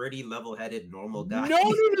a pretty level-headed, normal guy.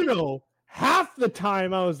 No. Half the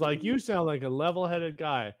time, I was like, "You sound like a level-headed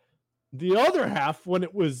guy." The other half, when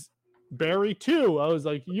it was Barry 2, I was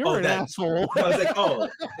like, "You're an asshole." I was like, "Oh,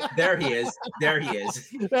 there he is. There he is."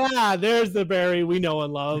 There's the Barry we know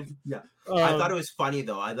and love. Yeah, I thought it was funny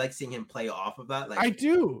though. I like seeing him play off of that. Like, I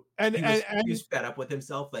do, and he was fed up with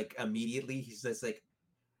himself. Like immediately, he's just like,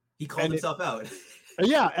 he called himself out.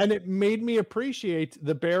 Yeah, and it made me appreciate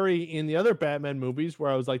the Barry in the other Batman movies,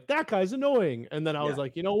 where I was like, "That guy's annoying," and then I was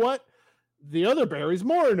like, "You know what? The other Barry's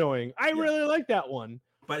more annoying. I really like that one."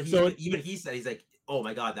 But he said, he's like, "Oh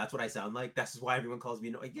my god, that's what I sound like. That's why everyone calls me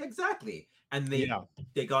annoying." Yeah, exactly. And they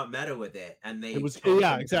got meta with it, and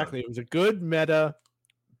exactly. It was a good meta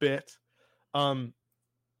bit. Him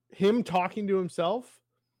talking to himself.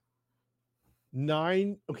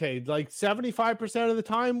 Like 75% of the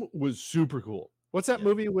time was super cool. What's that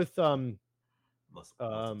movie with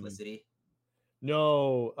Multiplicity?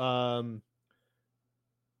 No,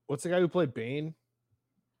 what's the guy who played Bane?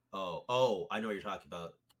 Oh, I know what you're talking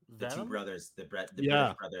about. The two brothers, the British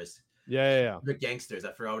brothers. Yeah. They're gangsters.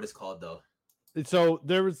 I forgot what it's called though. So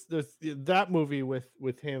there's that movie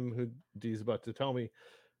with him who Dee's about to tell me.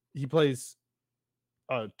 He plays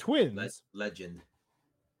twins. Legend.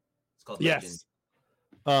 It's called Legend.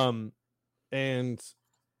 And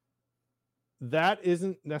that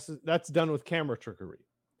isn't necessary. That's done with camera trickery.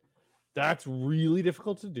 That's really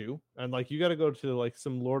difficult to do, and like you got to go to like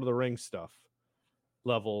some Lord of the Rings stuff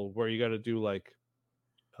level where you got to do like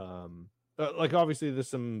obviously there's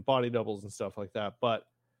some body doubles and stuff like that, but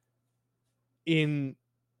in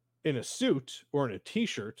a suit or in a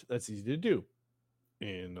t-shirt, that's easy to do.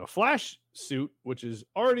 In a Flash suit, which is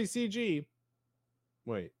already CG,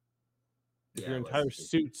 if your entire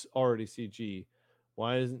suit's already CG,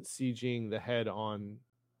 why isn't CGing the head on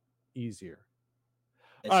easier?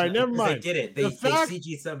 All right, never mind. They did it. They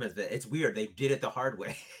CG some of it. It's weird. They did it the hard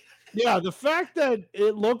way. Yeah, the fact that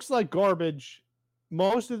it looks like garbage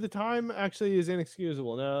most of the time actually is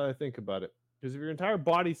inexcusable now that I think about it. Because if your entire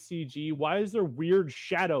body's CG, why is there weird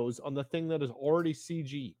shadows on the thing that is already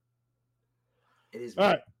CG? It is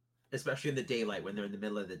weird. Right. Especially in the daylight when they're in the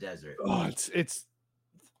middle of the desert. Oh, it's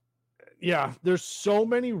yeah, there's so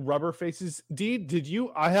many rubber faces. Dee,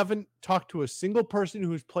 I haven't talked to a single person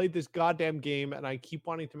who's played this goddamn game, and I keep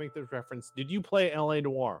wanting to make this reference. Did you play LA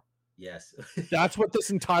Noire? Yes. That's what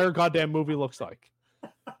this entire goddamn movie looks like.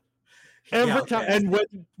 Every time, and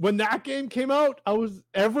when that game came out,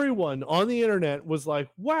 everyone on the internet was like,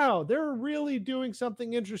 "Wow, they're really doing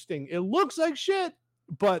something interesting. It looks like shit,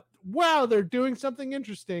 but wow, they're doing something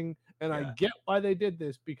interesting." And I get why they did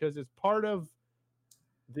this, because it's part of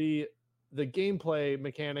the gameplay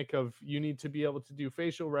mechanic of you need to be able to do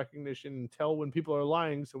facial recognition and tell when people are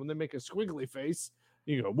lying. So when they make a squiggly face,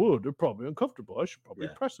 you go, whoa, they're probably uncomfortable. I should probably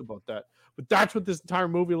press about that. But that's what this entire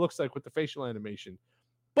movie looks like with the facial animation.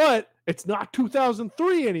 But it's not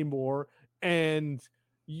 2003 anymore, and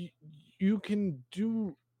you can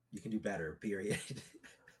do better, period.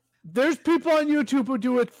 There's people on YouTube who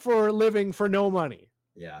do it for a living for no money.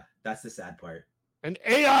 Yeah, that's the sad part. And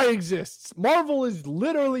AI exists. Marvel is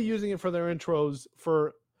literally using it for their intros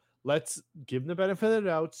for, let's give them the benefit of the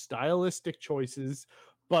doubt, stylistic choices.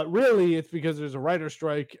 But really, it's because there's a writer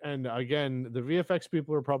strike. And again, the VFX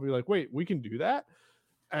people are probably like, wait, we can do that?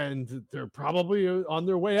 And they're probably on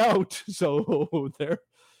their way out. So they're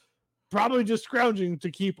probably just scrounging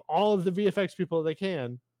to keep all of the VFX people they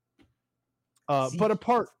can. But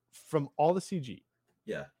apart from all the CG.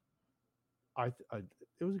 Yeah.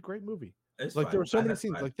 It was a great movie. It's like fun. there were so many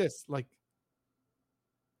scenes like this. Like,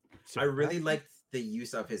 I really liked the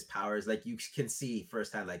use of his powers. Like you can see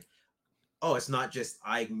firsthand, like, oh, it's not just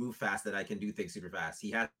I move fast that I can do things super fast. He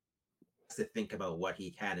has to think about what he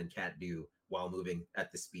can and can't do while moving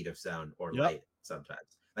at the speed of sound or light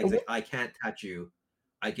sometimes. Like I can't touch you.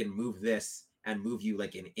 I can move this and move you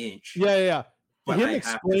like an inch. Yeah. But him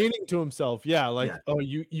explaining to himself, oh,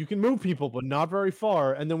 you can move people, but not very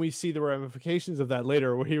far. And then we see the ramifications of that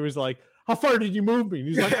later, where he was like, "How far did you move me?" And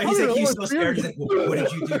he's like, he's so scared. He's like, "What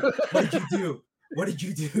did you do? What did you do? What did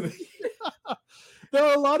you do?" There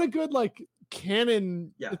are a lot of good like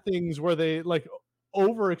canon things where they like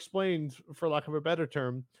over-explained, for lack of a better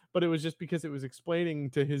term, but it was just because it was explaining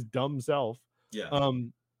to his dumb self. Yeah.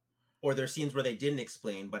 Or there's scenes where they didn't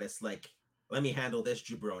explain, but it's like, let me handle this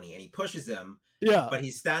jabroni, and he pushes him. Yeah. But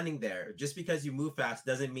he's standing there. Just because you move fast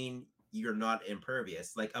doesn't mean you're not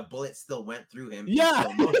impervious. Like a bullet still went through him. Yeah.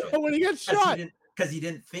 When he gets shot. Because he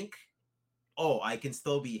didn't think, oh, I can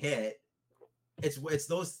still be hit. It's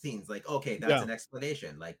those scenes like, okay, that's an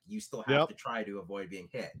explanation. Like you still have to try to avoid being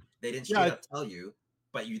hit. They didn't straight up tell you,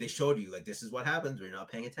 but they showed you like this is what happens when you're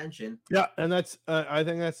not paying attention. Yeah, and that's I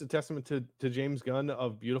think that's a testament to James Gunn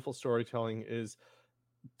of beautiful storytelling, is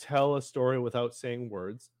tell a story without saying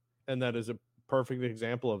words, and that is a perfect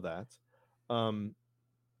example of that.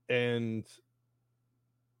 And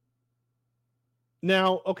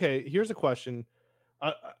now, okay, here's a question.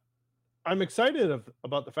 I'm excited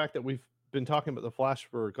about the fact that we've been talking about the Flash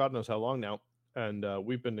for God knows how long now, and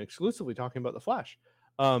we've been exclusively talking about the Flash.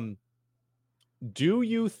 Do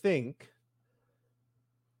you think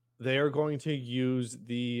they are going to use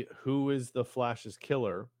the "Who is the Flash's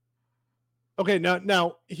killer"? Okay,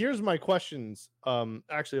 now here's my questions.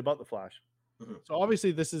 Actually, about the Flash. Mm-hmm. So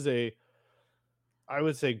obviously, this is I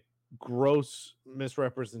would say, gross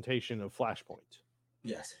misrepresentation of Flashpoint.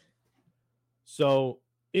 Yes. So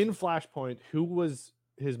in Flashpoint, who was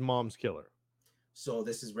his mom's killer? So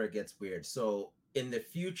this is where it gets weird. So in the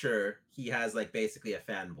future, he has like basically a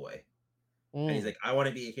fanboy. And he's like, I want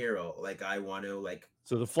to be a hero. Like, I want to like.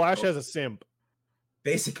 So the Flash has a simp.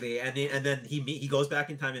 Basically. And then he goes back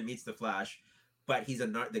in time and meets the Flash. But he's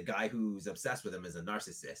the guy who's obsessed with him is a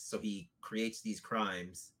narcissist. So he creates these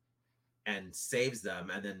crimes and saves them.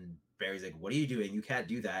 And then Barry's like, what are you doing? You can't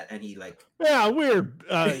do that. And he like. Yeah, weird.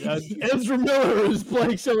 Ezra Miller is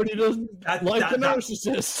playing somebody who doesn't like the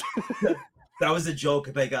narcissist. That was a joke.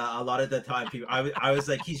 Like a lot of the time, people, I was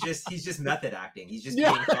like, he's just method acting. He's just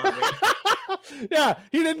being yeah,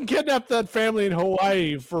 he didn't kidnap that family in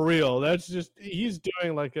Hawaii for real. That's just he's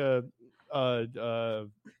doing like a.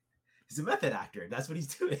 He's a method actor. That's what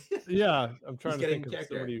he's doing. Yeah, I'm trying to think of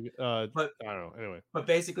somebody. But I don't know. Anyway, but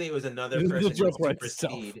basically, it was another person with super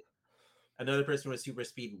speed. Another person with super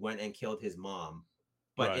speed went and killed his mom,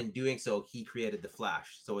 but in doing so, he created the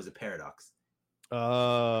Flash. So it was a paradox.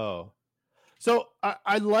 Oh. So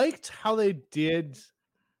I liked how they did.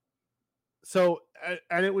 So,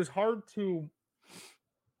 and it was hard to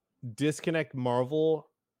disconnect Marvel.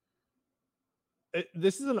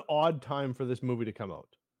 This is an odd time for this movie to come out.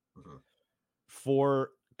 Mm-hmm. For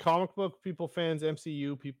comic book people, fans,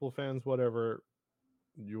 MCU people, fans, whatever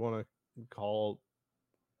you want to call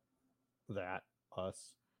that,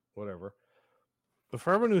 us, whatever. But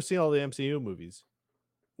for everyone who's seen all the MCU movies,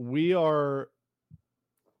 we are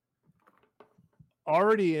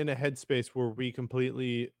already in a headspace where we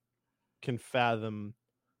completely can fathom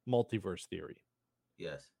multiverse theory.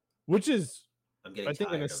 Yes. Which is, I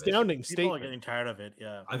think, an astounding statement. People are getting tired of it.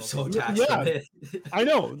 Yeah. I'm so attached to it. I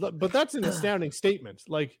know, but that's an astounding statement.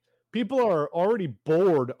 Like, people are already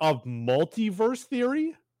bored of multiverse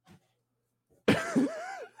theory.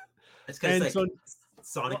 It's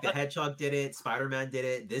Sonic the Hedgehog did it. Spider-Man did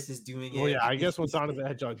it. This is doing it. Well, yeah, I guess when Sonic the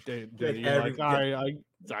Hedgehog did Like it, you're like, all right,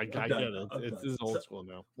 I get it. This is old school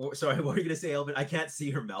now. Sorry, what were you gonna say, Elvin? I can't see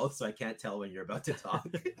your mouth, so I can't tell when you're about to talk.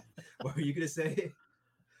 What were you gonna say?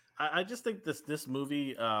 I just think this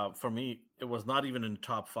movie, for me, it was not even in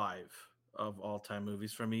top 5 of all time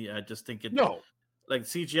movies for me. I just think like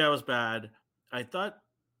CGI was bad. I thought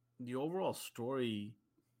the overall story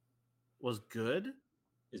was good.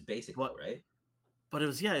 It's basic, right? But it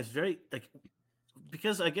was it's very like,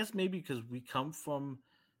 because I guess maybe because we come from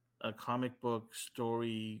a comic book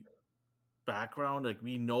story background, like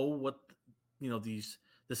we know what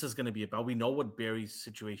this is going to be about. We know what Barry's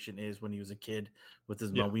situation is when he was a kid with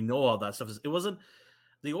his mom. We know all that stuff. It wasn't,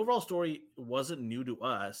 the overall story wasn't new to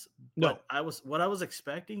us, but what I was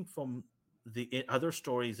expecting from the other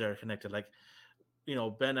stories that are connected, like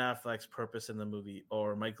Ben Affleck's purpose in the movie,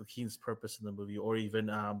 or Michael Keaton's purpose in the movie, or even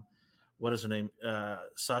what is her name,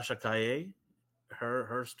 Sasha Calle,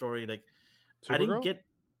 her story. Like Supergirl?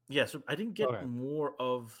 I didn't get more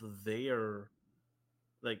of their,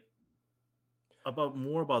 like,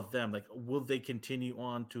 more about them. Like, will they continue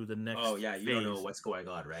on to the next? Oh yeah, you don't know what's going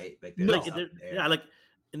on, right? Like, like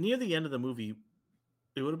near the end of the movie,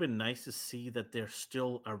 it would have been nice to see that they're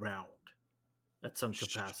still around at some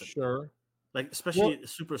capacity. Sure. Like, especially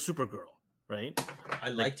Supergirl, right? I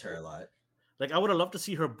liked her a lot. Like, I would have loved to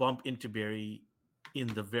see her bump into Barry in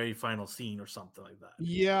the very final scene or something like that.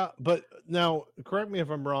 Yeah, but now, correct me if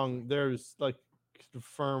I'm wrong, there's like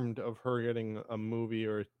confirmed of her getting a movie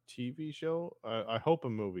or a TV show. I hope a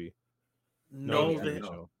movie.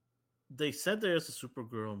 No, they said there's a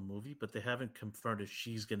Supergirl movie, but they haven't confirmed if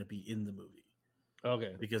she's going to be in the movie.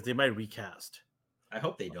 Okay. Because they might recast. I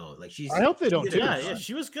hope they don't. Like, I hope they don't too. Yeah,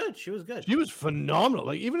 she was good. She was phenomenal.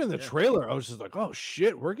 Like, even in the trailer, I was just like, oh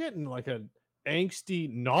shit, we're getting like a angsty,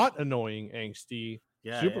 not annoying angsty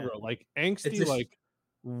Supergirl, like angsty, like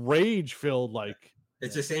rage filled, like.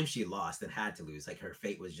 It's a shame she lost and had to lose. Like, her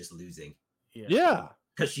fate was just losing. Yeah.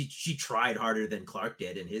 Because she tried harder than Clark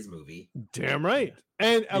did in his movie. Damn right.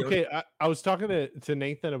 And okay, I was talking to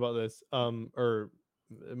Nathan about this, or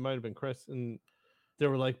it might have been Chris, and they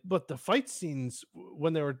were like, but the fight scenes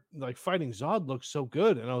when they were like fighting Zod looked so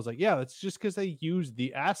good. And I was like, yeah, that's just because they used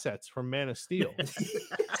the assets from Man of Steel.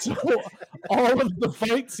 So all of the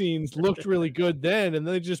fight scenes looked really good then, and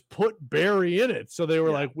they just put Barry in it. So they were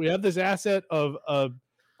like, we have this asset of a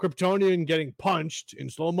Kryptonian getting punched in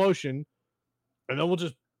slow motion, and then we'll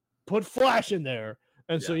just put Flash in there.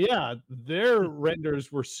 And so their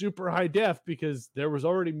renders were super high def because there was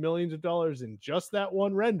already millions of dollars in just that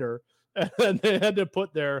one render. And they had to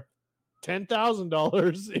put their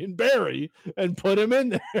 $10,000 in Barry and put him in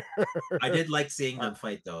there. I did like seeing them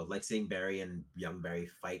fight, though. Like seeing Barry and young Barry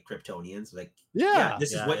fight Kryptonians. Like,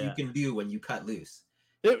 this is what you can do when you cut loose.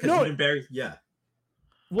 Barry,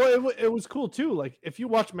 Well, it was cool too. Like, if you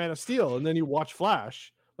watch Man of Steel and then you watch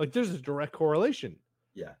Flash, like, there's a direct correlation.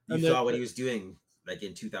 Yeah, you saw what he was doing. Like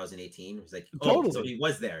in 2018, it was like, so he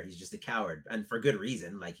was there. He's just a coward, and for good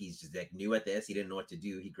reason. Like, he's just like new at this. He didn't know what to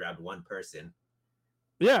do. He grabbed one person.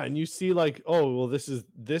 Yeah, and you see like, oh well, this is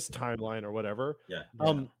this timeline or whatever. Yeah.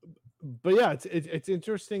 But yeah, it's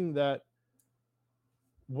interesting that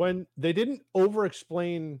when they didn't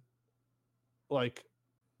over-explain like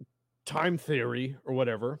time theory or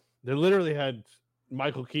whatever, they literally had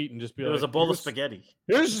Michael Keaton just be like, was a bowl of spaghetti.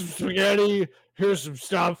 Here's some spaghetti. Here's some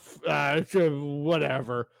stuff.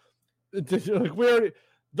 Whatever. Like,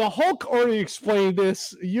 the Hulk already explained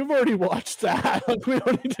this. You've already watched that. Like, we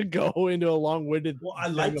don't need to go into a long-winded. Well, I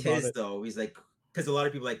liked his though. He's like, because a lot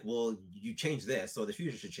of people are like, well, you change this, so the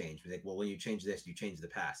future should change. He's like, well, when you change this, you change the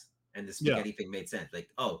past, and the spaghetti thing made sense. Like,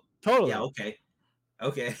 oh, totally. Yeah, okay.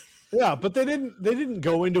 Yeah, but they didn't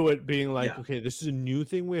go into it being like, okay, this is a new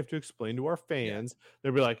thing we have to explain to our fans.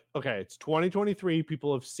 They'd be like, okay, it's 2023.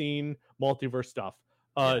 People have seen multiverse stuff.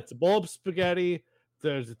 It's a bowl of spaghetti.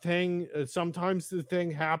 There's a thing. Sometimes the thing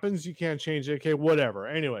happens. You can't change it. Okay, whatever.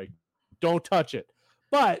 Anyway, don't touch it.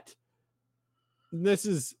 But this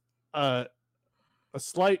is a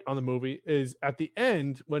slight on the movie is at the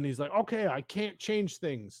end when he's like, okay, I can't change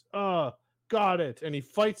things. Got it. And he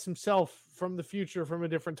fights himself from the future, from a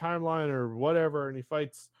different timeline or whatever. And he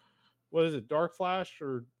fights, what is it, Dark Flash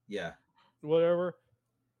or whatever.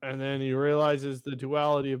 And then he realizes the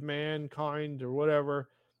duality of mankind or whatever.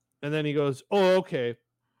 And then he goes, oh, okay,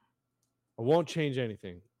 I won't change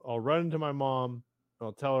anything. I'll run into my mom.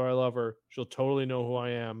 I'll tell her I love her. She'll totally know who I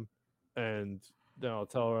am. And then I'll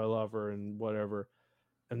tell her I love her and whatever.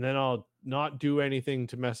 And then I'll not do anything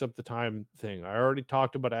to mess up the time thing. I already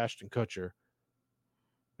talked about Ashton Kutcher.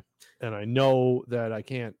 And I know that I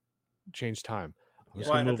can't change time.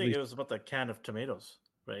 Well, I think it was about the can of tomatoes,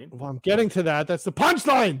 right? Well, I'm getting to that. That's the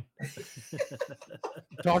punchline.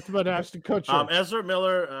 Talked about Ashton Kutcher. Ezra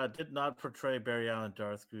Miller did not portray Barry Allen.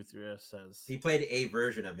 Darth Gutierrez says he played a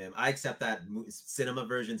version of him. I accept that cinema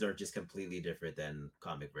versions are just completely different than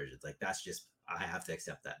comic versions. Like that's just I have to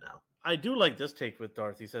accept that now. I do like this take with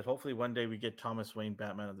Darth. He said, "Hopefully, one day we get Thomas Wayne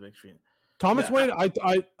Batman on the big screen." Thomas Wayne,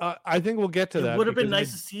 I think we'll get to that. It would have been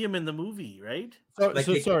nice to see him in the movie, right?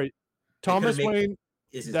 Sorry, Thomas Wayne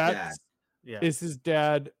is his dad. Yeah, is his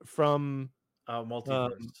dad from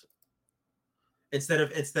Multiverse. Instead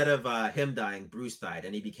of him dying, Bruce died,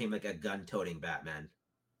 and he became like a gun-toting Batman,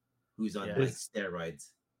 who's on like steroids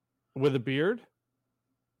with a beard.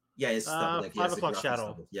 Yeah, his stubble, like 5 o'clock shadow.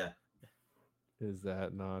 Stubble. Yeah, is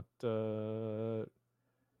that not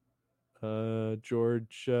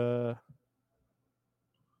George?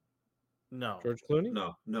 No, George Clooney.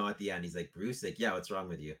 No. At the end, he's like Bruce. Like, yeah, what's wrong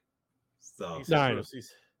with you? So,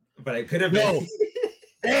 but I could have been.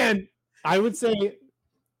 And I would say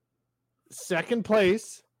second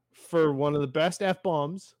place for one of the best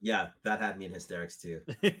F-bombs. Yeah, that had me in hysterics too.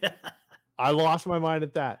 I lost my mind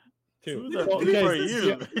at that too. Who are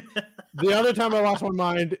you? The other time I lost my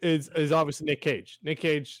mind is obviously Nick Cage. Nick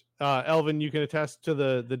Cage, Elvin, you can attest to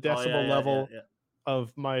the decibel level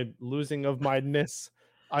of my losing of mindness.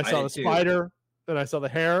 I saw the spider, and I saw the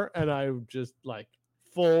hair, and I just like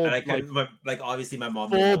full, obviously my mom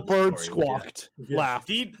full bird squawked laugh.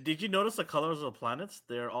 Did you notice the colors of the planets?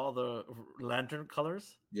 They're all the lantern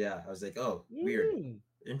colors. Yeah, I was like, oh, weird,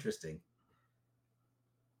 interesting.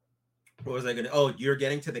 What was I gonna? Oh, you're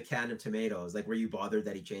getting to the can of tomatoes. Like, were you bothered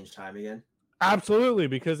that he changed time again? Absolutely,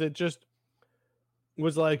 because it just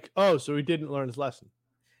was like, oh, so he didn't learn his lesson.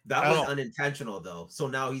 That was unintentional, though. So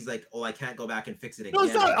now he's like, oh, I can't go back and fix it again. No,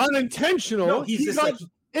 it's not unintentional. No, he's just like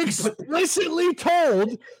explicitly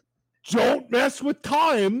told, don't mess with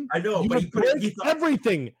time. I know, but he breaks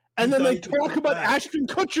everything. And then they talk about Ashton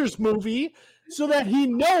Kutcher's movie so that he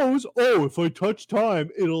knows, oh, if I touch time,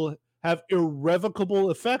 it'll have irrevocable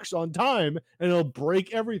effects on time and it'll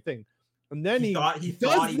break everything. And then he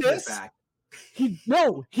does this. He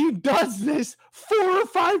does this 4 or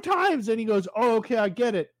 5 times and he goes, oh, okay, I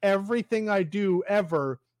get it. Everything I do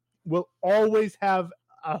ever will always have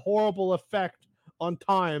a horrible effect on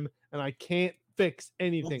time and I can't fix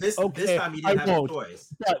anything. Well, this time he didn't have a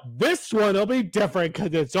choice. But this one will be different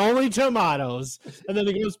because it's only tomatoes. And then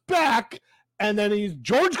he goes back and then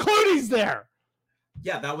George Clooney's there.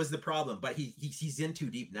 Yeah, that was the problem. But he's in too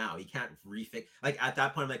deep now. He can't refix. Like at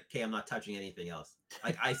that point, I'm like, okay, I'm not touching anything else.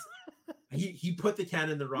 Like he put the can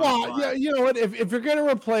in the wrong spot. Yeah, you know what? If you're gonna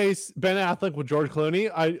replace Ben Affleck with George Clooney,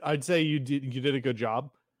 I'd say you did a good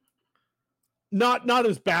job. Not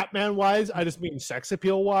as Batman wise. I just mean sex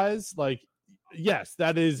appeal wise. Like, yes,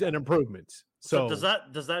 that is an improvement. So does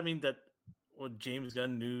that mean that James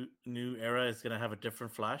Gunn new era is gonna have a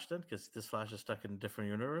different Flash then? Because this Flash is stuck in a different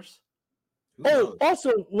universe.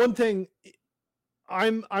 Also one thing,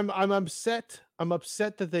 I'm upset. I'm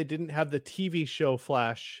upset that they didn't have the TV show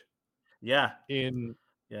Flash. Yeah.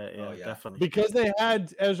 Definitely. Because they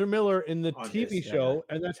had Ezra Miller in the TV show,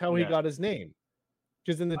 and that's how he got his name.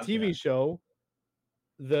 Because in the TV show,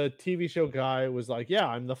 the TV show guy was like, "Yeah,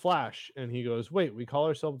 I'm the Flash," and he goes, "Wait, we call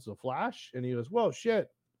ourselves the Flash?" And he goes, "Whoa,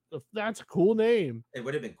 shit, that's a cool name." It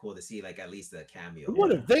would have been cool to see like at least a cameo. It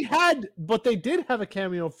would have. But they did have a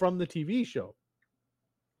cameo from the TV show.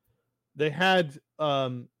 They had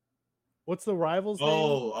what's the rival's name?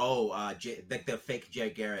 The fake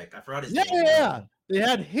Jay Garrick. I forgot his name. Yeah. They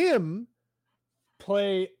had him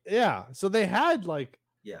play. Yeah. So they had like.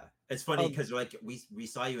 Yeah. It's funny because like we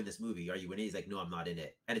saw you in this movie. Are you in it? He's like, no, I'm not in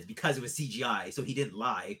it. And it's because it was CGI, so he didn't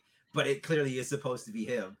lie. But it clearly is supposed to be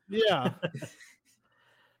him. Yeah.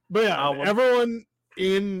 But yeah, everyone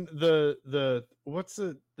in the what's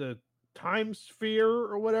the time sphere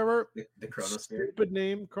or whatever. The chronosphere. Stupid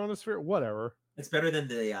name, chronosphere, whatever. It's better than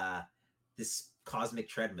the this cosmic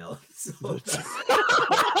treadmill. So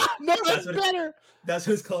no, that's better. That's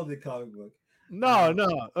what it's called in the comic book. No.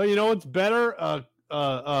 Oh, you know what's better?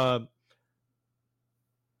 A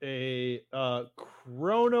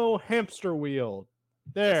chrono hamster wheel.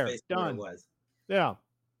 There, done. Was. Yeah.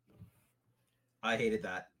 I hated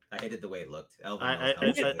that. I hated the way it looked. I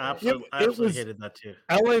absolutely hated that too.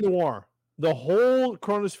 LA Noir. The whole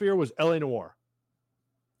chronosphere was LA Noir.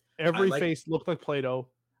 Every face looked like Play-Doh.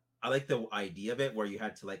 I like the idea of it where you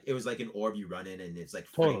had to like, it was like an orb you run in and it's like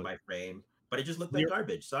frame by frame, but it just looked like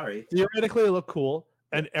garbage. Sorry. Theoretically, it looked cool.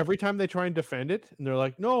 And every time they try and defend it, and they're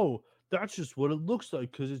like, no, that's just what it looks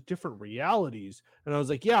like because it's different realities. And I was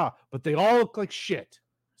like, yeah, but they all look like shit.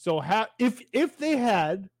 So if they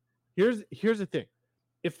had, here's the thing.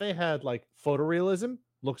 if they had like photorealism,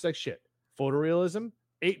 looks like shit. Photorealism,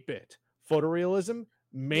 8-bit. Photorealism,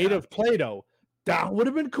 made of Play-Doh. That would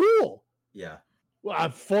have been cool. Yeah.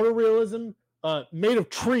 Photorealism, made of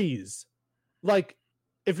trees. Like,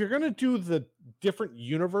 if you're going to do the different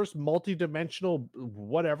universe, multi-dimensional,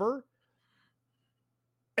 whatever,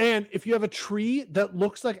 and if you have a tree that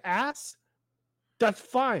looks like ass, that's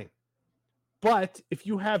fine. But if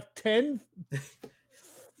you have 10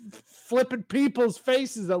 flipping people's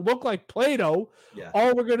faces that look like Play-Doh,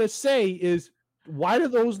 all we're going to say is, why do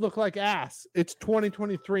those look like ass? It's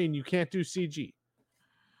 2023 and you can't do CG.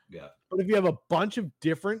 Yeah. But if you have a bunch of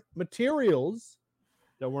different materials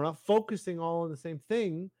that we're not focusing all on the same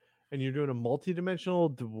thing, and you're doing a multi-dimensional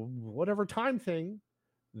whatever time thing,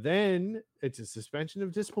 then it's a suspension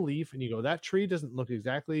of disbelief, and you go, that tree doesn't look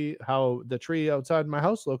exactly how the tree outside my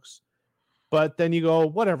house looks. But then you go,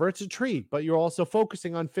 whatever, it's a tree. But you're also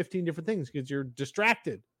focusing on 15 different things because you're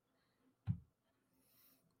distracted.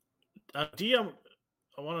 Dee, I'm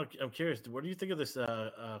curious. What do you think of this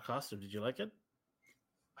costume? Did you like it?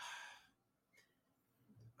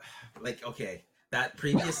 Like, okay, that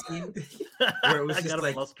previous scene where it was just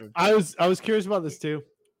like I was curious about this too.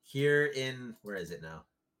 Here in, where is it now?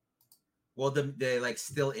 Well, the like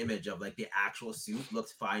still image of like the actual suit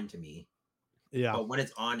looks fine to me. Yeah. But when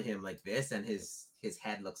it's on him like this and his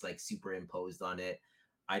head looks like superimposed on it,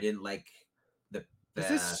 I didn't like the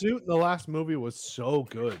This suit in the last movie was so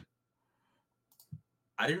good.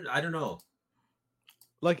 I don't know.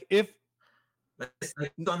 Like if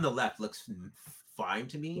like on the left looks fine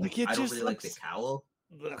to me. Like, I don't really like the cowl.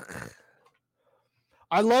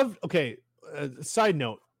 I love. Okay, side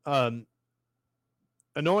note.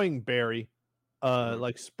 Annoying Barry,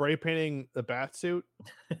 like spray painting the bat suit.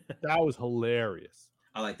 That was hilarious.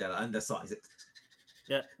 I like that. And the song.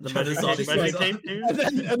 Yeah, the measuring tape,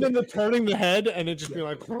 and then the turning the head and it just being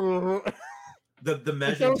like the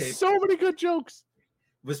measuring tape. So many good jokes.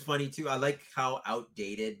 Was funny too. I like how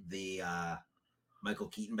outdated the Michael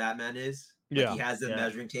Keaton Batman is. Yeah, like he has the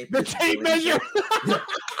measuring tape. The tape measure.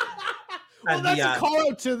 Well, that's a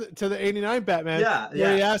call out to the '89 Batman. Yeah,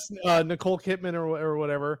 where he asked Nicole Kidman or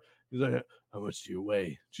whatever. He's like, "How much do you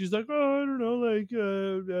weigh?" She's like, "Oh, I don't know, like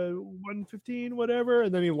 115, whatever."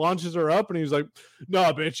 And then he launches her up, and he's like,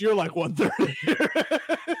 "No, bitch, you're like 130."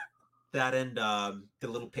 That and the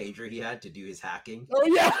little pager he had to do his hacking. Oh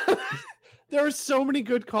yeah. There are so many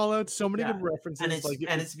good call-outs, so many good references.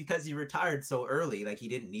 And it's because he retired so early, like he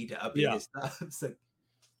didn't need to update his stuff. So,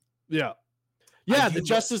 yeah, the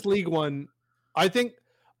Justice League one. I think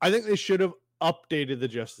they should have updated the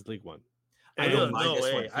Justice League one. I don't mind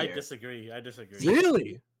this one. I disagree.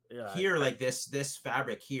 Really? Yeah. Here, like this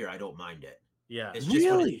fabric here, I don't mind it. Yeah. It's just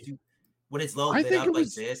when it's low lit up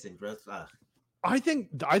like this and gross. I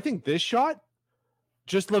think this shot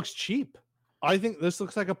just looks cheap. I think this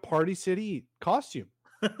looks like a Party City costume.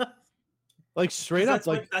 Like straight up,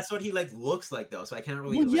 like that's what he like looks like though. So I can't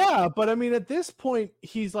really. Well, yeah, but I mean, at this point,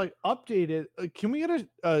 he's like updated. Can we get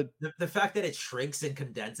the fact that it shrinks and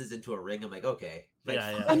condenses into a ring? I'm like, okay, like,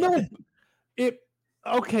 I know it.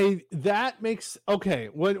 Okay, that makes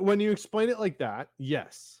when you explain it like that,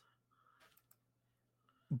 yes.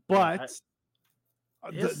 But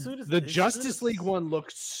the Justice League one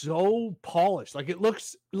looks so polished. Like it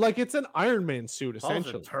looks like it's an Iron Man suit,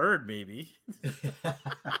 essentially. A turd, maybe.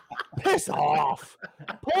 Piss off.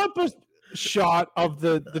 Pull up a shot of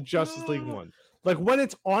the Justice League one. Like when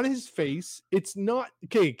it's on his face, it's not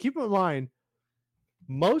okay. Keep in mind,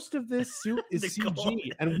 most of this suit is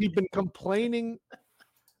CG, and we've been complaining.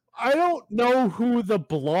 I don't know who the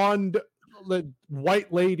blonde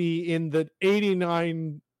white lady in the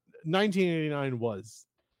 1989 was.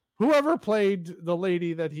 Whoever played the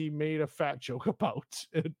lady that he made a fat joke about.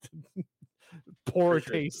 Poor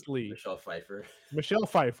tastely. Michelle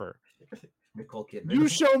Pfeiffer. Nicole Kidman. You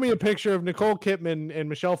show me a picture of Nicole Kidman and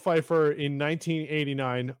Michelle Pfeiffer in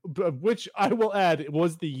 1989, which I will add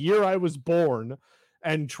was the year I was born,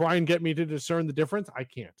 and try and get me to discern the difference. I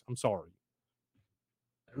can't. I'm sorry.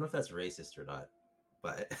 I don't know if that's racist or not,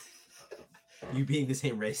 but you being the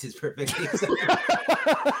same race is perfectly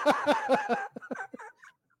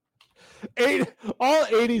all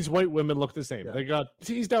 80s white women look the same. Yeah. They got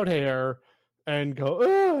teased out hair and go,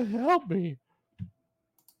 oh, help me.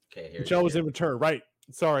 Okay, Michelle was in return, right?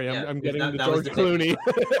 Sorry, I'm getting the George Clooney.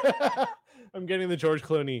 I'm getting the George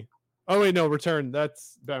Clooney. Oh wait, no, Return.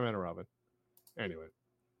 That's Batman and Robin. Anyway,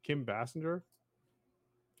 Kim Basinger.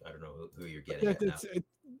 I don't know who you're getting at now.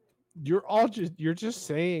 You're just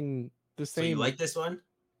saying the same. So you like this one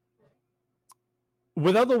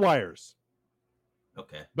without the wires?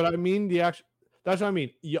 Okay, but I mean the actual. That's what I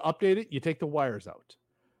mean. You update it. You take the wires out.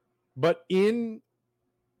 But in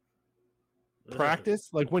practice,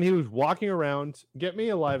 like when he was walking around, get me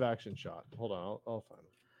a live action shot. Hold on, I'll find it.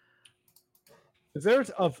 Because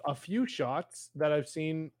there's a few shots that I've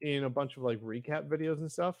seen in a bunch of like recap videos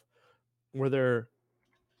and stuff where they're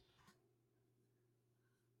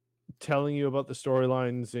telling you about the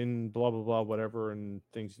storylines in blah blah blah whatever and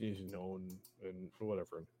things you need to know and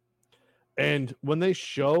whatever. And when they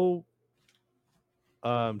show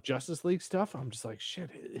Justice League stuff, I'm just like, shit,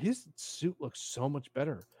 his suit looks so much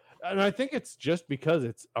better. And I think it's just because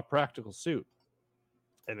it's a practical suit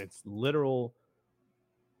and it's literal,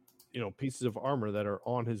 pieces of armor that are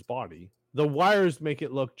on his body. The wires make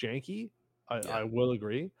it look janky. I will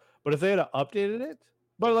agree. But if they had updated it,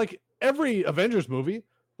 but like every Avengers movie,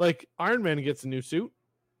 like Iron Man gets a new suit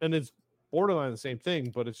and it's borderline the same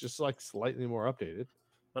thing, but it's just like slightly more updated.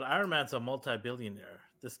 But Iron Man's a multi-billionaire.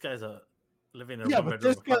 This guy's living in a but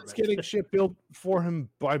this guy's getting shit built for him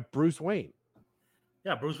by Bruce Wayne.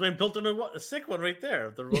 Yeah, Bruce Wayne built him a sick one right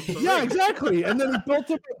there. Yeah, exactly. And then he built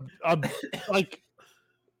him a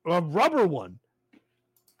rubber one.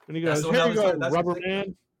 And he goes, "Here you go, Rubber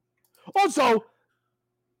Man." Also,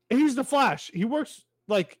 he's the Flash. He works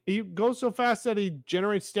like he goes so fast that he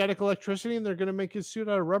generates static electricity, and they're going to make his suit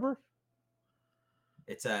out of rubber.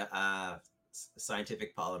 It's a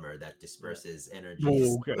scientific polymer that disperses energy.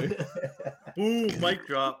 Oh, okay. Boom! Mic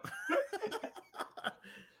drop.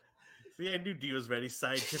 See, I knew D was ready.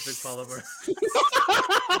 Scientific polymer.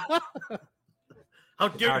 How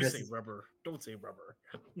dare you say rubber? Don't say rubber.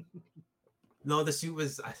 No, the suit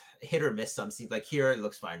was hit or miss. Some scenes, like here, it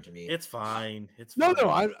looks fine to me. It's fine. It's no. fine.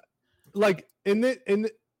 I like in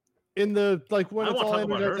the like when I it's all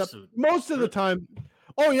ended up, suit. most of the time.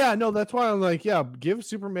 Oh yeah, no, that's why I'm like, yeah, give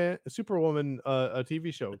Superwoman a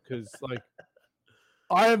TV show because like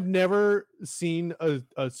I have never seen a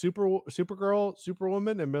Supergirl,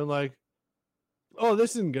 Superwoman, and been like, oh,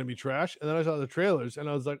 this isn't gonna be trash. And then I saw the trailers and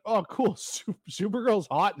I was like, oh, cool, Supergirl's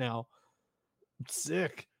hot now.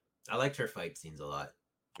 Sick. I liked her fight scenes a lot.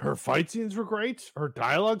 Her fight scenes were great. Her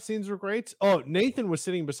dialogue scenes were great. Oh, Nathan was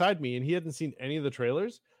sitting beside me and he hadn't seen any of the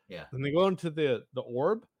trailers. Yeah. And they go into the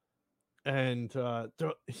orb, and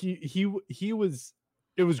he was.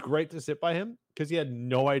 It was great to sit by him because he had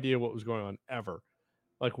no idea what was going on ever.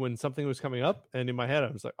 Like when something was coming up, and in my head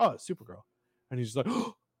I was like, "Oh, it's Supergirl," and he's like,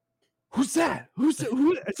 oh, "Who's that? Who's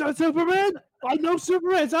it's not Superman? I know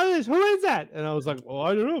Superman. It's not this. Who is that?" And I was like, "Well,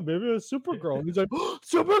 I don't know. Maybe it's Supergirl." And he's like, oh,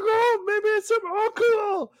 "Supergirl? Maybe it's Super.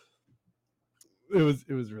 Oh, cool."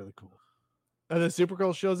 It was really cool. And then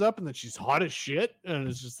Supergirl shows up, and then she's hot as shit, and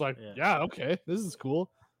it's just like, yeah, okay, this is cool.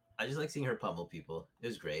 I just like seeing her pummel people. It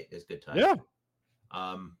was great. It was a good time. Yeah.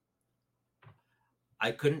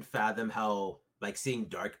 I couldn't fathom how like seeing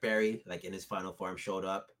Darkberry like in his final form showed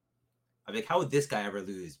up. I'm like, how would this guy ever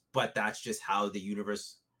lose? But that's just how the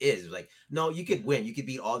universe is. Like, no, you could win. You could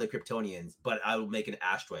beat all the Kryptonians, but I will make an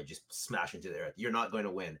asteroid just smash into the earth. You're not going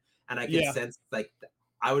to win. And I could sense like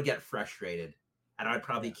I would get frustrated, and I'd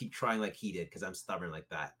probably keep trying like he did because I'm stubborn like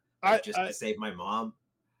that. Like, to save my mom.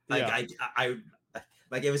 Like I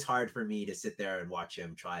like it was hard for me to sit there and watch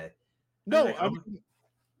him try it. No, like, I mean,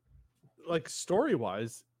 like story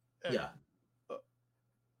wise,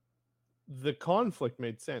 the conflict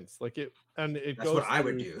made sense. Like it that's goes. What I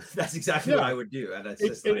would do. That's exactly what I would do, and that's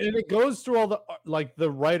just and it goes through all the like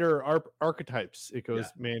the writer archetypes. It goes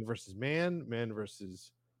man versus man, man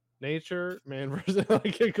versus nature, man versus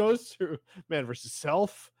like it goes through man versus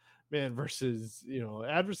self, man versus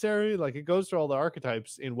adversary. Like it goes through all the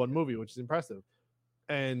archetypes in one movie, which is impressive.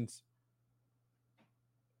 And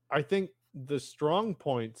I think the strong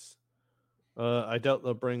points. I doubt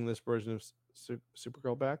they'll bring this version of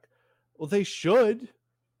Supergirl back. Well, they should,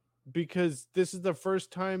 because this is the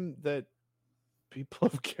first time that people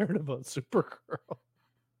have cared about Supergirl.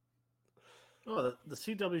 Oh, the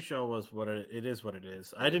CW show was what it is. What it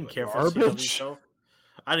is. I didn't care for the CW show.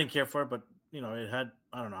 I didn't care for it, but it had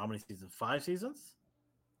I don't know how many seasons. 5 seasons.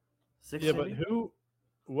 6. Yeah, maybe? but who?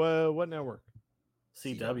 What network?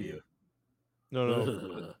 CW.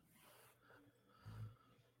 No.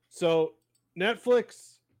 So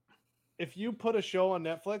Netflix, if you put a show on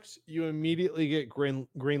Netflix, you immediately get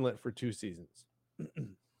greenlit for 2 seasons.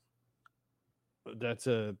 That's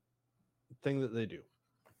a thing that they do.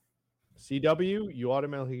 CW, you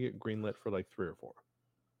automatically get greenlit for like 3 or 4.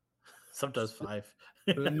 Sometimes 5.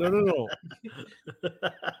 No.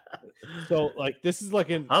 So like this is like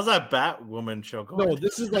how's that Batwoman show going? No,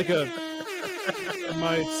 this is like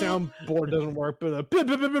my soundboard doesn't work, but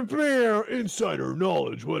a insider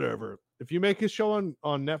knowledge, whatever. If you make a show on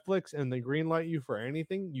Netflix and they greenlight you for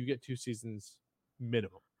anything, you get 2 seasons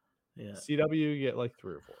minimum. Yeah. CW, you get like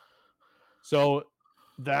 3 or 4. So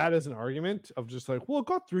that is an argument of just like, well, it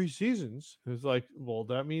got 3 seasons. It's like, well,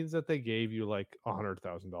 that means that they gave you like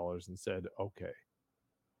 $100,000 and said, okay.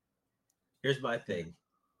 Here's my thing.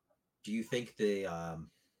 Do you think the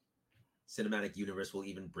cinematic universe will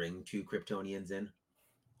even bring 2 Kryptonians in?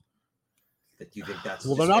 That you think that's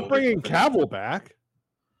well, they're not bringing Cavill back.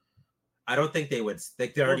 I don't think they would.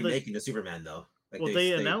 Like, they're already making a Superman though. Like,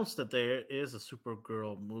 they announced that there is a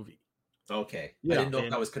Supergirl movie. Okay, yeah. I didn't know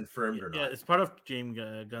if that was confirmed or not. Yeah, it's part of James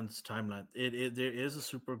Gunn's timeline. There is a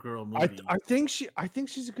Supergirl movie. I think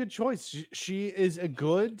she's a good choice. She is a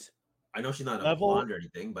good. I know she's not a blonde or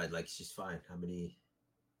anything, but like she's fine. How many?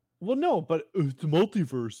 Well, no, but it's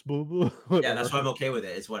multiverse. Blah, blah, yeah, that's why I'm okay with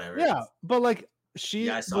it. It's whatever. Yeah, but like she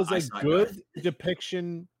was a good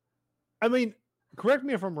depiction. I mean, correct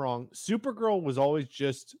me if I'm wrong. Supergirl was always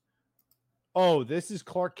just, oh, this is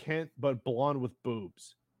Clark Kent, but blonde with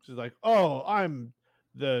boobs. She's like, oh, I'm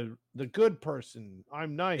the good person.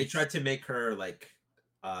 I'm nice. They tried to make her like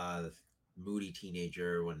moody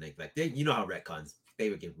teenager when they you know how retcons they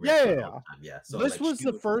would get retconned all the time. Yeah. So this was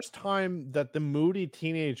the first time that the moody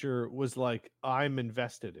teenager was like, I'm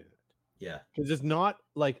invested in it. Yeah. Because it's not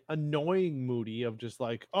like annoying moody of just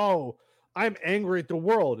like, oh, I'm angry at the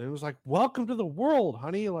world. And it was like, welcome to the world,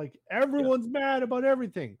 honey. Like everyone's mad about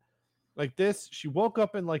everything. Like this, she woke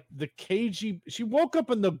up in like the she woke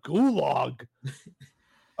up in the gulag.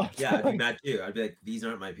 Yeah, I'd be mad too. I'd be like, these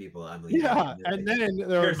aren't my people. I'm leaving. Yeah, and then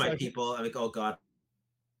there was my people. I'm like, oh god.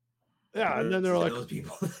 Yeah, and then they're like, those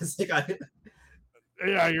people.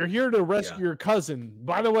 Yeah, you're here to rescue your cousin.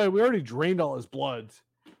 By the way, we already drained all his blood.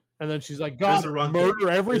 And then she's like, God, murder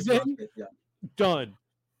everything. Yeah. Done.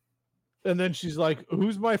 And then she's like,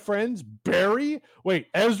 who's my friends? Barry? Wait,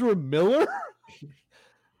 Ezra Miller?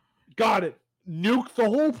 Got it. Nuke the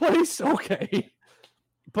whole place? Okay.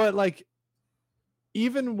 But like,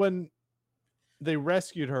 even when they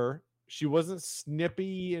rescued her, she wasn't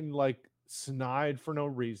snippy and like snide for no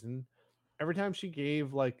reason. Every time she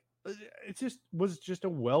gave like, it just was just a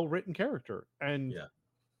well-written character. And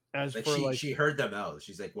as like for she heard them out.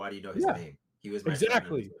 She's like, why do you know his name? He was my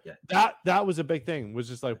exactly that was a big thing. Was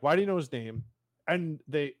just like, why do you know his name? And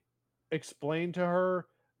they explained to her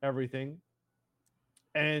everything.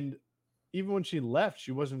 And even when she left,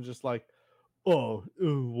 she wasn't just like, well,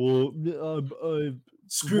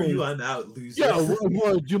 screw you, I'm out, loser. Yeah, I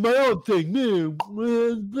want to do my own thing,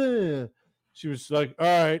 man. She was like, all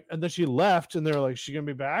right. And then she left, and they're like, she gonna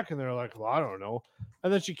be back? And they're like, well, I don't know.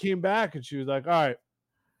 And then she came back, and she was like, all right,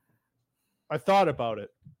 I thought about it.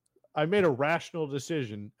 I made a rational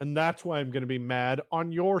decision, and that's why I'm gonna be mad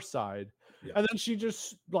on your side. Yeah. And then she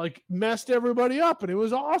just like messed everybody up, and it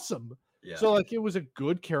was awesome. Yeah. So like, it was a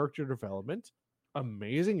good character development,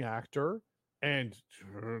 amazing actor, and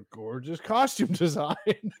gorgeous costume design.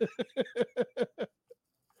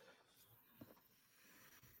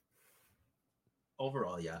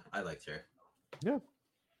 Overall, yeah, I liked her. Yeah.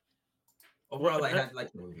 Overall, I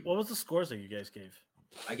liked the movie. What was the scores that you guys gave?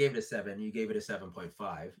 I gave it a 7. You gave it a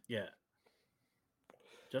 7.5. Yeah.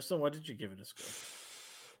 Justin, what did you give it a score?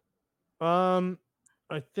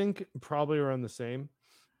 I think probably around the same.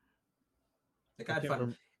 Like, I had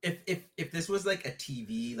fun. If this was like a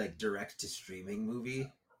TV, like direct to streaming movie,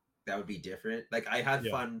 that would be different. Like, I had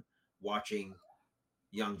fun watching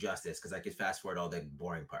Young Justice because I could fast forward all the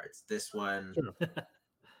boring parts. This one,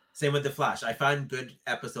 same with The Flash. I found good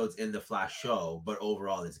episodes in the Flash show, but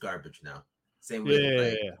overall it's garbage now. Same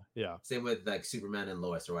with same with like Superman and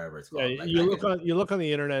Lois or whatever it's called. Yeah, like, you look on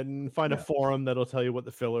the internet and find a forum that'll tell you what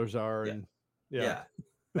the fillers are. Yeah.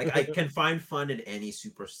 And like I can find fun in any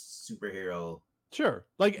superhero. Sure,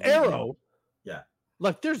 like Arrow. Yeah,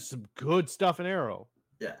 like there's some good stuff in Arrow.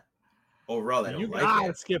 Yeah, overall I don't like it. You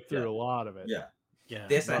gotta skip through a lot of it. Yeah.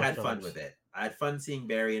 This I had fun with it. I had fun seeing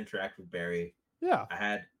Barry interact with Barry. Yeah, I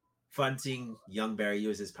had fun seeing young Barry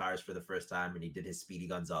use his powers for the first time, and he did his Speedy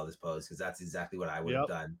Gonzalez pose because that's exactly what I would have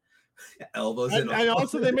done. Elbows and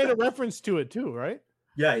also they made a reference to it too, right?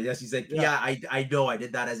 Yeah, yes. He's like, I know, I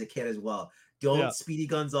did that as a kid as well. Don't Speedy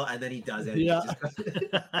Gonzalez, and then he does it. Yeah.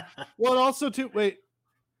 Well, and also too. Wait,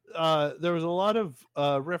 there was a lot of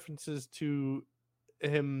references to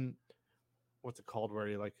him. What's it called? Where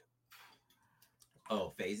he like.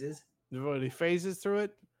 Oh, phases? When he phases through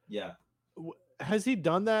it? Yeah. Has he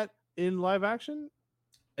done that in live action?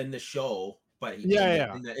 In the show, but he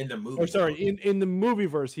in the movie. Oh, sorry, in the movie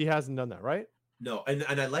verse, he hasn't done that, right? No, and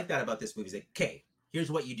I like that about this movie. He's like, okay, here's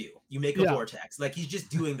what you do. You make a vortex. Like, he's just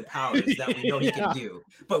doing the powers that we know he can do,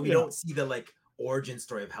 but we don't see the like origin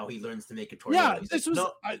story of how he learns to make a tornado. Yeah, He's this like,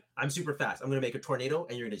 was. no, I'm super fast. I'm gonna make a tornado,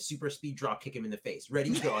 and you're gonna super speed drop kick him in the face. Ready,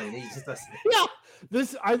 go. And he just does. Yeah,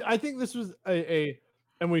 this I think this was a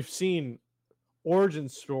and we've seen origin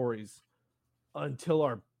stories until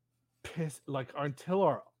our until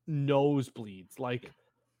our nose bleeds. Like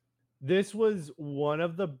this was one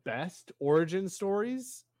of the best origin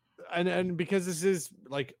stories, and because this is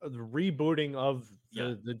like the rebooting of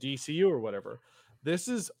the DCU or whatever, this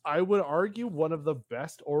is, I would argue, one of the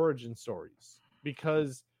best origin stories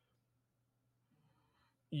because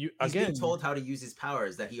he's being told how to use his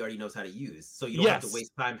powers that he already knows how to use, so you don't have to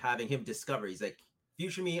waste time having him discover. He's like,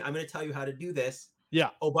 future me, I'm going to tell you how to do this. Yeah.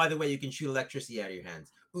 Oh, by the way, you can shoot electricity out of your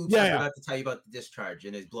hands. Oops, I forgot to tell you about the discharge,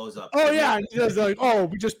 and it blows up. Oh yeah, and he does like, oh,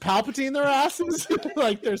 we just Palpatine their asses.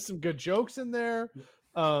 Like there's some good jokes in there.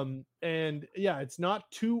 And yeah, it's not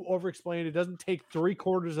too overexplained. It doesn't take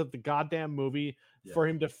 3/4 of the goddamn movie for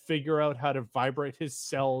him to figure out how to vibrate his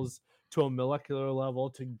cells to a molecular level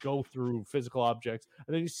to go through physical objects.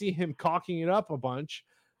 And then you see him cocking it up a bunch.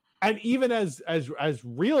 And even as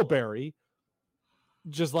real Barry,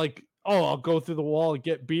 just like, oh, I'll go through the wall and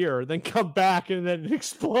get beer, then come back and then it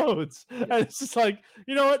explodes. And it's just like,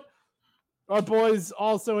 you know what? Our boy's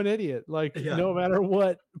also an idiot. Like no matter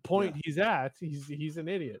what point he's at, he's an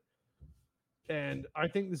idiot. And I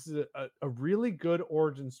think this is a really good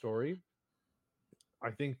origin story. I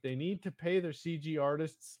think they need to pay their CG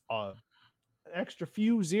artists an extra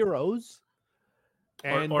few zeros,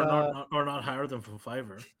 and or not hire them from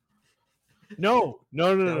Fiverr. No.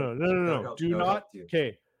 Do not.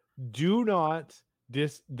 Okay, do not.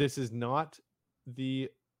 This is not the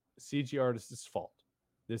CG artist's fault.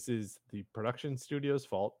 This is the production studio's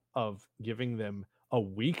fault of giving them a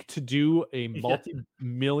week to do a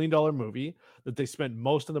multi-million-dollar movie that they spent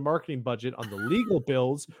most of the marketing budget on the legal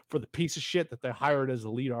bills for the piece of shit that they hired as a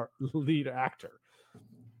lead actor.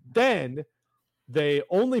 Then they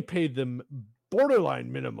only paid them borderline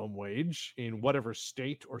minimum wage in whatever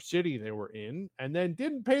state or city they were in, and then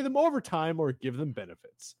didn't pay them overtime or give them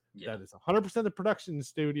benefits. That is 100% the production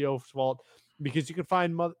studio's fault, because you could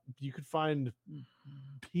find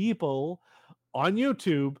people on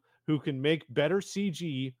YouTube who can make better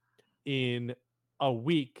CG in a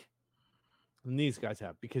week than these guys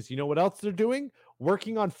have, because you know what else they're doing?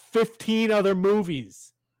 Working on 15 other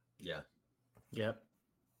movies. Yeah. Yep.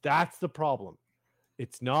 That's the problem.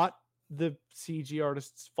 It's not the CG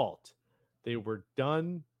artist's fault. They were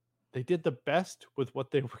done. They did the best with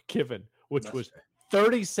what they were given, which was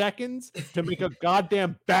 30 seconds to make a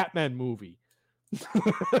goddamn Batman movie.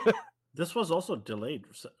 This was also delayed,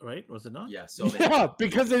 right? Was it not? Yeah.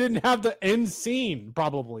 Because they didn't have the end scene,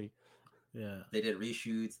 probably. Yeah. They did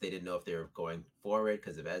reshoots. They didn't know if they were going forward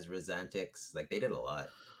because of Ezra's antics. Like, they did a lot.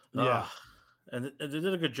 Yeah. And they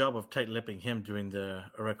did a good job of tight-lipping him doing the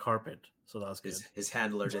red carpet. So that was good. His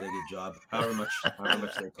handler did a good job. However much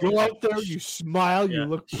they go out there, you smile, you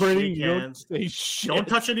look pretty, you don't say shit. Don't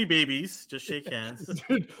touch any babies, just shake hands.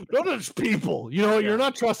 Dude, don't touch people. You know, you're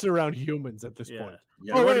not trusted around humans at this point.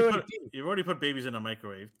 Yeah. You've already put babies in a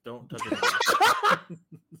microwave. Don't touch it.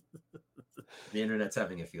 The internet's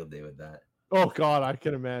having a field day with that. Oh God, I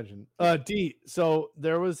can imagine. D, so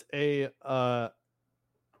there was a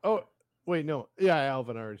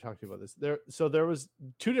Alvin, I already talked to you about this. There was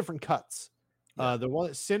two different cuts. The one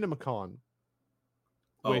at CinemaCon.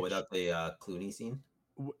 Without the Clooney scene?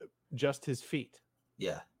 Just his feet.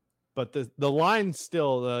 Yeah. But the line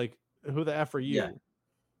still, like, who the F are you? Yeah.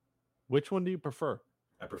 Which one do you prefer?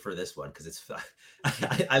 I prefer this one because it's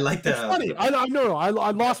I like that. It's funny. I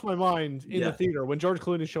lost my mind in the theater when George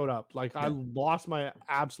Clooney showed up. Like, I lost my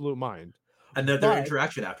absolute mind. And their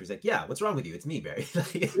interaction after, he's like, yeah, what's wrong with you? It's me, Barry.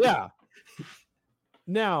 Yeah.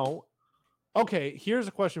 Now, okay, here's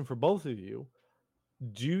a question for both of you.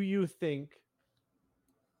 Do you think,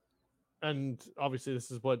 and obviously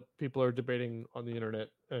this is what people are debating on the internet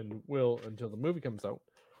and will until the movie comes out,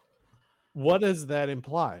 what does that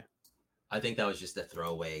imply? I think that was just a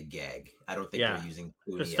throwaway gag. I don't think they're using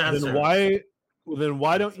Clooney. Then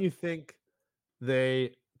why don't you think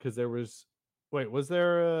they, because there was, was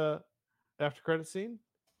there a after credit scene?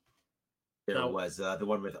 There was the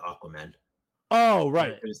one with Aquaman. Oh,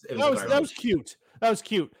 right. That was cute. That was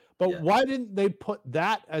cute. But why didn't they put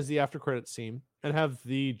that as the after credit scene and have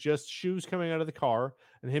the just shoes coming out of the car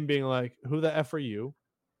and him being like, who the F are you?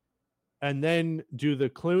 And then do the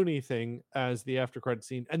Clooney thing as the after credit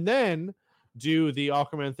scene, and then do the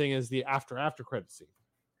Aquaman thing as the after credit scene.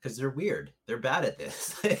 Because they're weird. They're bad at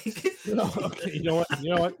this. Okay, you know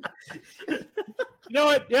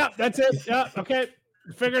what? Yeah, that's it. Yeah, okay.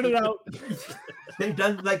 Figured it out. They've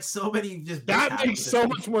done like so many just That makes so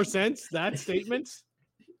much more sense. That statement.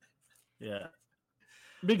 Yeah.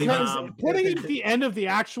 Because putting it at the end of the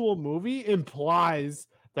actual movie implies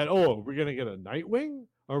that, oh, we're gonna get a Nightwing?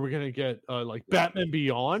 Are we gonna get like Batman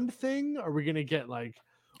Beyond thing? Are we gonna get like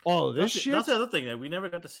all of this shit? That's the other thing that we never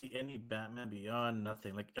got to see any Batman Beyond.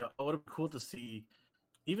 Nothing. Like it would have been cool to see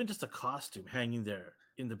even just a costume hanging there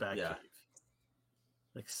in the Batcave.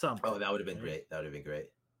 Like something. Oh, that would have been great. That would have been great.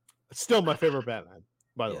 It's still my favorite Batman,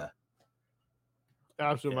 by the way.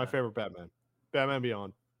 Absolutely my favorite Batman. Batman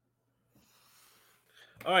Beyond.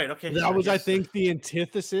 All right, okay. That was, I think, the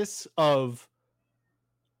antithesis of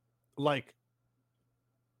like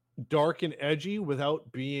dark and edgy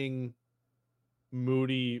without being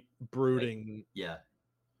moody, brooding. Yeah.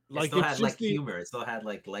 Like it still had like humor. It still had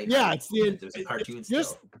like light. Yeah, it's the there's a cartoon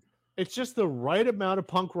still. It's just the right amount of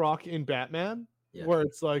punk rock in Batman where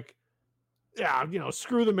it's like, yeah,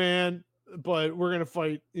 screw the man, but we're gonna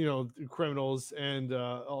fight, criminals, and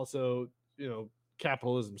also,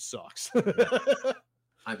 capitalism sucks.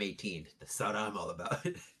 I'm 18. That's what I'm all about.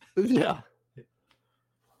 Yeah.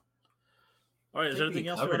 All right. Is there anything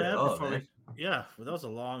else you want to add before we? Yeah, well, that was a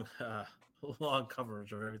long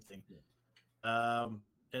coverage of everything.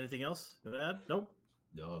 Anything else to add? Nope.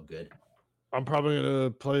 No, good. I'm probably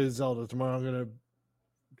gonna play Zelda tomorrow.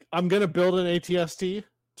 I'm gonna build an ATST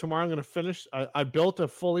tomorrow. I'm gonna finish. I built a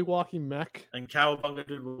fully walking mech. And Cowabunga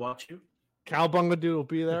Dude will watch you. Cowabunga Dude will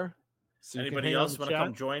be there. So anybody else want to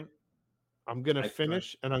come join? I'm gonna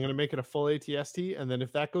finish, and I'm gonna make it a full ATST, and then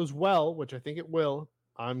if that goes well, which I think it will,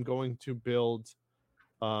 I'm going to build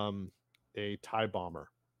a TIE bomber.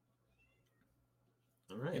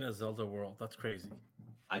 All right. In a Zelda world, that's crazy.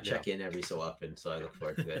 I check in every so often, so I look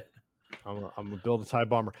forward to it. I'm gonna build a TIE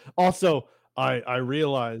bomber. Also, I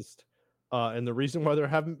realized, and the reason why there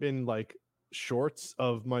haven't been like shorts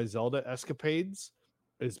of my Zelda escapades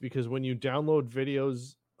is because when you download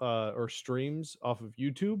videos or streams off of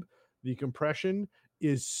YouTube, the compression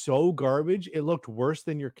is so garbage. It looked worse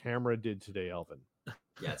than your camera did today, Elvin.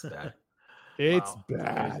 Yeah, it's bad. It's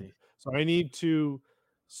bad. So I need to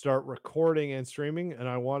start recording and streaming, and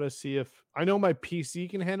I want to see if I know my PC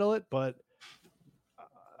can handle it, but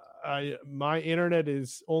my internet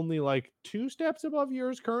is only like 2 steps above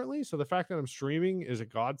yours currently. So the fact that I'm streaming is a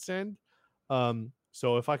godsend.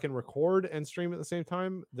 So if I can record and stream at the same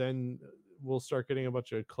time, then we'll start getting a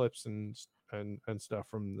bunch of clips and stuff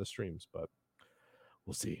from the streams, but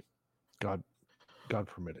we'll see. God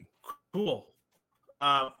permitting. Cool.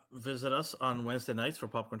 Visit us on Wednesday nights for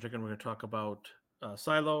Popcorn Chicken. We're going to talk about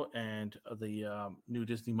Silo and the new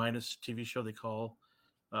Disney Minus TV show they call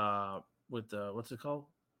with what's it called?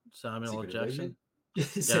 Samuel L. Jackson.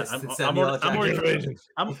 Yeah,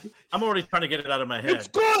 I'm already trying to get it out of my head. It's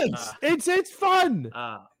good. It's fun.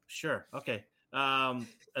 Sure. Okay. And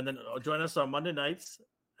then join us on Monday nights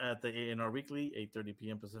at the A&R Weekly, 8:30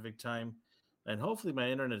 p.m. Pacific time, and hopefully my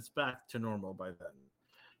internet is back to normal by then.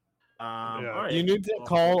 All right. You need to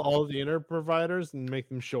call all the internet providers and make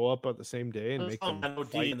them show up at the same day and make them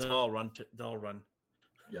fight. And they'll run.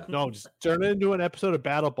 Yeah. No, just turn it into an episode of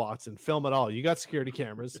BattleBots and film it all. You got security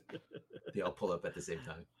cameras. They all pull up at the same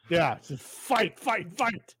time. Yeah, just fight. All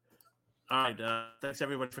right. Thanks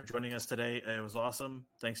everybody for joining us today. It was awesome.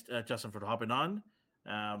 Thanks, Justin, for hopping on.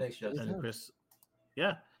 Thanks, Justin. And Chris.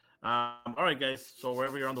 Yeah. All right, guys. So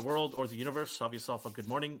wherever you're on the world or the universe, have yourself a good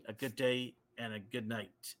morning, a good day, and a good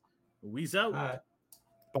night. Wease out.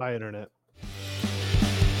 Bye, internet.